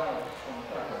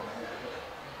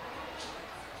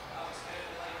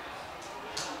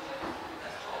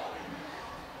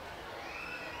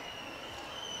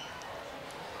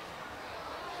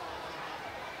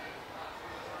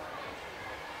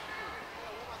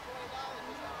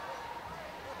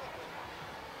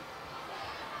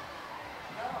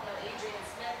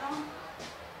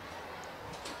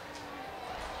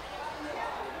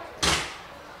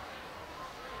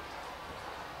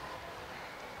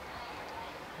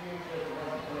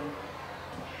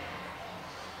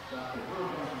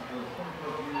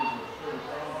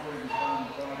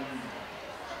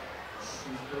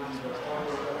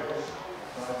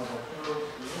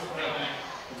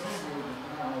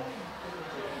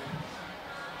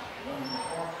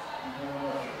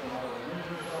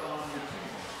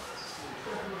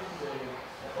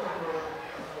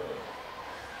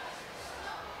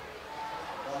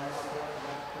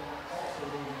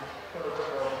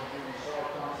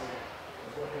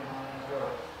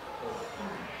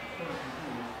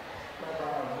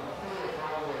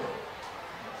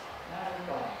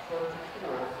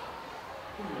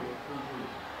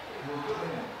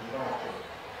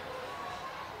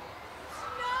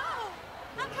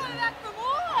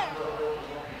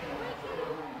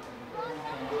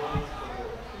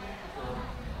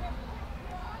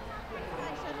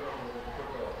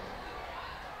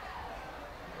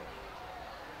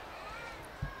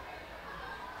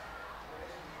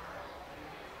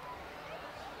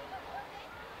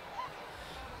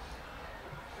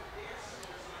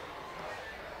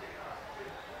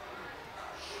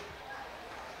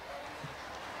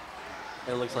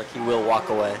 It looks like he will walk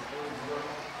away.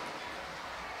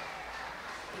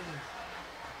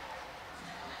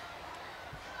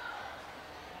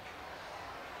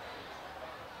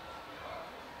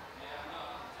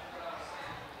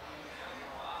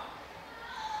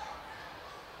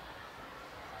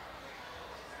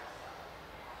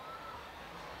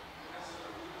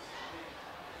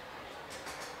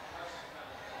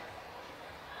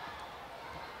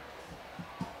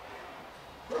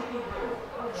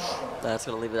 That's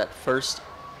going to leave it at 1st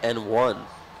and 1.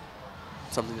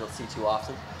 Something you don't see too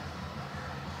often.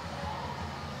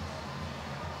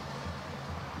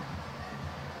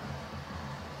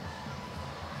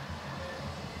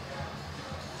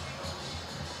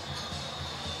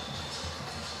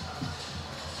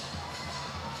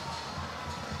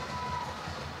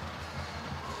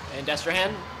 And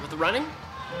Destrehan with the running.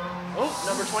 Oh,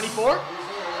 number 24.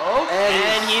 Oh,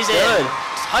 and he's in.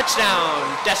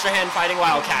 Touchdown, Destrehan fighting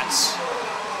Wildcats.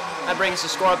 That brings the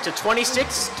score up to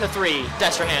 26-3.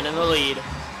 Destrehan in the lead.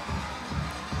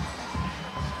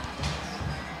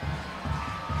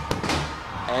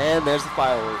 And there's the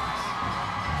fireworks.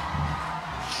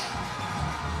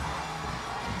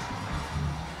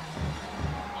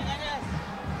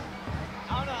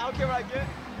 I don't care what I get.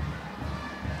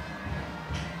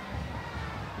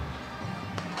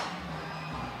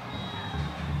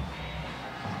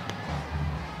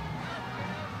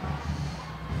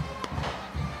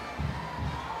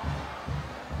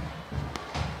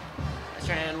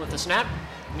 Destrehan with the snap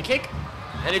and the kick,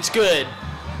 and it's good.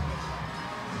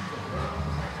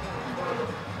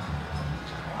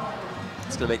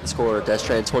 It's going to make the score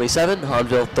Destrehan 27,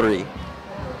 Hahnville 3.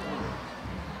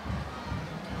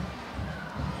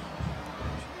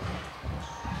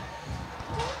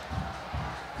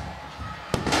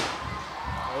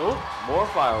 Oh, more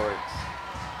fireworks.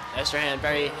 Destrehan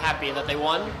very happy that they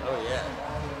won. Oh, yeah.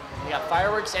 They got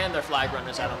fireworks and their flag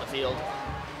runners out on the field.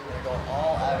 They're going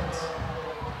all out.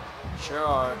 Sure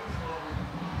are.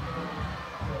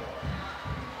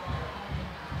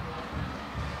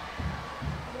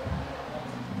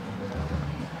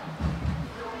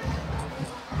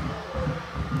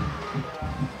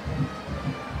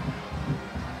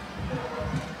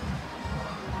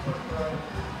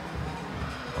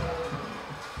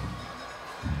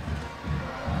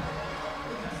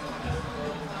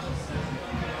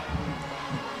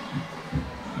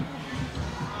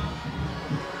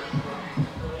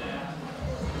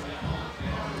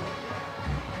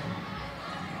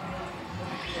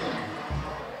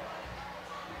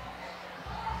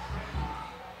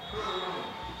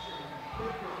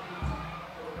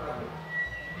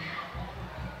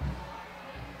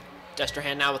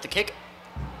 Destrehan now with the kick.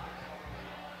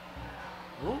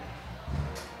 Ooh.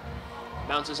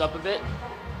 Bounces up a bit.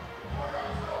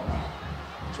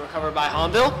 It's recovered by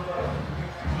Hahnville.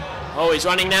 Oh, he's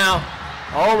running now.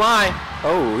 Oh my.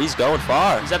 Oh, he's going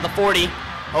far. He's at the 40.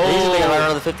 Oh. He's going to right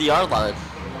around the 50-yard line.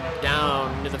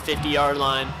 Down to the 50-yard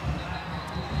line.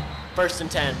 1st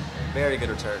and 10. Very good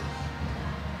return.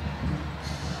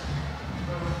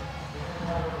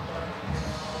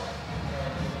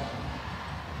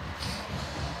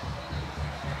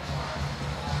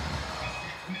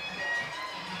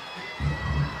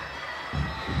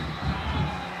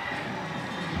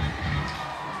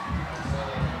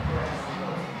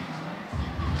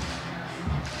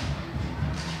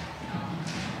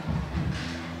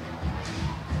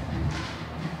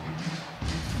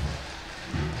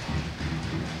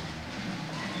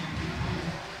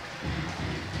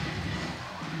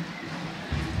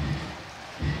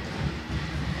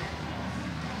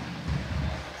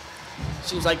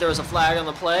 Seems like there was a flag on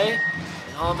the play,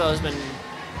 and Hahnville has been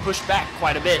pushed back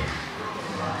quite a bit.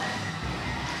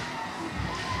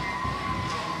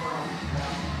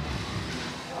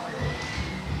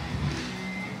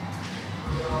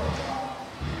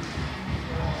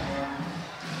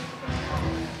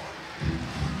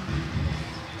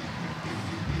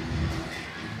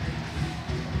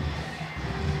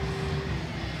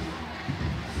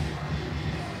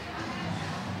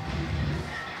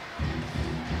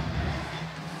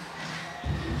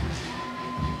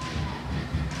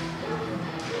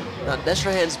 Now,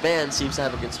 Destrehan's band seems to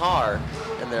have a guitar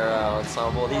in their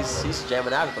ensemble. He's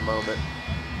jamming out at the moment.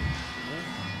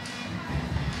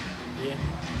 Yeah.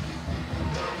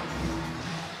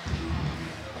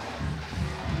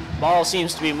 Ball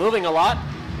seems to be moving a lot.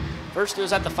 First it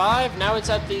was at the 5, now it's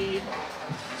at the,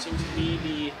 seems to be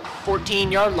the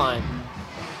 14-yard line.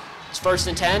 It's 1st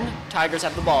and 10, Tigers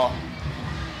have the ball.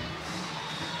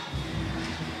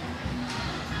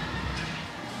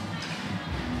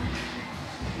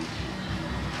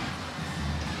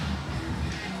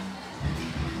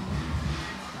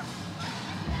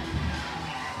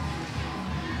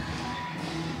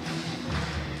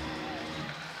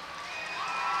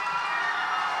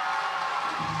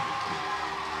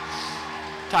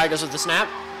 Tigers with the snap.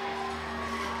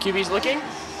 QB's looking,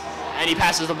 and he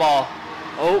passes the ball.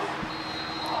 Oh.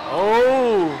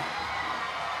 Oh.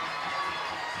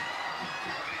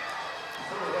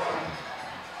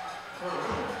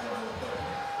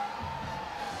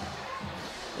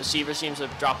 The receiver seems to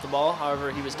have dropped the ball.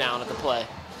 However, he was down at the play.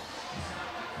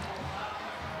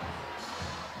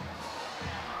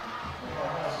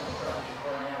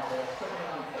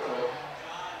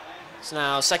 It's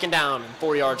now 2nd down and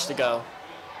 4 yards to go.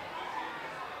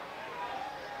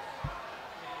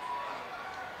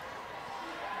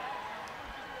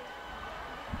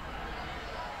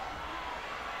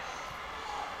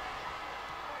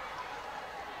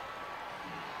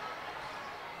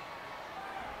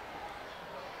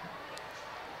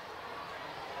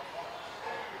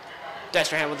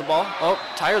 Destrehan with the ball. Oh,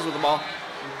 Tigers with the ball.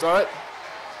 Throw it.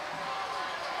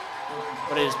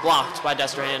 But it is blocked by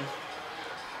Destrehan.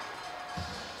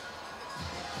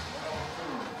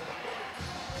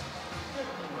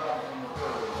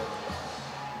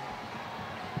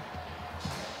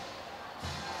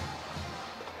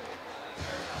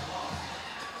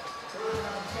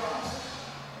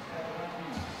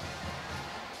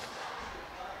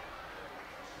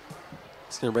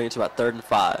 It's going to bring it to about 3rd and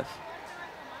 5.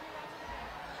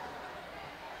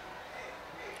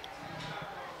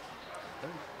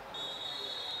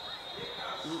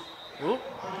 Ooh.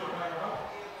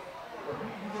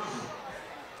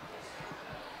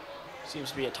 Seems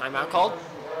to be a timeout called.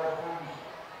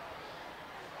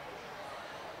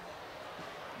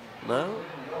 No?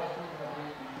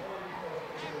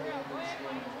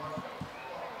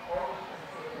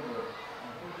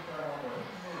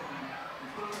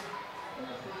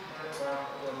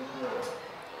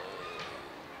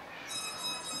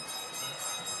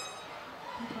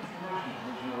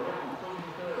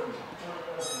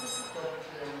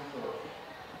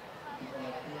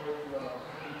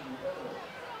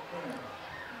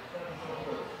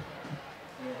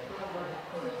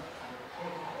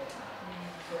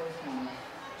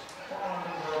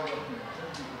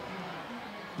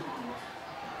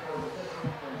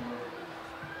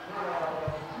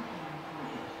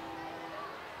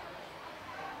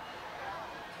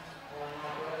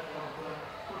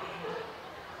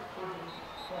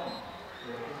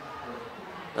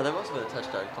 Now there must have been a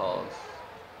touchdown call.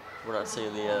 We're not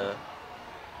seeing the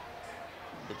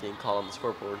game call on the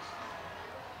scoreboard.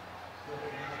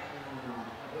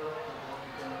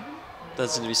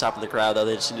 Doesn't seem to be stopping the crowd, though.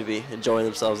 They just seem to be enjoying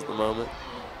themselves at the moment.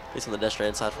 At least on the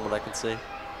Destrehan side from what I can see.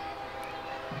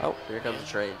 Oh, here comes the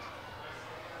train.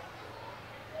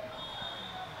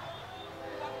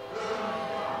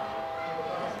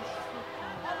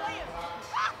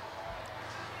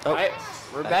 Oh, all right,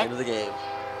 we're back. Into the game.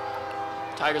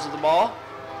 Tigers with the ball.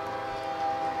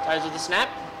 Tigers with the snap.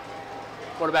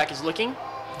 Quarterback is looking.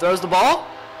 Throws the ball.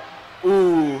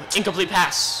 Ooh, incomplete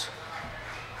pass.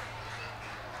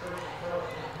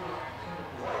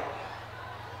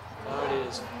 Now it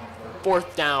is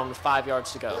 4th down with 5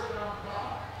 yards to go.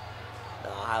 No,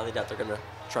 I highly doubt they're going to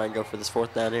try and go for this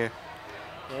 4th down here.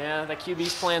 Yeah, that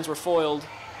QB's plans were foiled.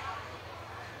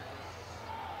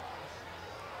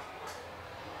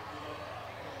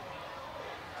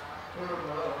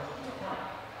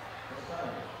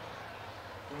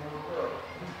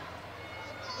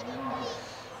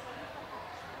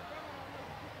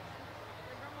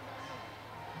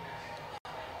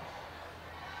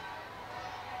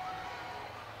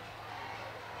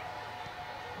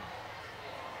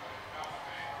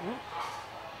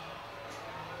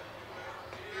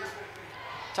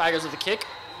 Tigers with the kick.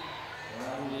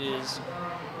 It is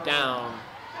down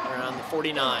around the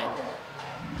 49.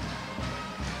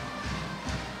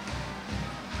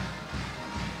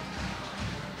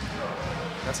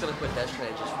 That's going to put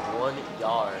Destrehan just 1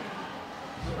 yard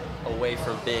away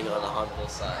from being on the Hahnville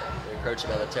side. They're encroaching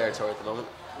on the territory at the moment.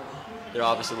 They're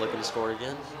obviously looking to score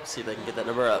again. See if they can get that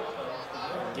number up.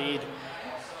 Indeed.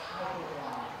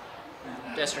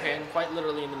 Destrehan quite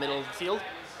literally in the middle of the field.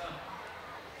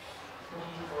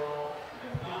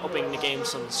 Hoping to gain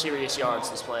some serious yards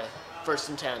this play. 1st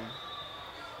and 10.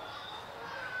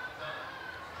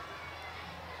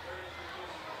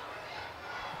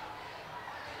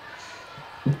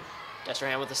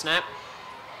 Destrehan with the snap.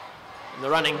 And the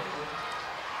running.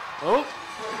 Oh,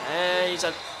 and he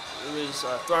was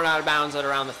thrown out of bounds at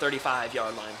around the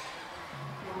 35-yard line.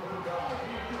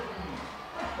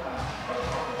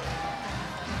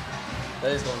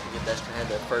 That is going to get Destrehan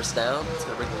their 1st down. It's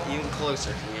going to bring them even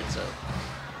closer to the end zone.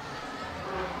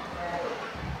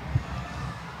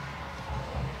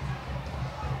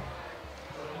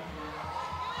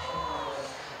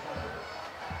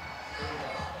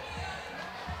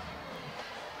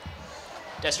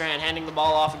 Destrehan handing the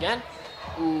ball off again.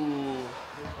 Ooh.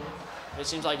 It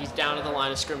seems like he's down at the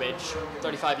line of scrimmage.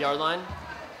 35-yard line.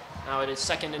 Now it is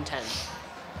 2nd and 10.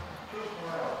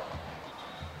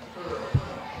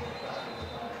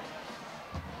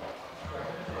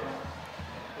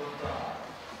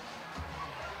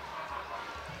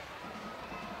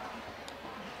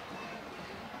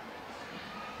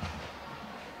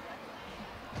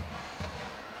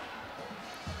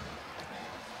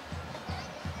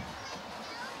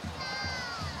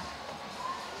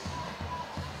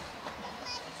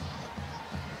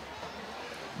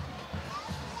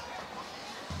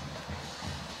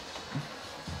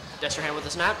 Destrehan with the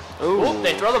snap. Ooh. Ooh,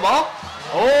 they throw the ball.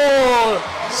 Oh,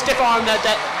 stiff arm the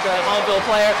Hahnville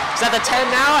player. Is that the 10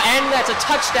 now? And that's a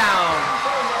touchdown.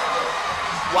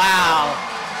 Wow.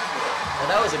 And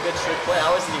that was a good trick play. I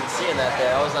wasn't even seeing that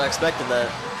there. I was not expecting that.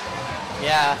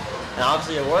 Yeah. And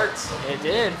obviously it worked. It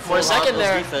did. For a second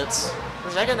there, defense.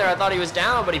 For a second there, I thought he was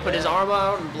down, but he put his arm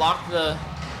out and blocked the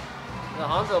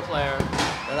Hahnville player.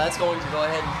 Now that's going to go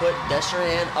ahead and put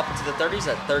Destrehan up into the 30s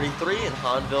at 33 and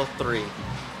Hahnville 3.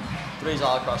 3s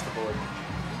all across the board.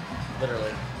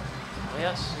 Literally.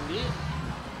 Yes, indeed.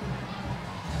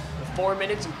 With 4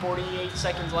 minutes and 48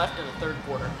 seconds left in the 3rd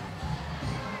quarter.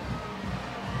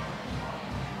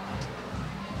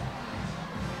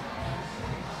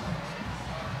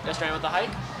 Destrehan with the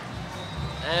hike.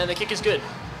 And the kick is good.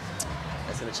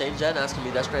 That's going to change that. Now it's going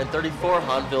to be Destrehan 34,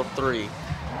 Hahnville 3.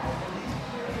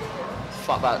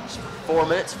 About 4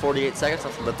 minutes, 48 seconds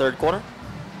left in the 3rd quarter.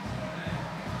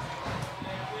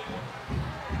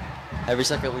 Every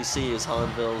second we see is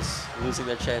Hahnville's losing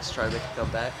their chance to try and make a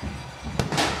comeback.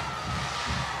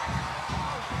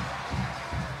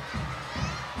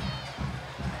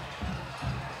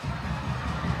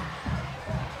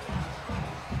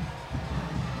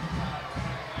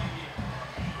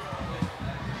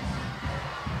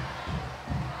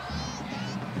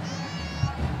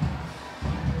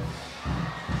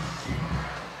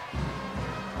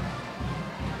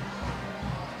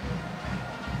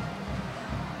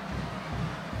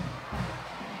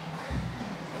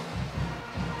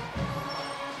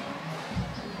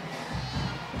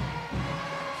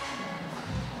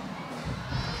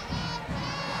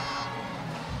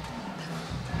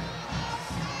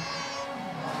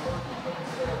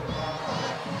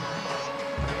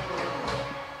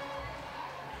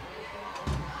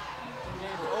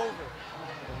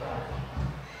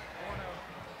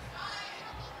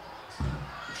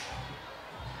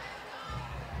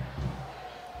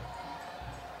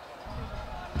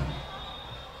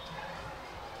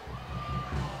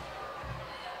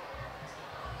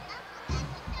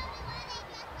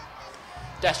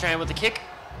 Destrehan with the kick.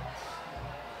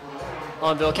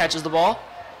 Hahnville catches the ball.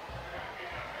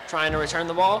 Trying to return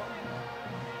the ball.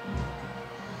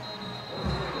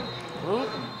 Ooh.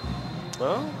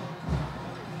 Well,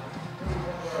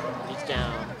 he's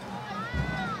down.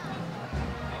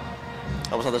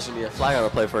 I almost thought there was going to be a flag on the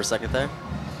play for a second there.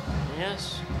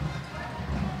 Yes.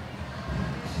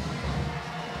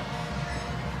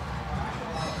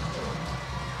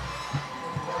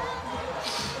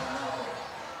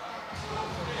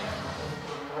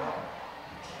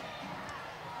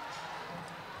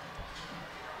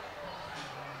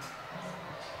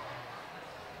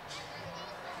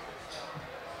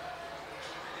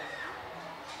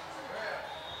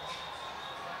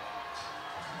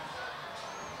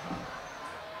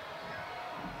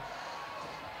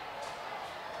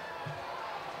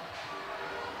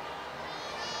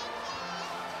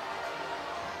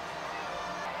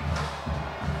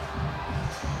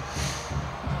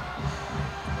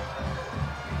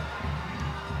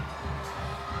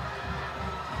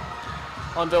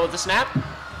 Hahnville with the snap.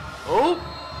 Oh!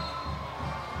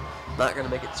 Not going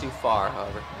to make it too far,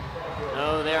 however.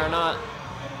 No, they are not.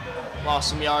 Lost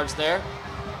some yards there.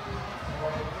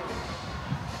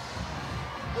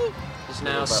 It's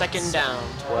now second down.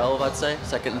 12, I'd say.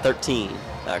 Second and 13,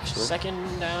 actually.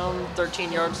 Second down,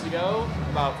 13 yards to go.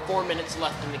 About 4 minutes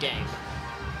left in the game.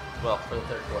 Well, for the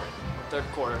third quarter. Third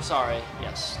quarter, sorry.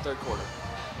 Yes, third quarter.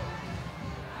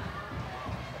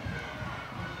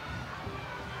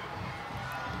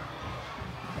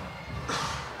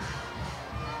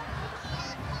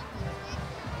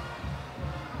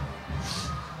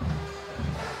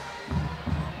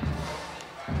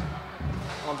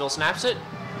 Hahnville snaps it.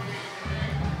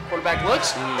 Quarterback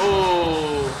looks.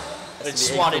 Oh, it's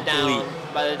swatted down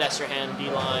by the Destrehan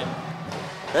D-line.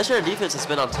 Destrehan defense has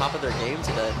been on top of their game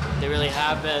today. They really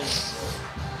have been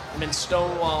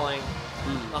stonewalling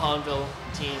the Hahnville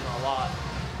team a lot.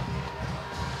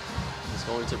 He's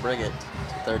going to bring it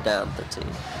to third down, 13.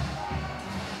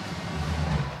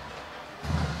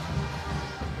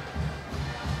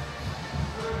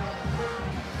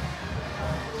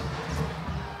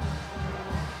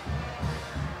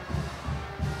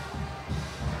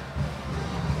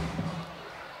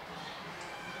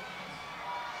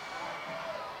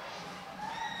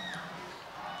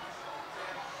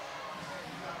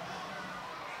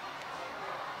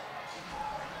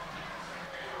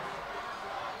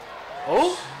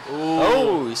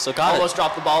 Oh, he still got Almost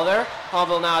dropped the ball there.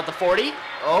 Hahnville now at the 40.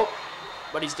 Oh,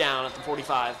 but he's down at the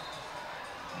 45.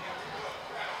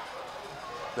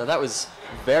 Now that was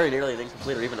very nearly an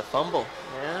incomplete or even a fumble.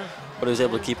 Yeah. But he was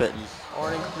able to keep it Or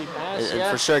an incomplete pass,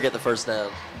 and for sure get the first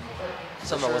down.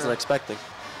 Something I wasn't expecting.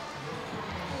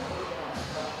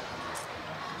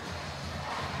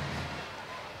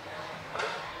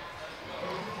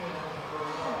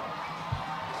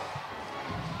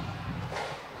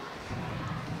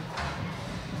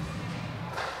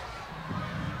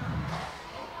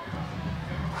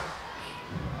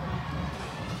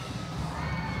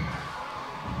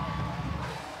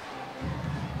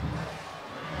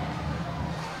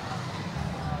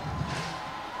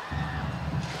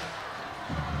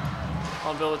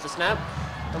 Hahnville with the snap.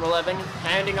 Number 11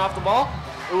 handing off the ball.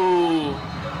 Ooh,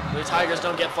 the Tigers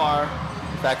don't get far.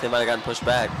 In fact, they might have gotten pushed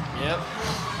back. Yep.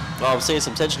 Well, I'm seeing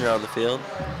some tension here on the field.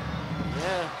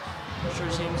 Yeah,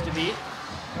 sure seems to be.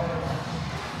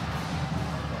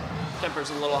 Temper's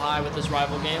a little high with this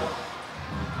rival game.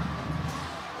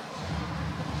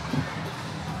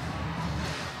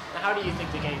 Now, how do you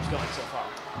think the game's going so far?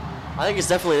 I think it's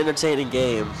definitely an entertaining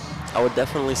game. I would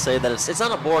definitely say that it's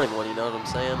not a boring one, you know what I'm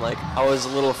saying? Like, I was a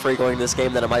little afraid going into this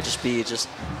game that it might just be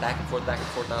back and forth,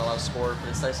 not a lot of score, but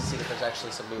it's nice to see that there's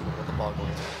actually some movement with the ball going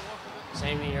on.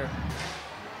 Same here.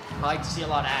 I like to see a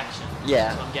lot of action.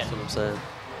 Yeah, That's what I'm saying.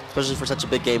 Especially for such a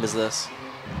big game as this.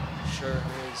 Sure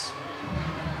is.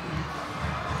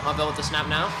 Hahnville with the snap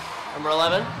now. Number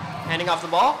 11, handing off the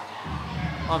ball.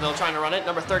 Hahnville trying to run it.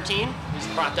 Number 13, he's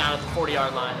brought down at the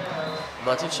 40-yard line. I'm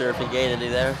not too sure if he gained any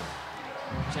there.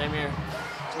 Same here.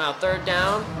 It's now third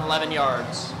down, 11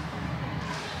 yards.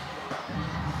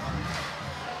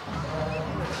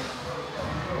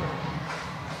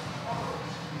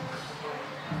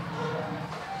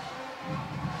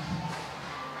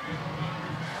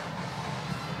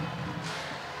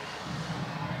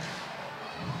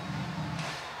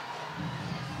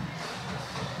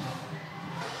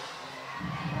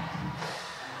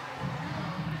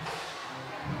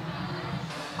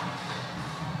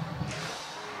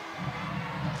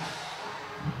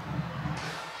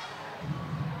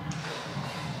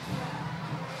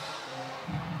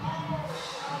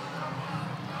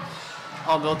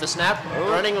 Hahnville with the snap,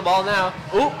 running the ball now.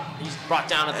 Ooh, he's brought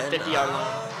down at the 50-yard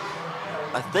line.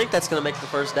 I think that's going to make the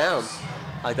first down.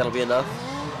 I think that'll be enough.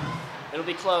 It'll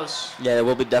be close. Yeah, it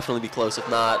will definitely be close. If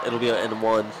not, it'll be an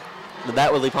one. But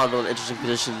that would leave Hahnville in an interesting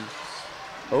position.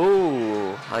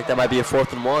 Oh, I think that might be a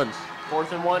 4th and 1.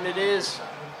 4th and 1 it is.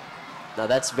 Now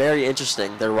that's very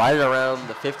interesting. They're right around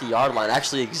the 50-yard line,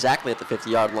 actually exactly at the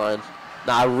 50-yard line.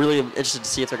 Now I really am interested to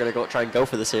see if they're going to try and go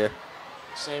for this here.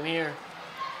 Same here.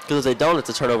 Because if they don't, it's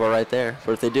a turnover right there.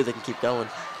 But if they do, they can keep going.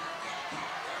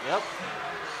 Yep.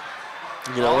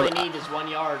 You know all what? they need is 1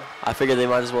 yard. I figured they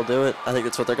might as well do it. I think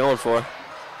that's what they're going for.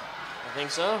 I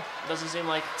think so. Doesn't seem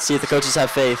like. See if the coaches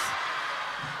have faith.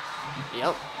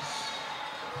 Yep.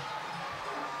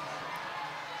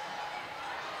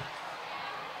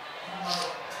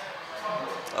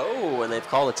 Oh, and they've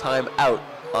called a timeout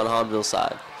on Hahnville's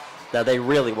side. Now they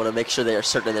really want to make sure they are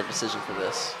certain in their decision for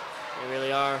this. They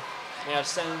really are. They have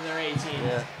 7 in their 18.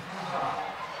 Yeah.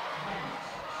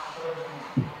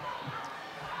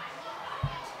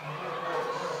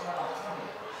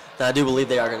 Now, I do believe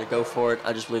they are going to go for it.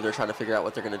 I just believe they're trying to figure out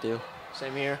what they're going to do.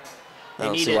 Same here. I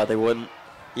don't see why they wouldn't.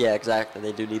 Yeah, exactly.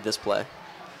 They do need this play.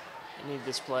 They need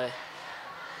this play.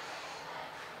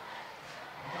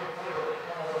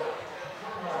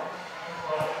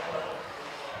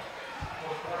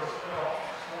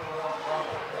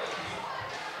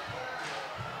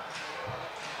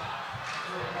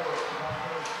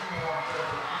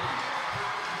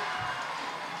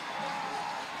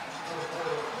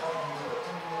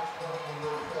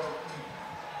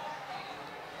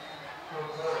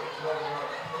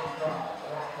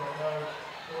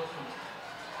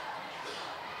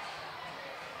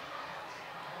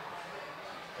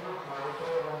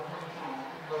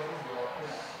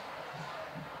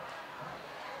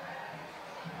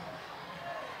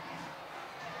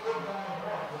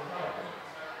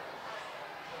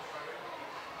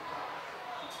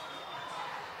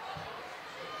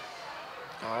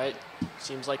 All right,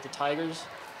 seems like the Tigers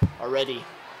are ready.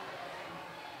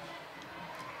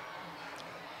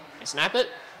 They snap it.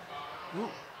 Ooh.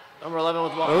 Number 11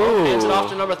 with the ball. Ooh. Hands it off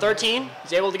to number 13.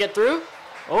 He's able to get through.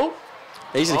 Oh.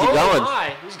 He's going to keep going.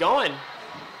 My. He's going.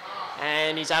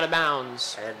 And he's out of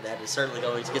bounds. And that is certainly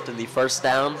going to get them the first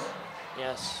down.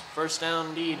 Yes, first down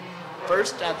indeed.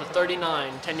 First at the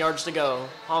 39, 10 yards to go.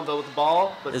 Hahnville with the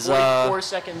ball, but 44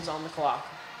 seconds on the clock.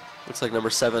 Looks like number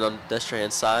 7 on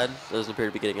Destrehan's side. Doesn't appear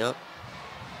to be getting up.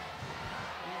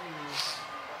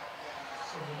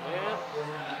 Yeah.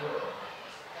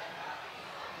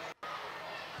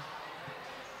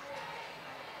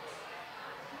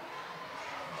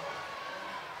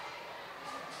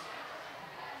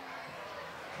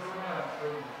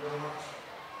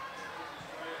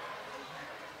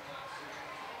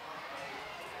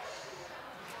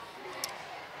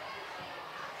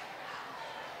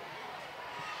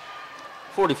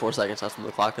 .44 seconds left on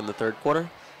the clock in the third quarter.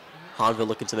 Hahnville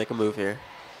looking to make a move here.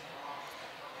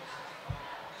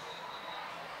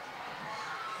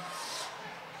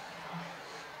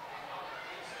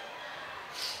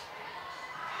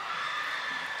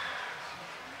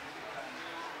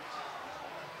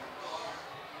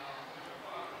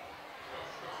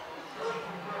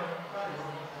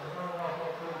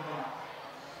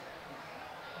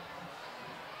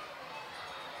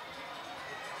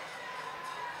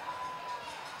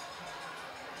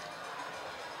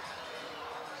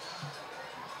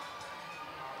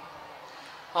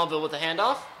 Hahnville with the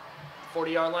handoff.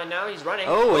 40-yard line now. He's running.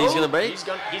 Oh, he's going to break?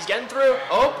 He's getting through.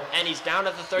 Oh, and he's down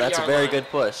at the 30-yard line. That's a very good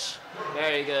push.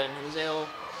 Very good. He's able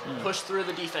to push through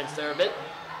the defense there a bit.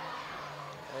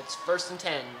 It's 1st and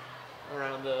 10.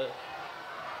 Around the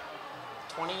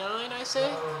 29, I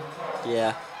say?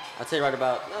 Yeah. I'd say right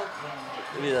about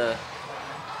maybe the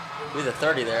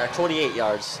 30 there. 28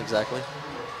 yards, exactly.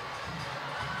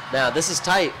 Now, this is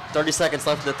tight. 30 seconds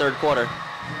left in the third quarter.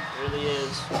 It really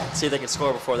is. Let's see if they can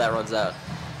score before that runs out.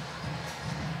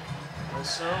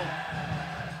 Guess so.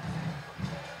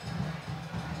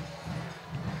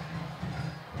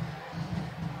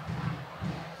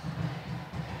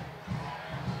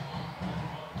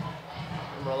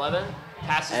 Number 11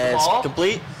 passes and the ball. It's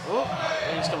complete. Oh,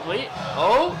 and he's complete.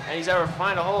 Oh, and he's able to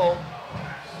find a hole.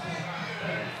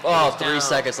 Oh, 3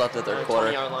 seconds left in the third quarter.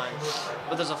 20-yard line.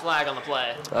 But there's a flag on the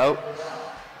play. Oh.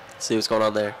 Let's see what's going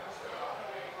on there.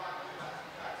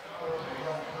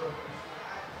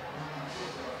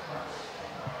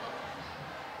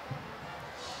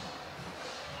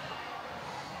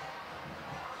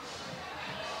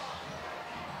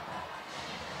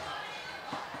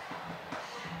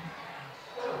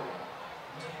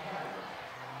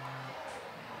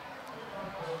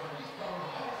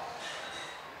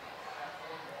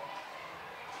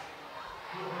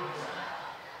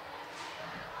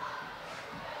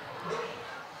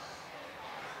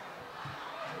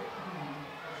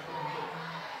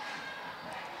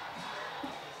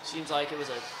 Seems like it was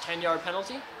a 10-yard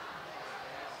penalty.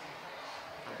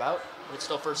 About. But it's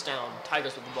still first down.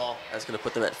 Tigers with the ball. That's going to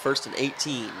put them at 1st and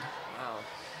 18. Wow.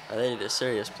 They need a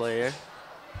serious play here.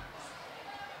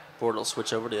 Ford will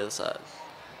switch over to the other side.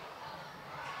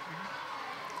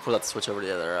 Ford will switch over to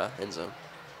the other end zone.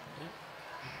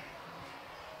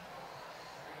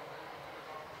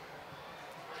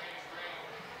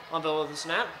 Hahnville with the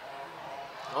snap.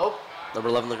 Oh. Number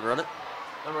 11 looking to run it.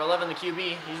 Number 11, the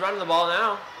QB. He's running the ball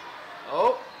now.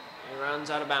 Oh. He runs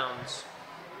out of bounds.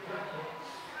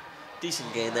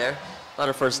 Decent gain there. Not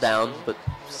a first down, but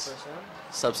First down.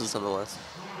 substance nonetheless.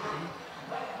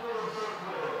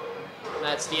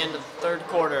 That's the end of the third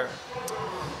quarter.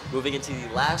 Moving into the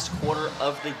last quarter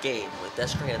of the game with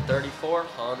Destrehan 34,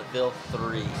 Hahnville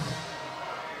 3.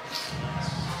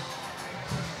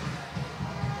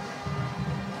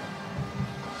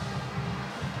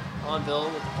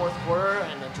 Hahnville with the fourth quarter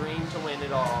and a dream to win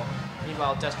it all.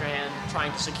 Meanwhile, Destrehan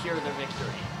trying to secure their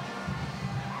victory.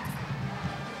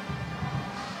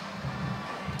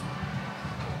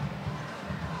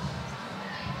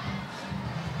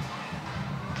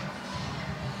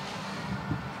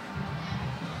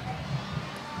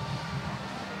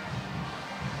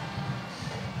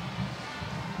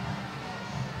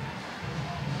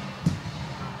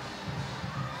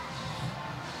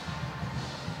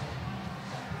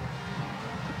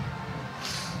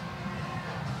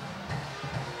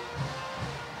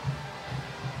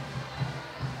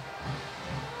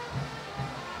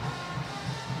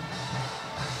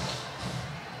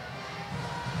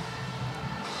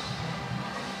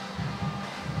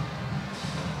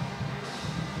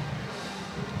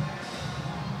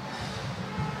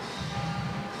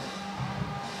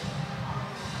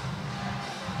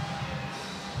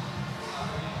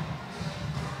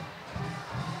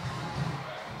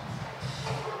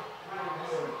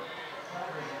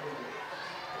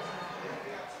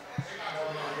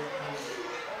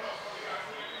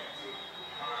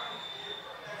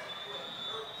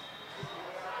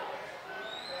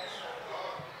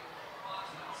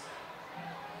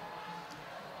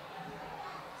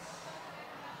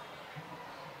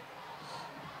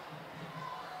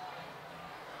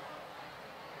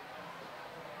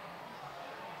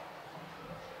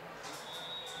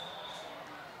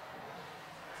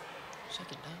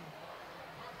 Second down.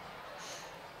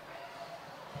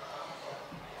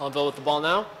 Hahnville with the ball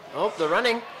now. Oh, they're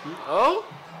running. Oh.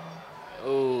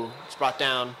 Oh, it's brought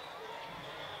down.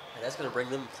 And that's going to bring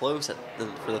them close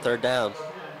for the third down.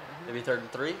 Maybe 3rd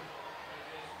and 3.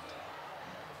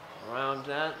 Around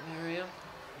that area.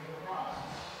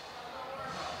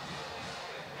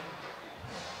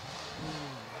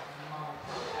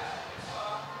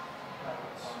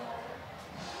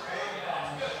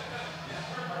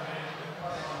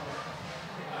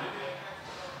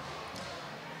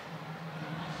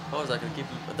 Oh, is that going to keep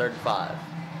them a 3rd and 5?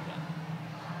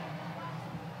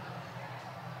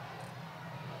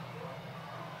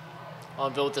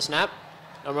 Hahnville with the snap.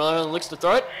 Number 11 looks to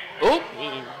throw it. Oh,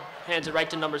 he hands it right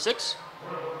to number 6.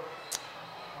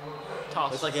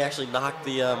 Toss. Looks like he actually knocked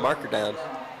the marker down.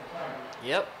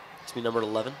 Yep. It's me, number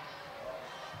 11.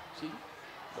 See?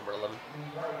 Number 11.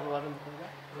 Number 11.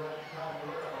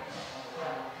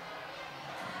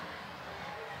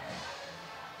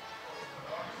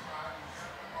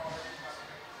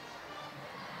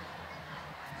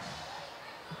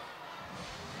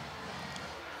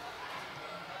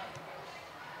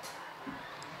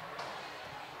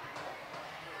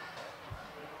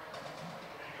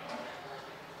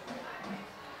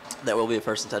 That will be a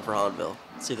 1st and 10 for Hahnville.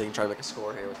 Let's see if they can try to make a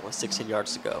score here with only 16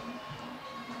 yards to go.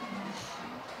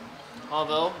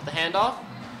 Hahnville, the handoff.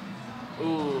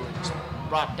 Ooh, it's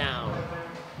brought down.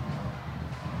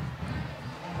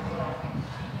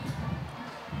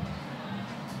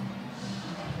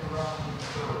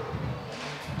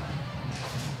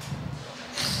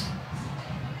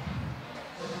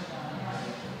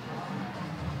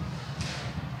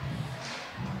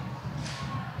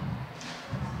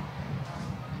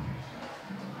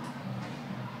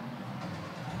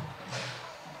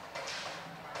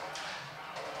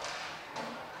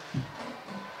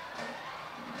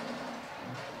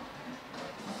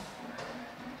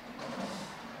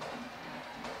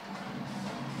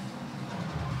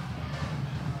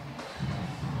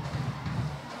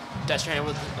 Destrehan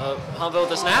with Hahnville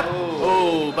with the snap.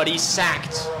 Oh, but he's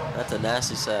sacked. That's a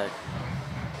nasty sack.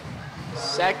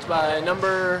 Sacked by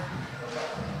number...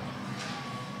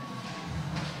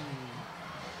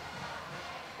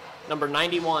 Number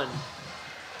 91.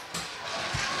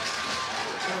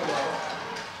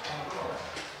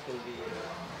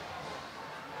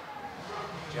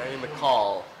 Jeremy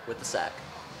McCall with the sack.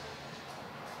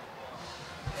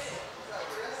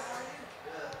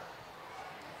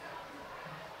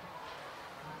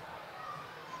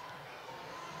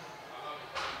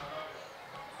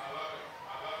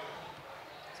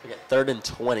 get 3rd and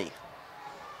 20.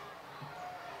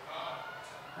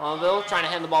 Hahnville trying to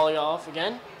hand the ball off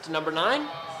again to number 9.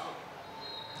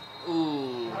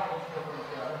 Ooh.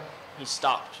 He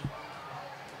stopped.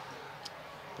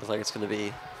 Looks like it's going to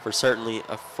be, for certainly,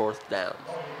 a 4th down.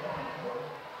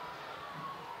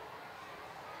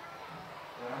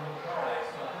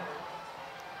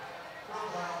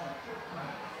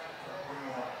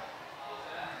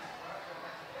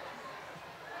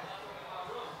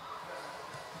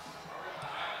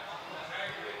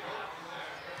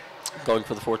 Going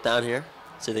for the 4th down here.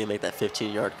 See if they can make that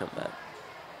 15-yard comeback.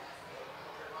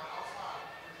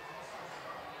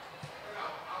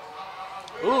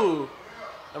 Ooh.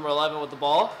 Number 11 with the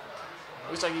ball.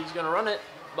 Looks like he's going to run it,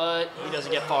 but he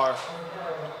doesn't get far.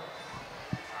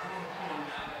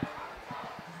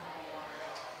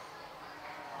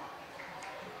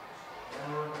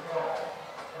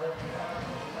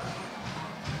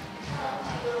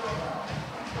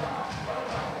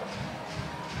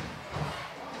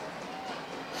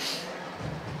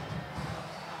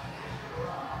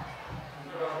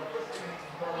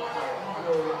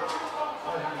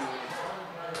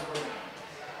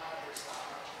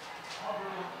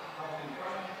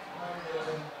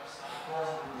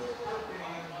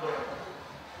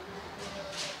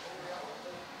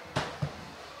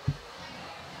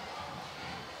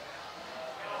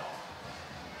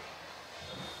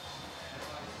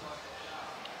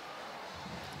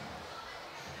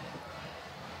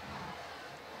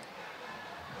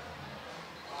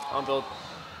 Hahnville.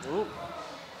 Ooh.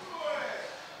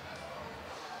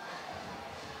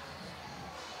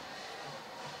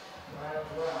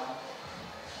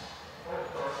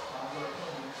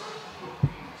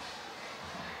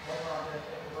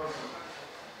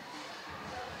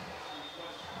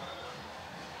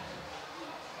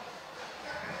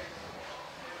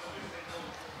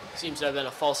 Seems to have been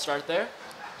a false start there.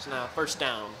 So now 1st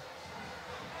down.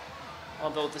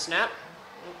 Hahnville with the snap.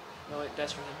 No, wait,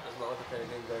 Destrehan. Does not look like they're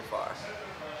getting very far.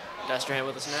 Destrehan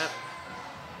with the snap.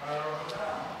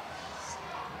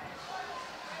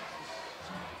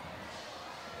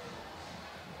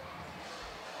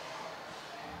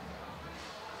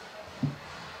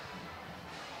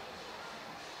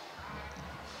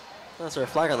 Is there a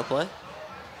flag on the play?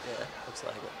 Yeah, looks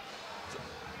like it.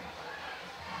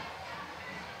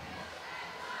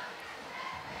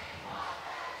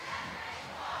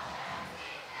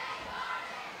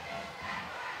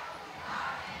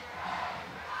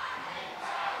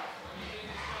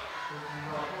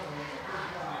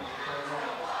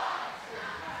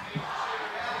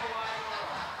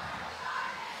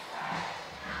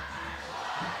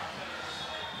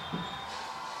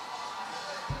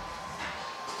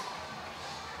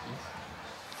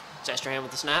 Destrehan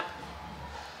with the snap.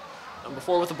 Number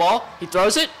 4 with the ball. He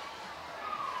throws it.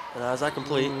 And is that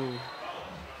complete?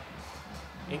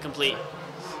 Incomplete.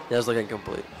 It does look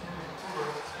incomplete.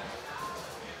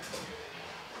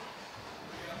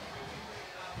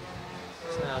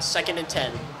 So now 2nd and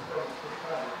 10.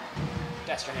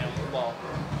 Destrehan with the ball.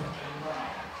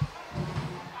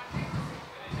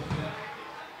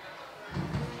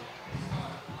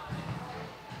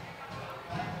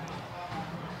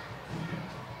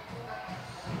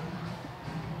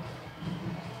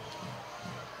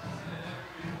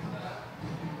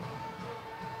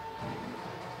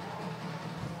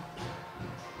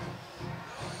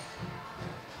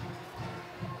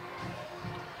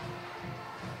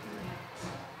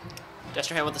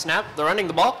 Destrehan with the snap. They're running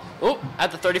the ball. Oh,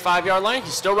 at the 35-yard line.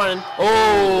 He's still running.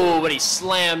 Oh, but he's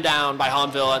slammed down by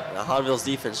Hahnville. Hahnville's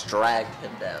defense dragged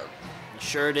him down. He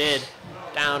sure did.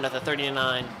 Down at the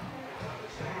 39.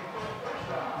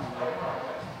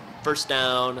 1st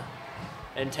down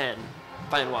and 10.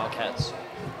 Fighting Wildcats.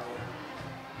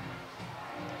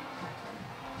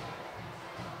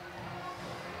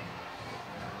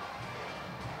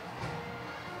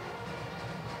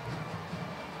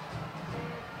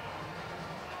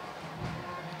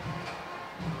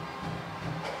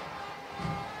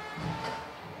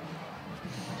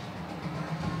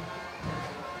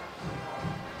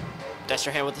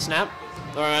 Destrehan with the snap.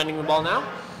 They're running the ball now.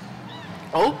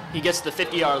 Oh, he gets to the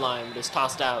 50-yard line, but is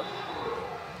tossed out.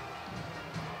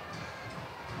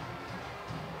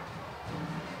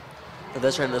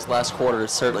 Destrehan in this last quarter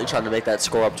is certainly trying to make that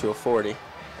score up to a 40,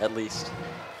 at least.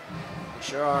 They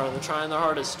sure are. They're trying their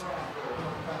hardest.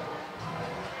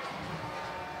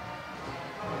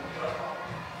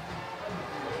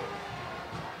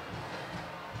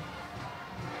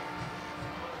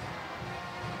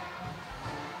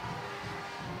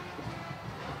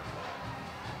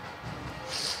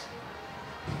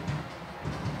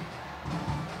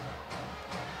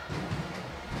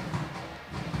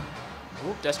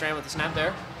 Destrehan with the snap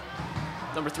there.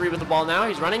 Number 3 with the ball now.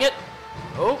 He's running it.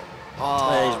 Oh.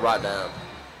 He's brought down.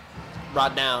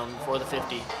 Brought down for the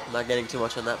 50. Not getting too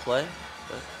much on that play,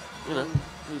 but, you know.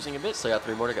 Losing a bit. Still got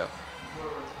 3 more to go.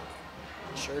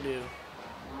 Sure do.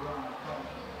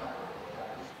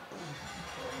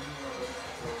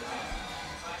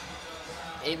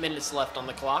 Eight minutes left on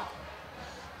the clock.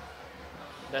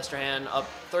 Destrehan up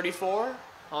 34.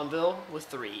 Hahnville with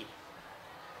 3.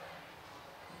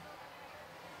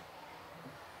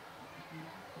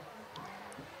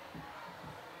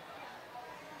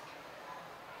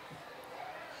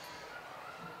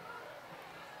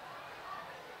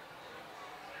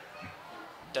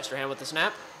 Destrehan with the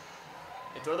snap.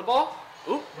 They throw the ball.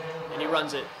 Ooh, and he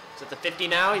runs it. He's at the 50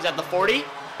 now. He's at the 40.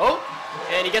 Oh,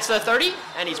 and he gets to the 30,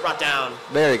 and he's brought down.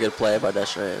 Very good play by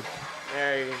Destrehan.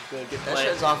 Very good play.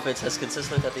 Destrehan's offense has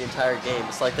consistently that the entire game.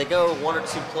 It's like they go 1 or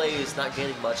 2 plays not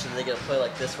gaining much, and they get a play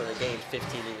like this where they gain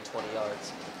 15, even 20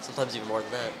 yards. Sometimes even more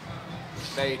than that.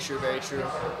 Very true, very true.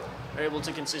 They're able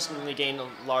to consistently gain a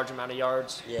large amount of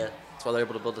yards. Yeah, that's why they're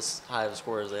able to build as high of a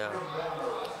score as they are.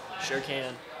 Sure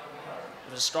can.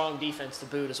 There's a strong defense to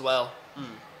boot as well.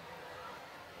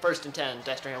 First and 10,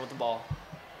 Destrehan with the ball.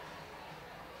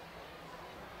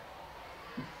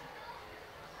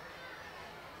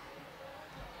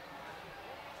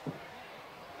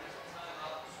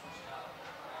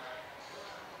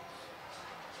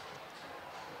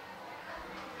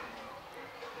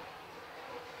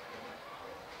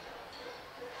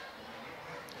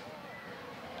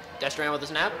 Destrehan with the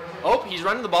snap. Oh, he's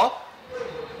running the ball.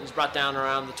 He's brought down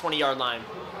around the 20-yard line.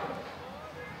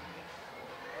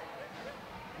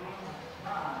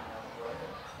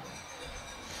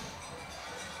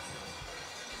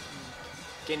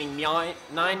 Gaining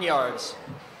 9 yards.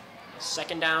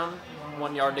 Second down,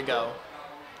 1 yard to go.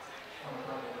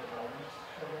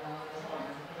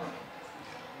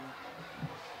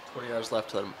 $20 yards left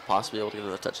to them possibly able to get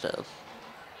another touchdown.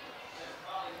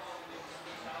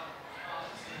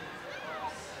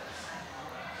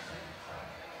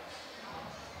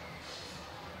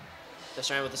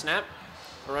 Destrehan with the snap.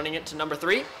 We're running it to number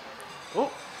 3.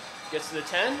 Oh, gets to the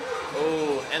 10.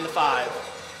 Oh, and the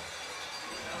 5.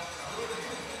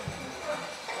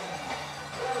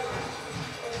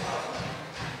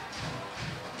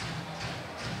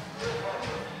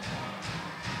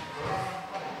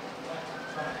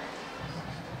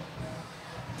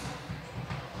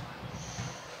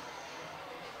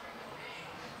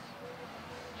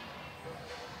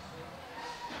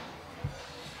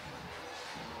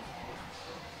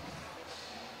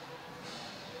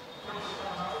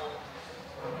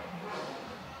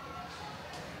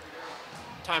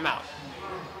 Timeout.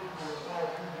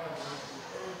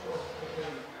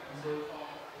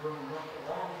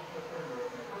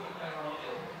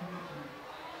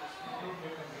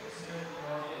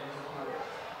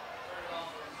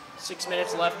 Six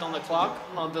minutes left on the clock.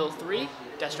 Hahnville 3,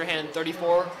 Destrehan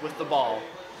 34 with the ball.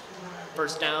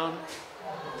 First down,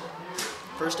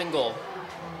 first and goal.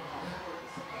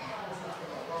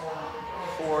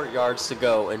 4 yards to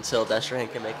go until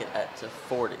Destrehan can make it at to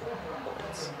 40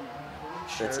 points.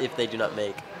 Sure. That's if they do not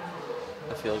make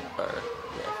a field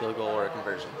goal or a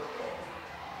conversion.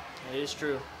 It is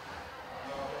true.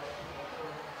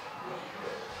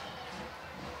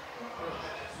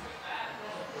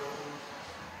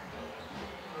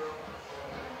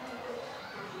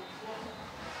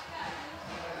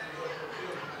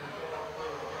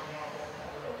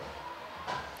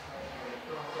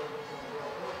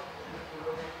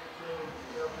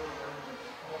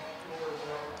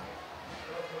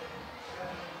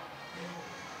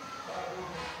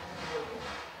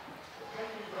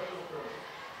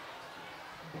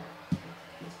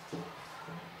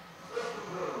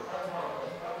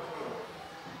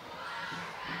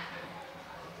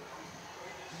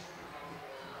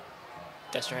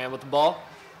 Destrehan with the ball,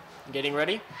 getting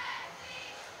ready.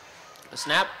 A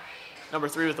snap, number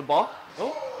 3 with the ball.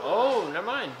 Oh, never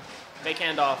mind. Fake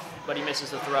handoff, but he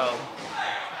misses the throw.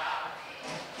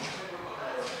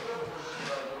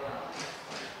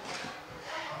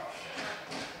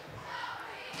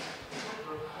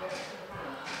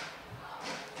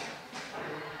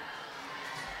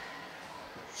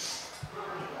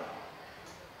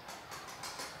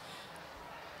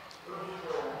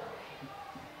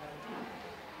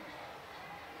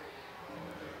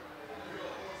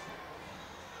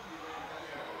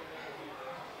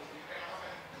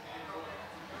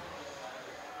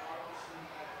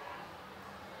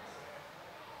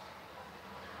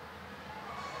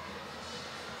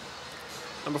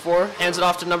 Number 4 hands it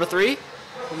off to number 3,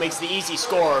 who makes the easy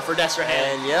score for Destrehan.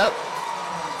 And yep,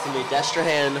 It's going to be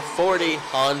Destrehan 40,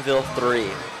 Hahnville 3.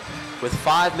 With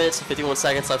 5 minutes and 51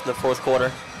 seconds left in the fourth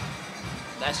quarter.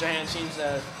 Destrehan seems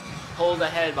to hold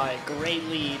ahead by a great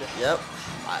lead. Yep,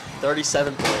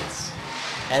 37 points.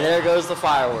 And there goes the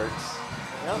fireworks.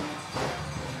 Yep.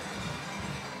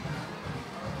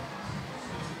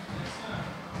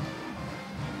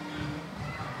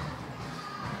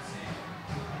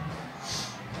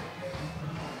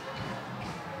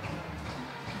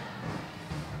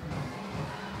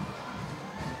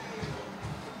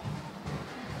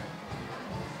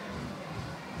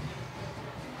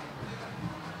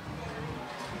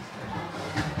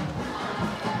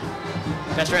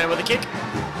 Destrehan with a kick,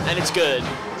 and it's good.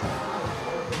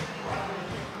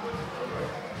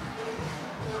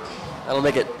 That'll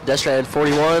make it Destrehan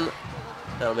 41.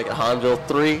 That'll make it Hahnville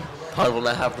 3. Hahnville will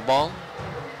not have the ball.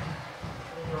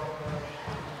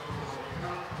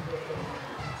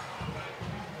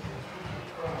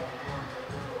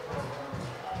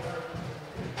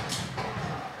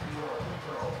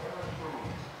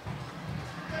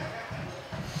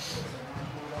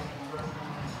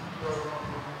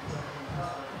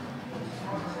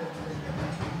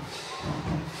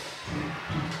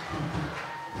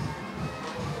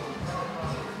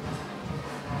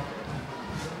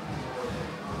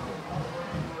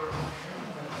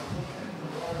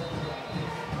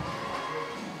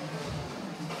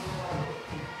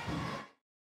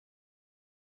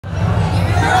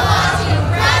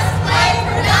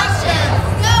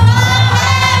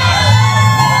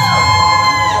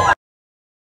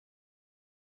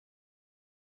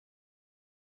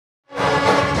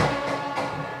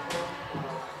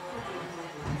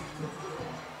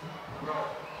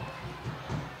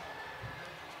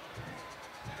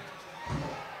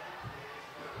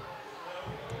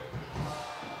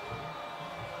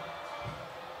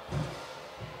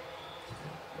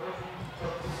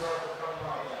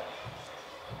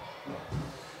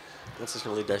 This is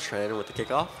going to lead Destrehan with the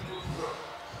kickoff.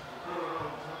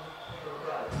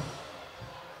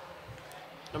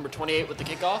 Number 28 with the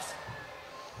kickoff.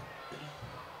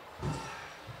 And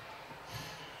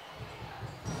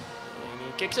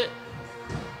he kicks it.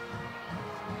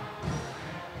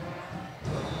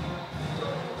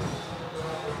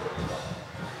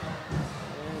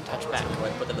 And touchback.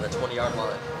 Right, put them in the 20-yard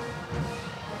line.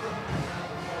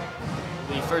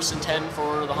 It'll be 1st and 10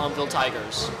 for the Hahnville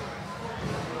Tigers.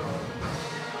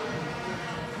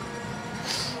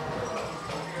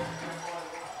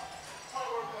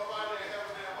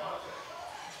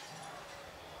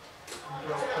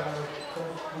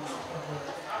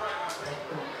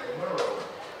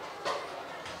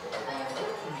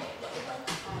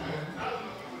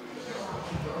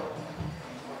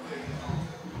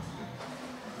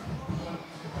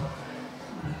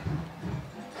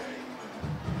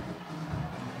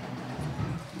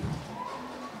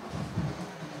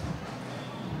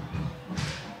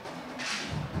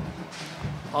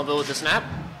 Hahnville with the snap.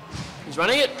 He's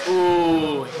running it.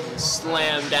 Ooh,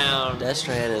 slammed down.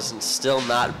 Destrehan is still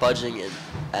not budging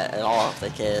at all if they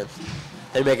can.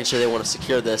 They're making sure they want to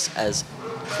secure this as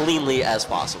cleanly as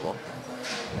possible.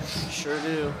 Sure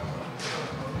do.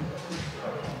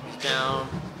 He's down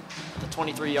at the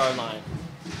 23-yard line.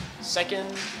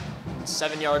 2nd,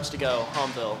 7 yards to go.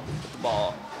 Hahnville with the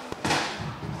ball.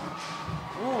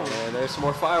 Ooh. And there's some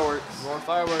more fireworks. More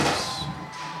fireworks.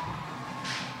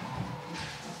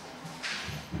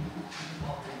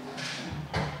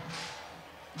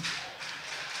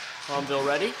 Hahnville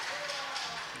ready.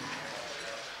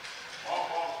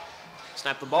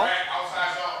 Snap the ball.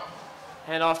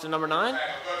 Hand off to number 9.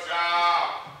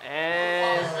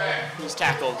 And he's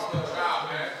tackled.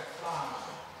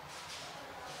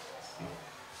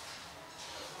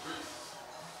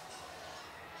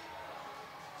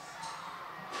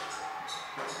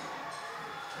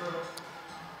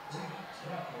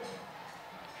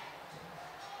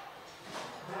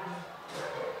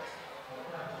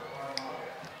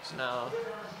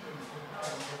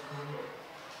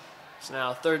 It's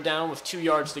now 3rd down with 2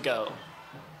 yards to go.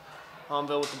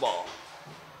 Hahnville with the ball.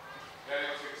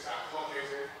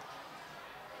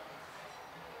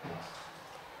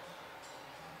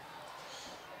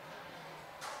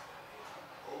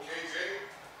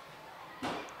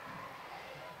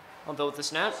 Hahnville with the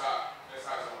snap.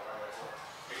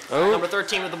 Oh. Number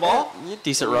 13 with the ball. Yeah,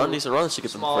 decent run. That should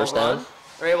get them the first down.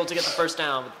 They're able to get the first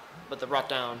down, but the brought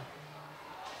down.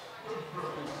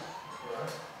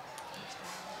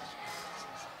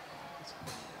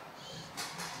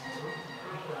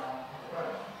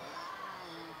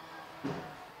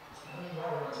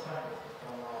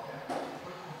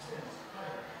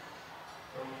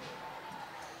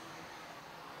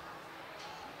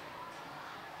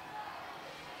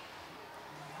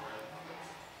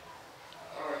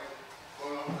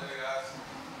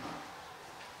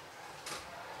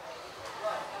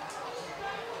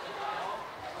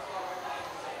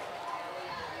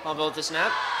 Hahnville with the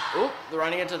snap. Ooh, they're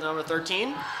running it to the number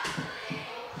 13.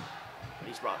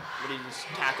 But he's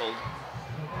tackled.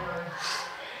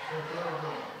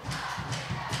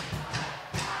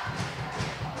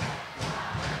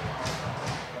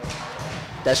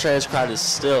 Destrehan's crowd is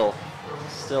still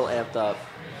amped up.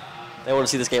 They want to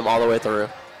see this game all the way through.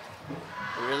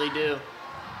 They really do.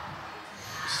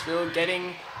 Still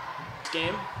getting this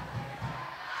game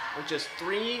with just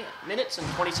 3 minutes and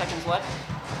 20 seconds left.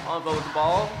 Hahnville with the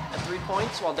ball at 3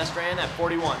 points, while Destrehan at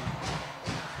 41.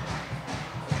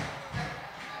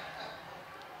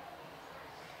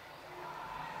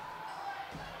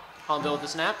 Hahnville with the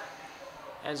snap.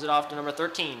 Hands it off to number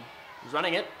 13. He's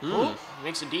running it. Ooh,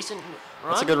 makes a decent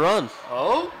run. That's a good run.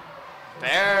 Oh,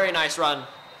 very nice run.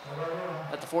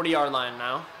 At the 40-yard line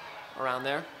now, around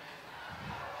there.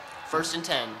 1st and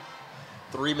 10.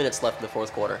 3 minutes left in the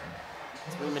fourth quarter.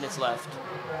 3 minutes left.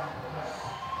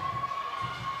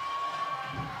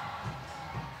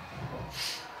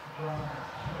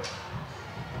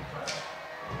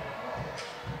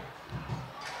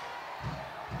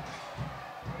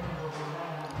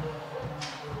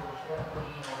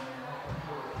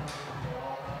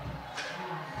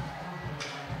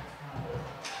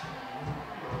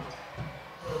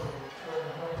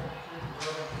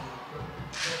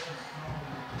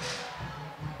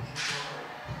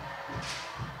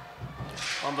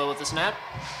 Hahnville with the snap.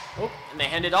 Oh, and they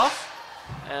hand it off.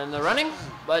 And they're running,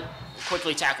 but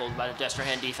quickly tackled by the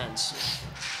Destrehan defense.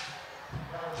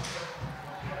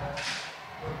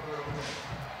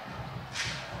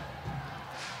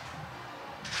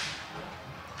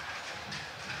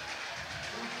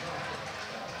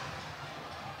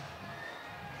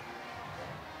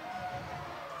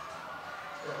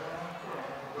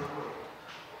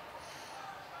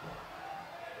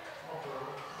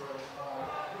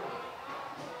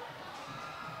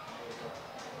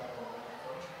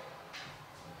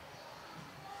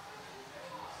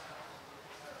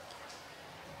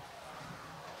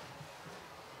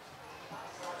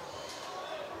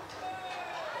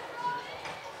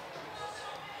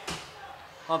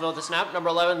 Hahnville with the snap. Number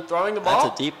 11 throwing the ball.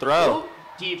 That's a deep throw. Ooh,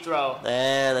 deep throw.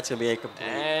 And that's going to be a complete.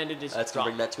 And it is That's going to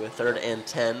bring that to a 3rd and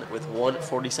 10 with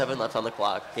 1:47 left on the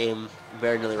clock. Game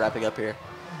very nearly wrapping up here.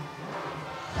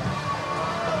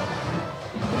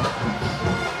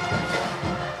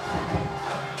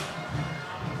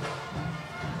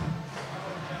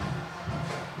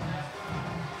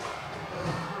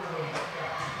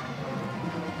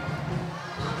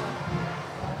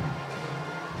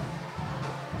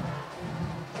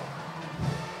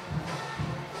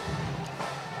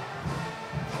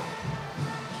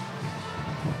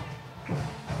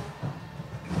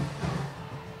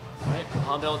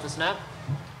 Hahnville with the snap.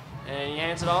 And he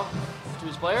hands it off to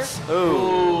his player.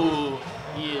 Ooh.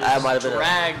 He is That might have been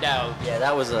dragged out. Yeah,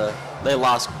 that was they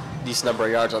lost a decent number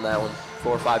of yards on that one.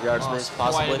 4 or 5 yards, maybe,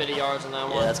 possibly. Quite a bit of yards on that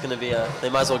one. Yeah, that's going to be they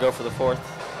might as well go for the 4th.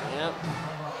 Yep.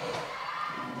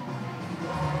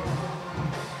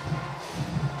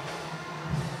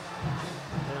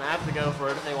 They're going to have to go for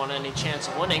it if they want any chance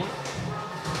of winning.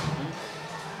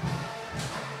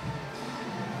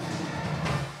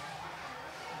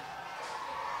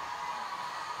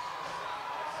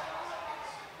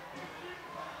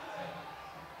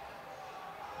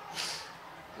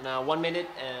 Now 1 minute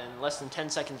and less than 10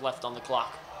 seconds left on the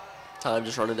clock. Time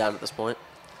just running down at this point.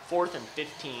 4th and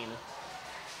 15.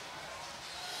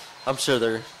 I'm sure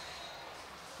they're...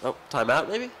 Oh, timeout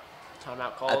maybe?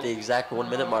 Timeout called. At the exact 1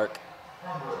 minute mark.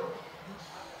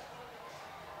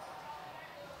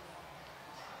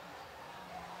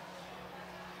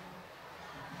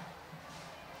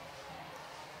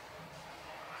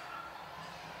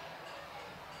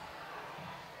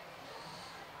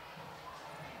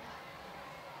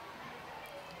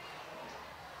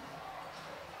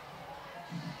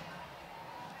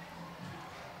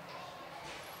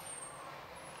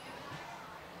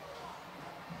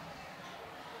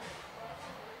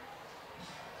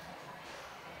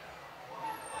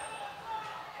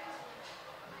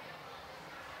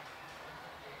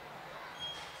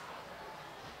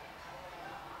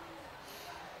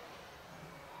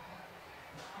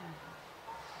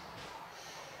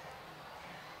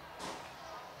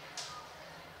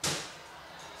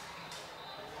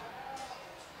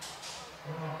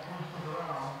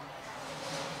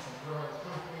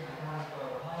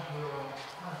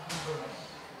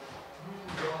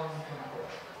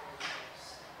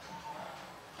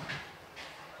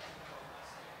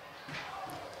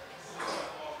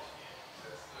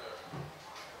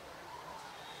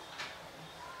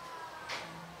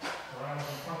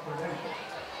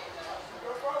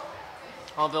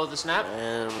 Hahnville with the snap.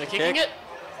 And they're kicking it.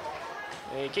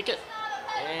 They kick it.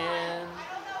 And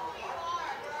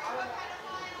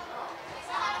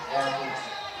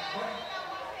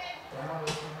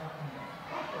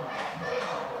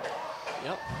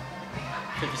yep.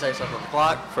 50 seconds left on the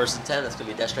clock. 1st and 10. That's going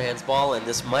to be Destrehan's ball, and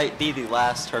this might be the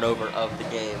last turnover of the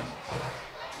game.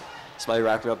 This might be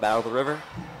wrapping up Battle of the River.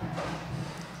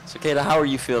 So, Kata, how are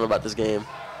you feeling about this game?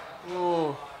 Ooh,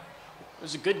 it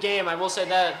was a good game. I will say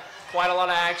that. Quite a lot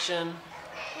of action.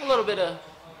 A little bit of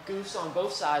goofs on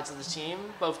both sides of the team.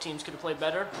 Both teams could have played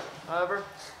better. However,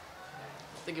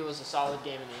 I think it was a solid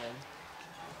game in the end.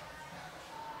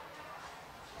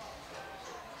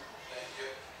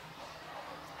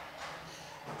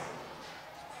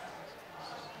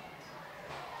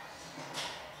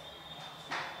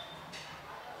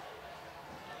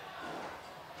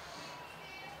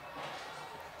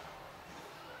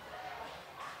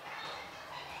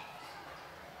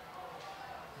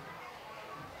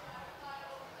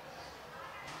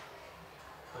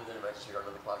 You're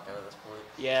under the clock out at this point.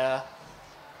 Yeah.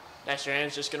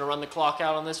 Destrehan's just going to run the clock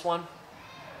out on this one.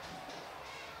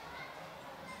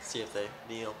 See if they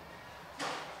kneel.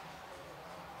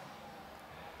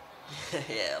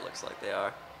 Yeah, it looks like they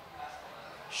are.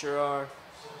 Sure are.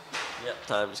 Yep,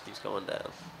 time just keeps going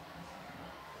down.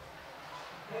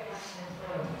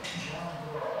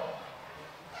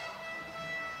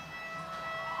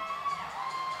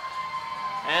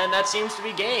 And that seems to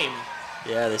be game.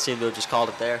 Yeah, they seem to have just called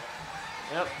it there.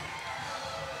 Yep.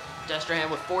 Destrehan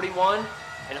with 41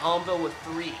 and Hahnville with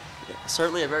 3. Yeah,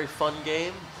 certainly a very fun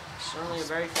game. Certainly a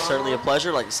very fun Certainly a one.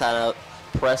 pleasure. Like you sat out,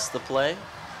 press the play. Yes.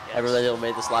 Everybody that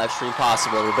made this live stream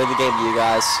possible. We bring the game to you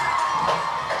guys.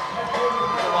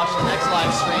 Watch the next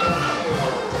live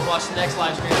stream. Watch the next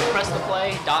live stream at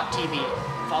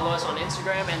presstheplay.tv. Follow us on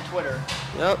Instagram and Twitter.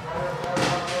 Yep.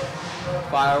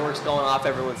 Fireworks going off,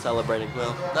 everyone's celebrating.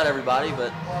 Well, not everybody,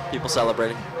 but people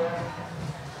celebrating.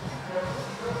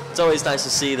 It's always nice to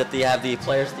see that they have the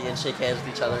players at the end shake hands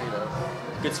with each other, you know,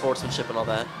 good sportsmanship and all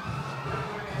that.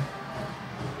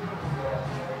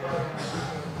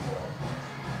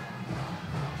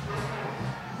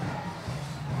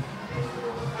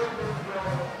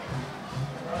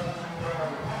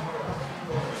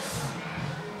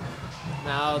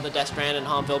 Now the Destrehan and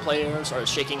Hahnville players are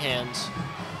shaking hands.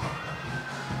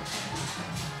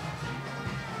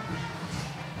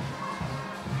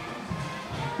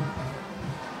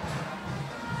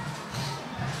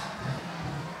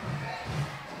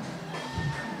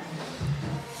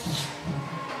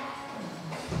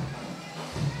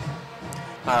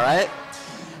 All right,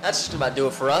 that's just about do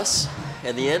it for us.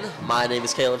 In the end, my name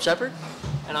is Caleb Shepard.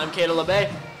 And I'm Kata LeBay.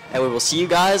 And we will see you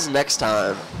guys next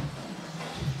time.